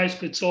 size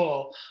fits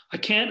all. I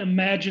can't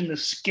imagine the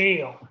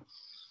scale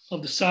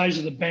of the size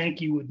of the bank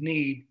you would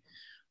need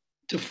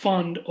to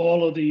fund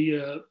all of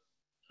the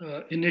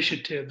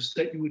initiatives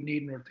that you would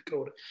need in North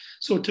Dakota.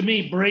 So to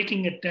me,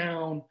 breaking it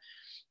down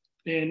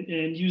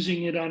and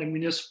using it on a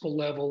municipal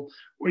level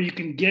where you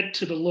can get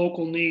to the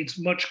local needs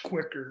much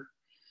quicker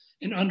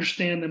and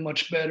understand them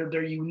much better.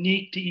 They're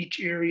unique to each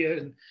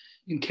area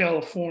in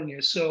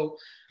California. So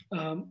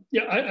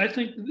yeah, I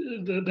think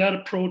that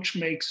approach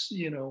makes,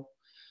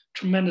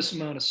 tremendous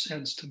amount of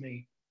sense to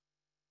me.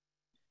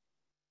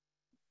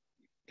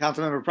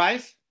 Councilmember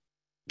Price?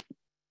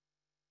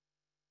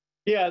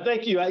 Yeah,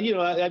 thank you.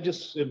 I'm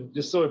just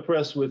so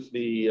impressed with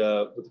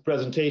the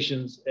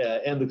presentations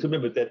and the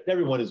commitment that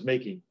everyone is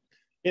making.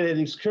 And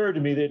it occurred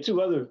to me there are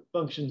two other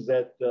functions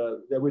that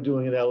we're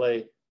doing in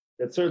LA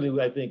that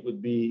certainly I think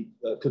would be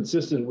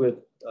consistent with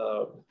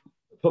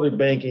public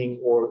banking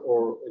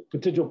or a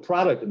potential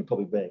product in the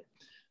public bank.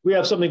 We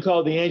have something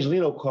called the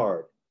Angelino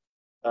card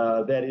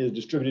that is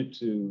distributed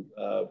to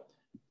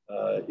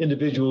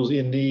individuals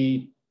in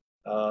need,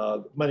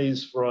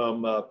 monies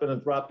from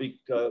philanthropic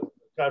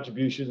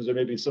contributions, or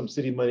maybe some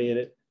city money in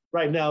it.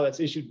 Right now, that's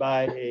issued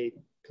by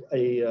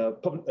a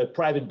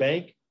private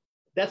bank.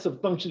 That's a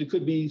function that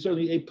could be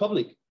certainly a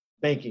public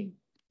banking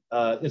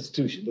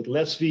institution with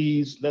less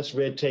fees, less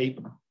red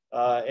tape,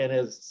 and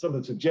as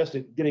someone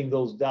suggested, getting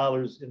those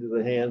dollars into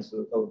the hands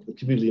of the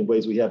community in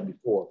ways we haven't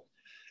before.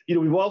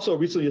 We've also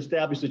recently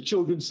established a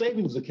children's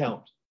savings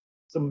account.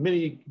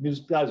 Many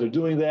municipalities are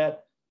doing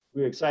that.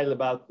 We're excited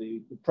about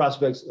the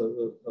prospects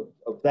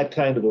of that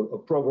kind of a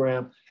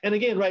program. And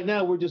again, right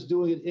now, we're just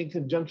doing it in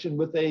conjunction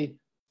with a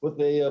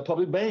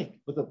public bank,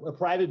 with a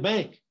private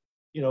bank,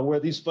 where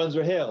these funds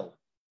are held.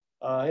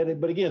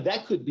 But again,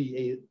 that could be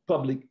a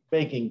public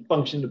banking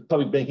function, a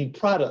public banking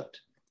product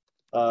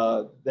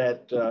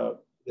that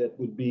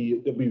would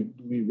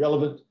be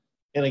relevant.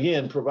 And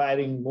again,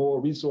 providing more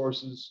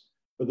resources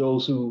for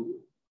those who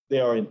they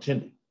are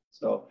intended.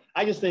 So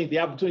I just think the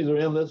opportunities are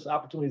endless.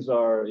 Opportunities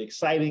are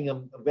exciting.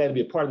 I'm glad to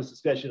be a part of this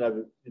discussion.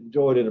 I've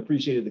enjoyed and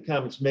appreciated the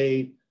comments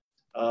made.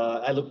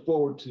 I look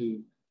forward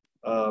to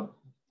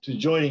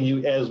joining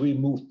you as we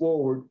move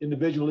forward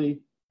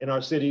individually in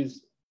our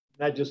cities,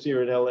 not just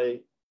here in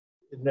LA,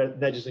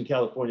 not just in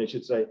California, I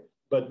should say,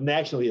 but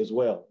nationally as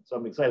well. So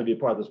I'm excited to be a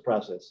part of this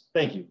process.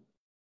 Thank you.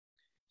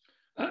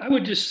 I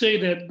would just say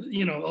that,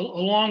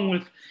 along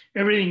with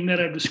everything that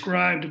I've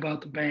described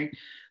about the bank,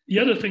 the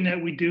other thing that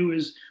we do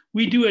is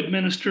we do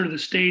administer the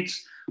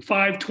state's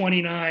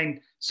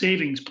 529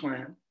 savings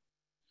plan.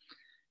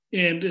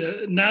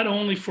 And not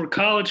only for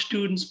college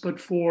students, but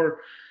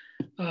for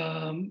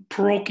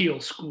parochial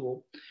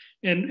school.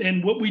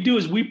 And what we do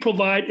is we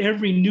provide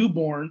every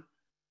newborn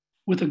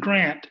with a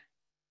grant,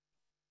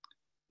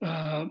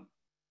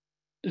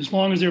 as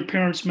long as their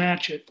parents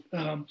match it.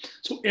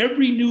 So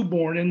every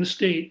newborn in the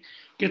state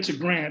gets a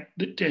grant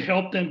to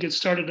help them get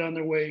started on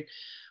their way,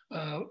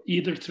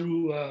 either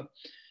through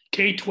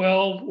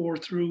K-12 or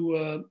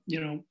through,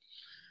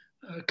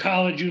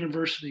 college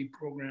university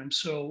programs.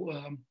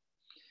 So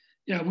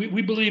yeah,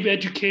 we believe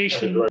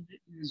education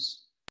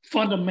is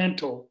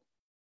fundamental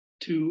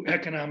to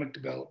economic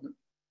development.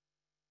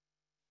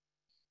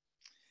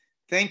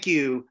 Thank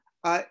you.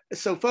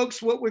 So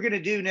folks, what we're going to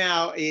do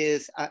now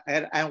is,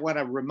 I want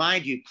to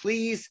remind you,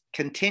 please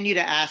continue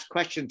to ask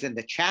questions in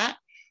the chat.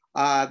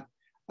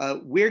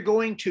 We're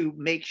going to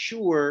make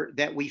sure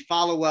that we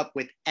follow up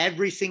with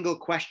every single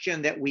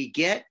question that we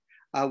get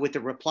with a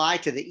reply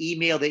to the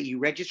email that you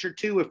registered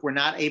to if we're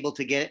not able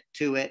to get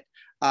to it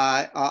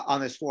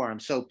on this forum.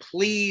 So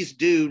please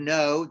do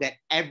know that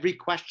every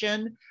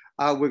question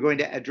we're going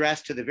to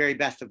address to the very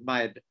best of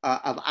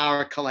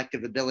our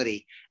collective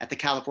ability at the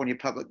California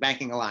Public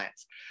Banking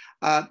Alliance.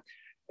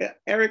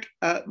 Eric,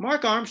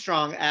 Mark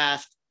Armstrong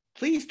asked,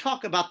 please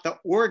talk about the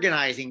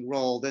organizing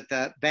role that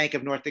the Bank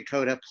of North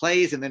Dakota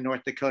plays in the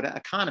North Dakota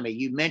economy.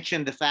 You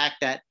mentioned the fact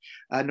that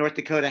North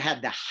Dakota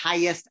had the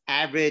highest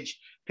average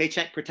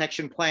Paycheck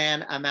Protection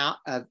Plan amount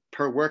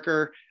per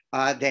worker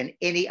than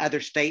any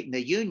other state in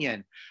the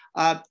union.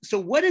 So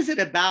what is it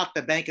about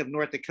the Bank of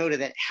North Dakota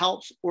that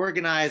helps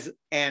organize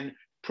and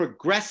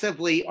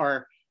progressively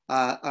or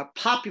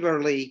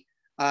popularly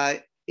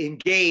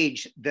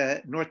engage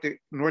the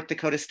North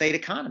Dakota state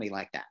economy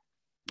like that?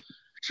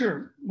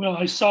 Sure. Well,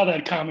 I saw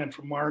that comment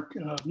from Mark.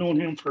 I've known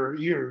him for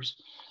years.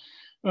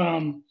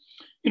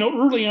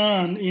 Early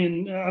on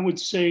in, I would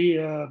say,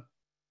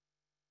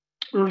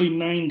 early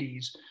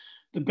 90s,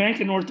 the Bank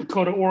of North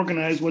Dakota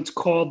organized what's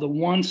called the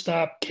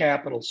One-Stop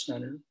Capital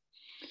Center.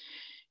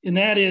 And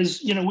that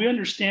is, we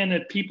understand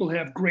that people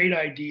have great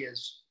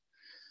ideas.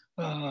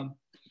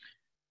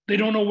 They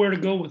don't know where to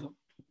go with them.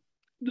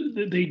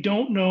 They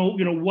don't know,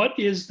 what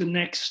is the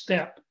next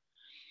step?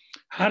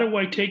 How do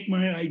I take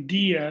my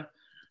idea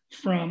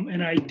from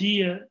an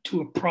idea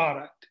to a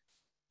product?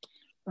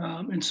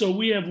 And so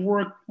we have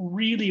worked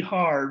really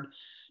hard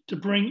to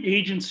bring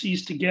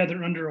agencies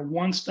together under a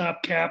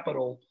one-stop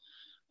capital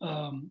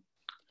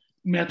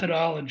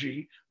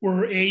methodology,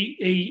 where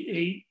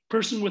a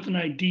person with an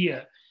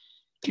idea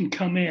can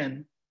come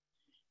in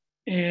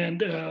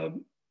and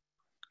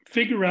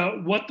figure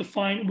out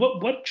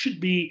what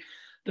should be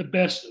the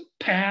best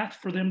path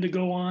for them to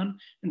go on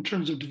in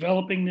terms of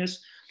developing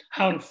this,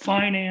 how to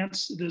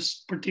finance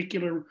this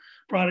particular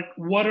product,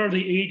 what are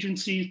the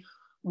agencies,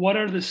 what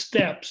are the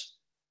steps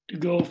to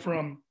go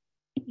from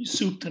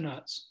soup to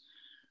nuts.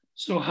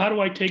 So how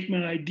do I take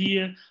my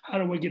idea? How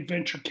do I get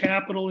venture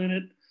capital in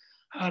it?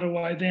 How do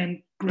I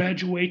then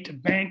graduate to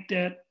bank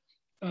debt?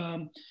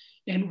 And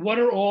what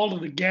are all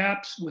of the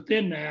gaps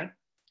within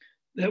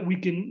that we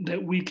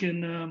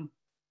can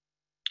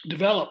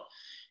develop?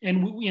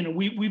 And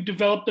we've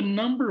developed a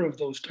number of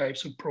those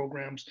types of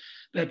programs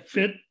that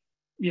fit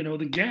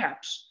the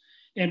gaps,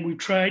 and we've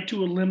tried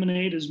to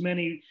eliminate as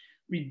many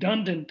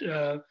redundant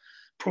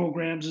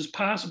programs as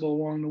possible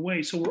along the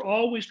way. So we're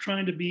always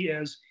trying to be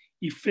as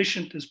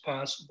efficient as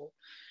possible,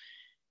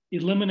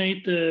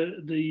 eliminate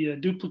the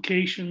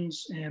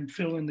duplications and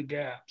fill in the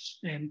gaps.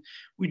 And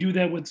we do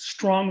that with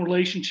strong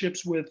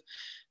relationships with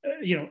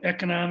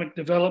economic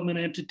development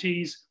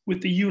entities,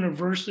 with the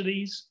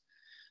universities,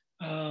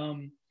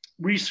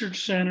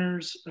 research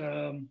centers,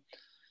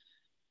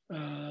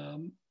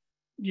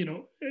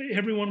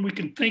 everyone we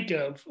can think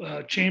of,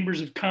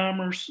 chambers of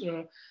commerce,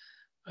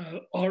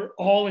 are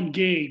all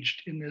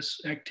engaged in this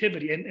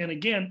activity. And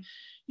again,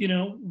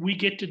 we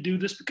get to do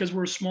this because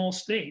we're a small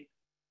state.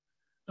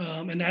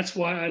 And that's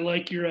why I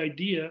like your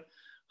idea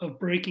of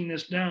breaking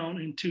this down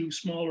into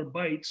smaller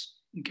bites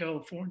in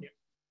California.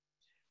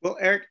 Well,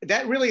 Eric,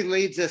 that really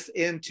leads us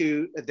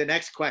into the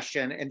next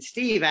question. And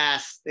Steve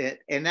asked it,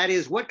 and that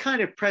is, what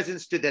kind of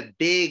presence do the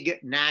big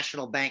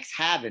national banks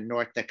have in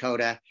North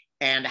Dakota?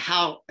 And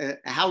how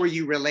are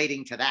you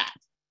relating to that?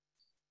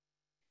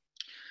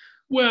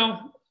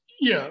 Well,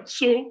 yeah.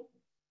 So,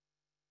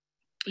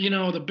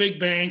 the big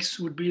banks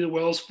would be the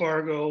Wells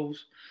Fargos.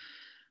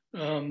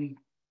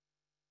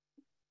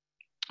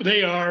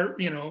 They are,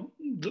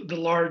 the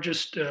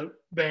largest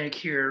bank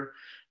here.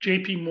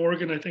 JP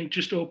Morgan, I think,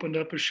 just opened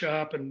up a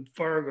shop in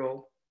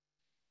Fargo.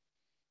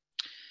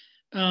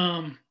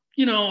 I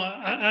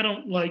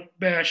don't like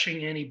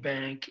bashing any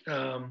bank.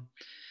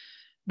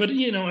 But,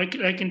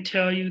 I can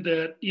tell you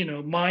that,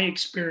 my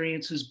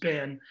experience has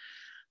been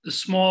the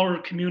smaller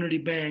community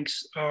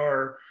banks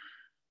are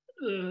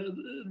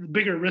the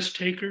bigger risk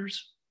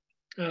takers.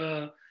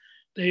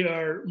 They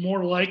are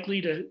more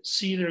likely to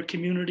see their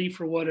community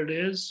for what it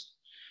is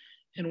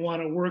and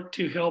want to work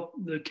to help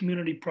the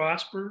community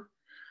prosper.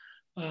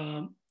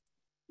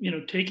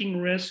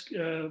 Taking risk,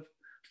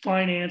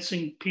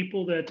 financing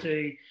people that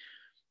they,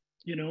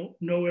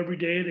 know every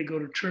day, they go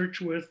to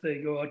church with,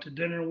 they go out to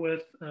dinner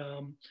with.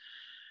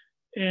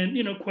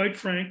 And, quite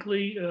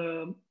frankly,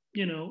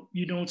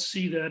 you don't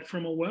see that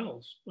from a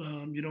Wells.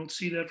 You don't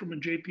see that from a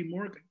JP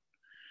Morgan.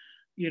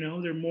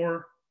 They're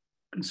more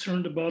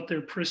concerned about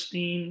their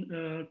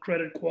pristine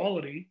credit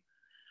quality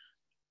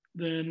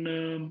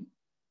than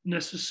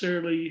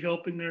necessarily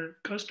helping their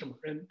customer.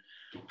 And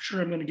I'm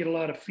sure I'm going to get a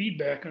lot of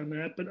feedback on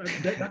that, but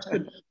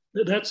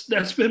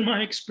that's been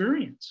my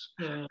experience.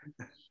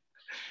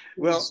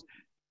 Well,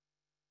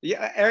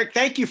 yeah, Eric,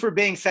 thank you for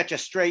being such a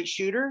straight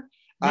shooter.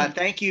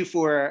 Thank you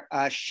for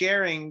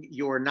sharing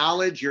your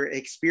knowledge, your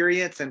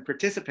experience, and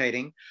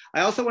participating.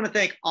 I also want to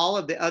thank all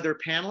of the other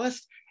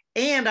panelists,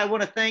 and I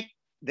want to thank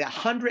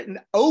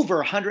the over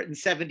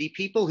 170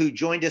 people who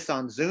joined us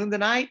on Zoom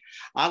tonight.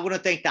 I want to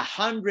thank the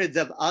hundreds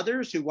of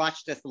others who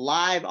watched us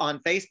live on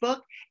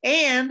Facebook.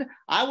 And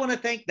I want to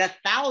thank the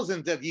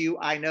thousands of you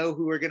I know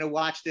who are going to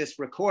watch this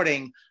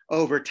recording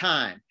over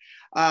time.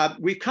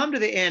 We've come to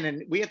the end,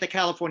 and we at the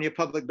California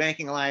Public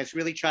Banking Alliance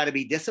really try to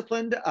be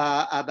disciplined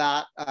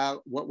about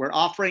what we're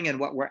offering and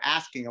what we're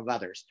asking of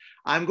others.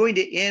 I'm going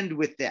to end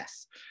with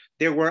this.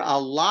 There were a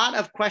lot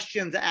of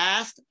questions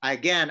asked.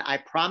 Again, I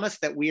promise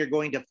that we are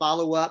going to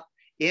follow up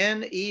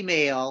in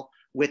email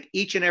with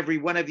each and every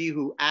one of you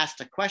who asked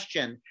a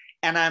question.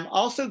 And I'm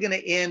also going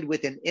to end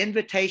with an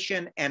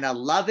invitation and a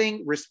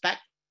loving,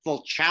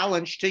 respectful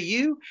challenge to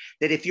you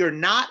that if you're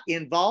not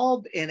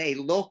involved in a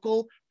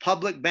local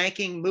public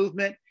banking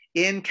movement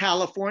in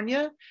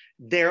California,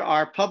 there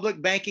are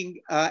public banking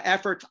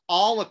efforts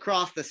all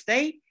across the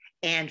state.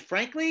 And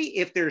frankly,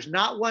 if there's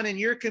not one in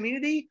your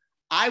community,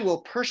 I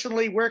will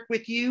personally work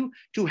with you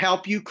to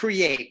help you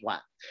create one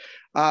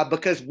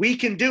because we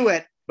can do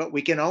it, but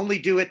we can only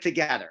do it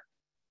together.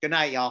 Good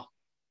night, y'all.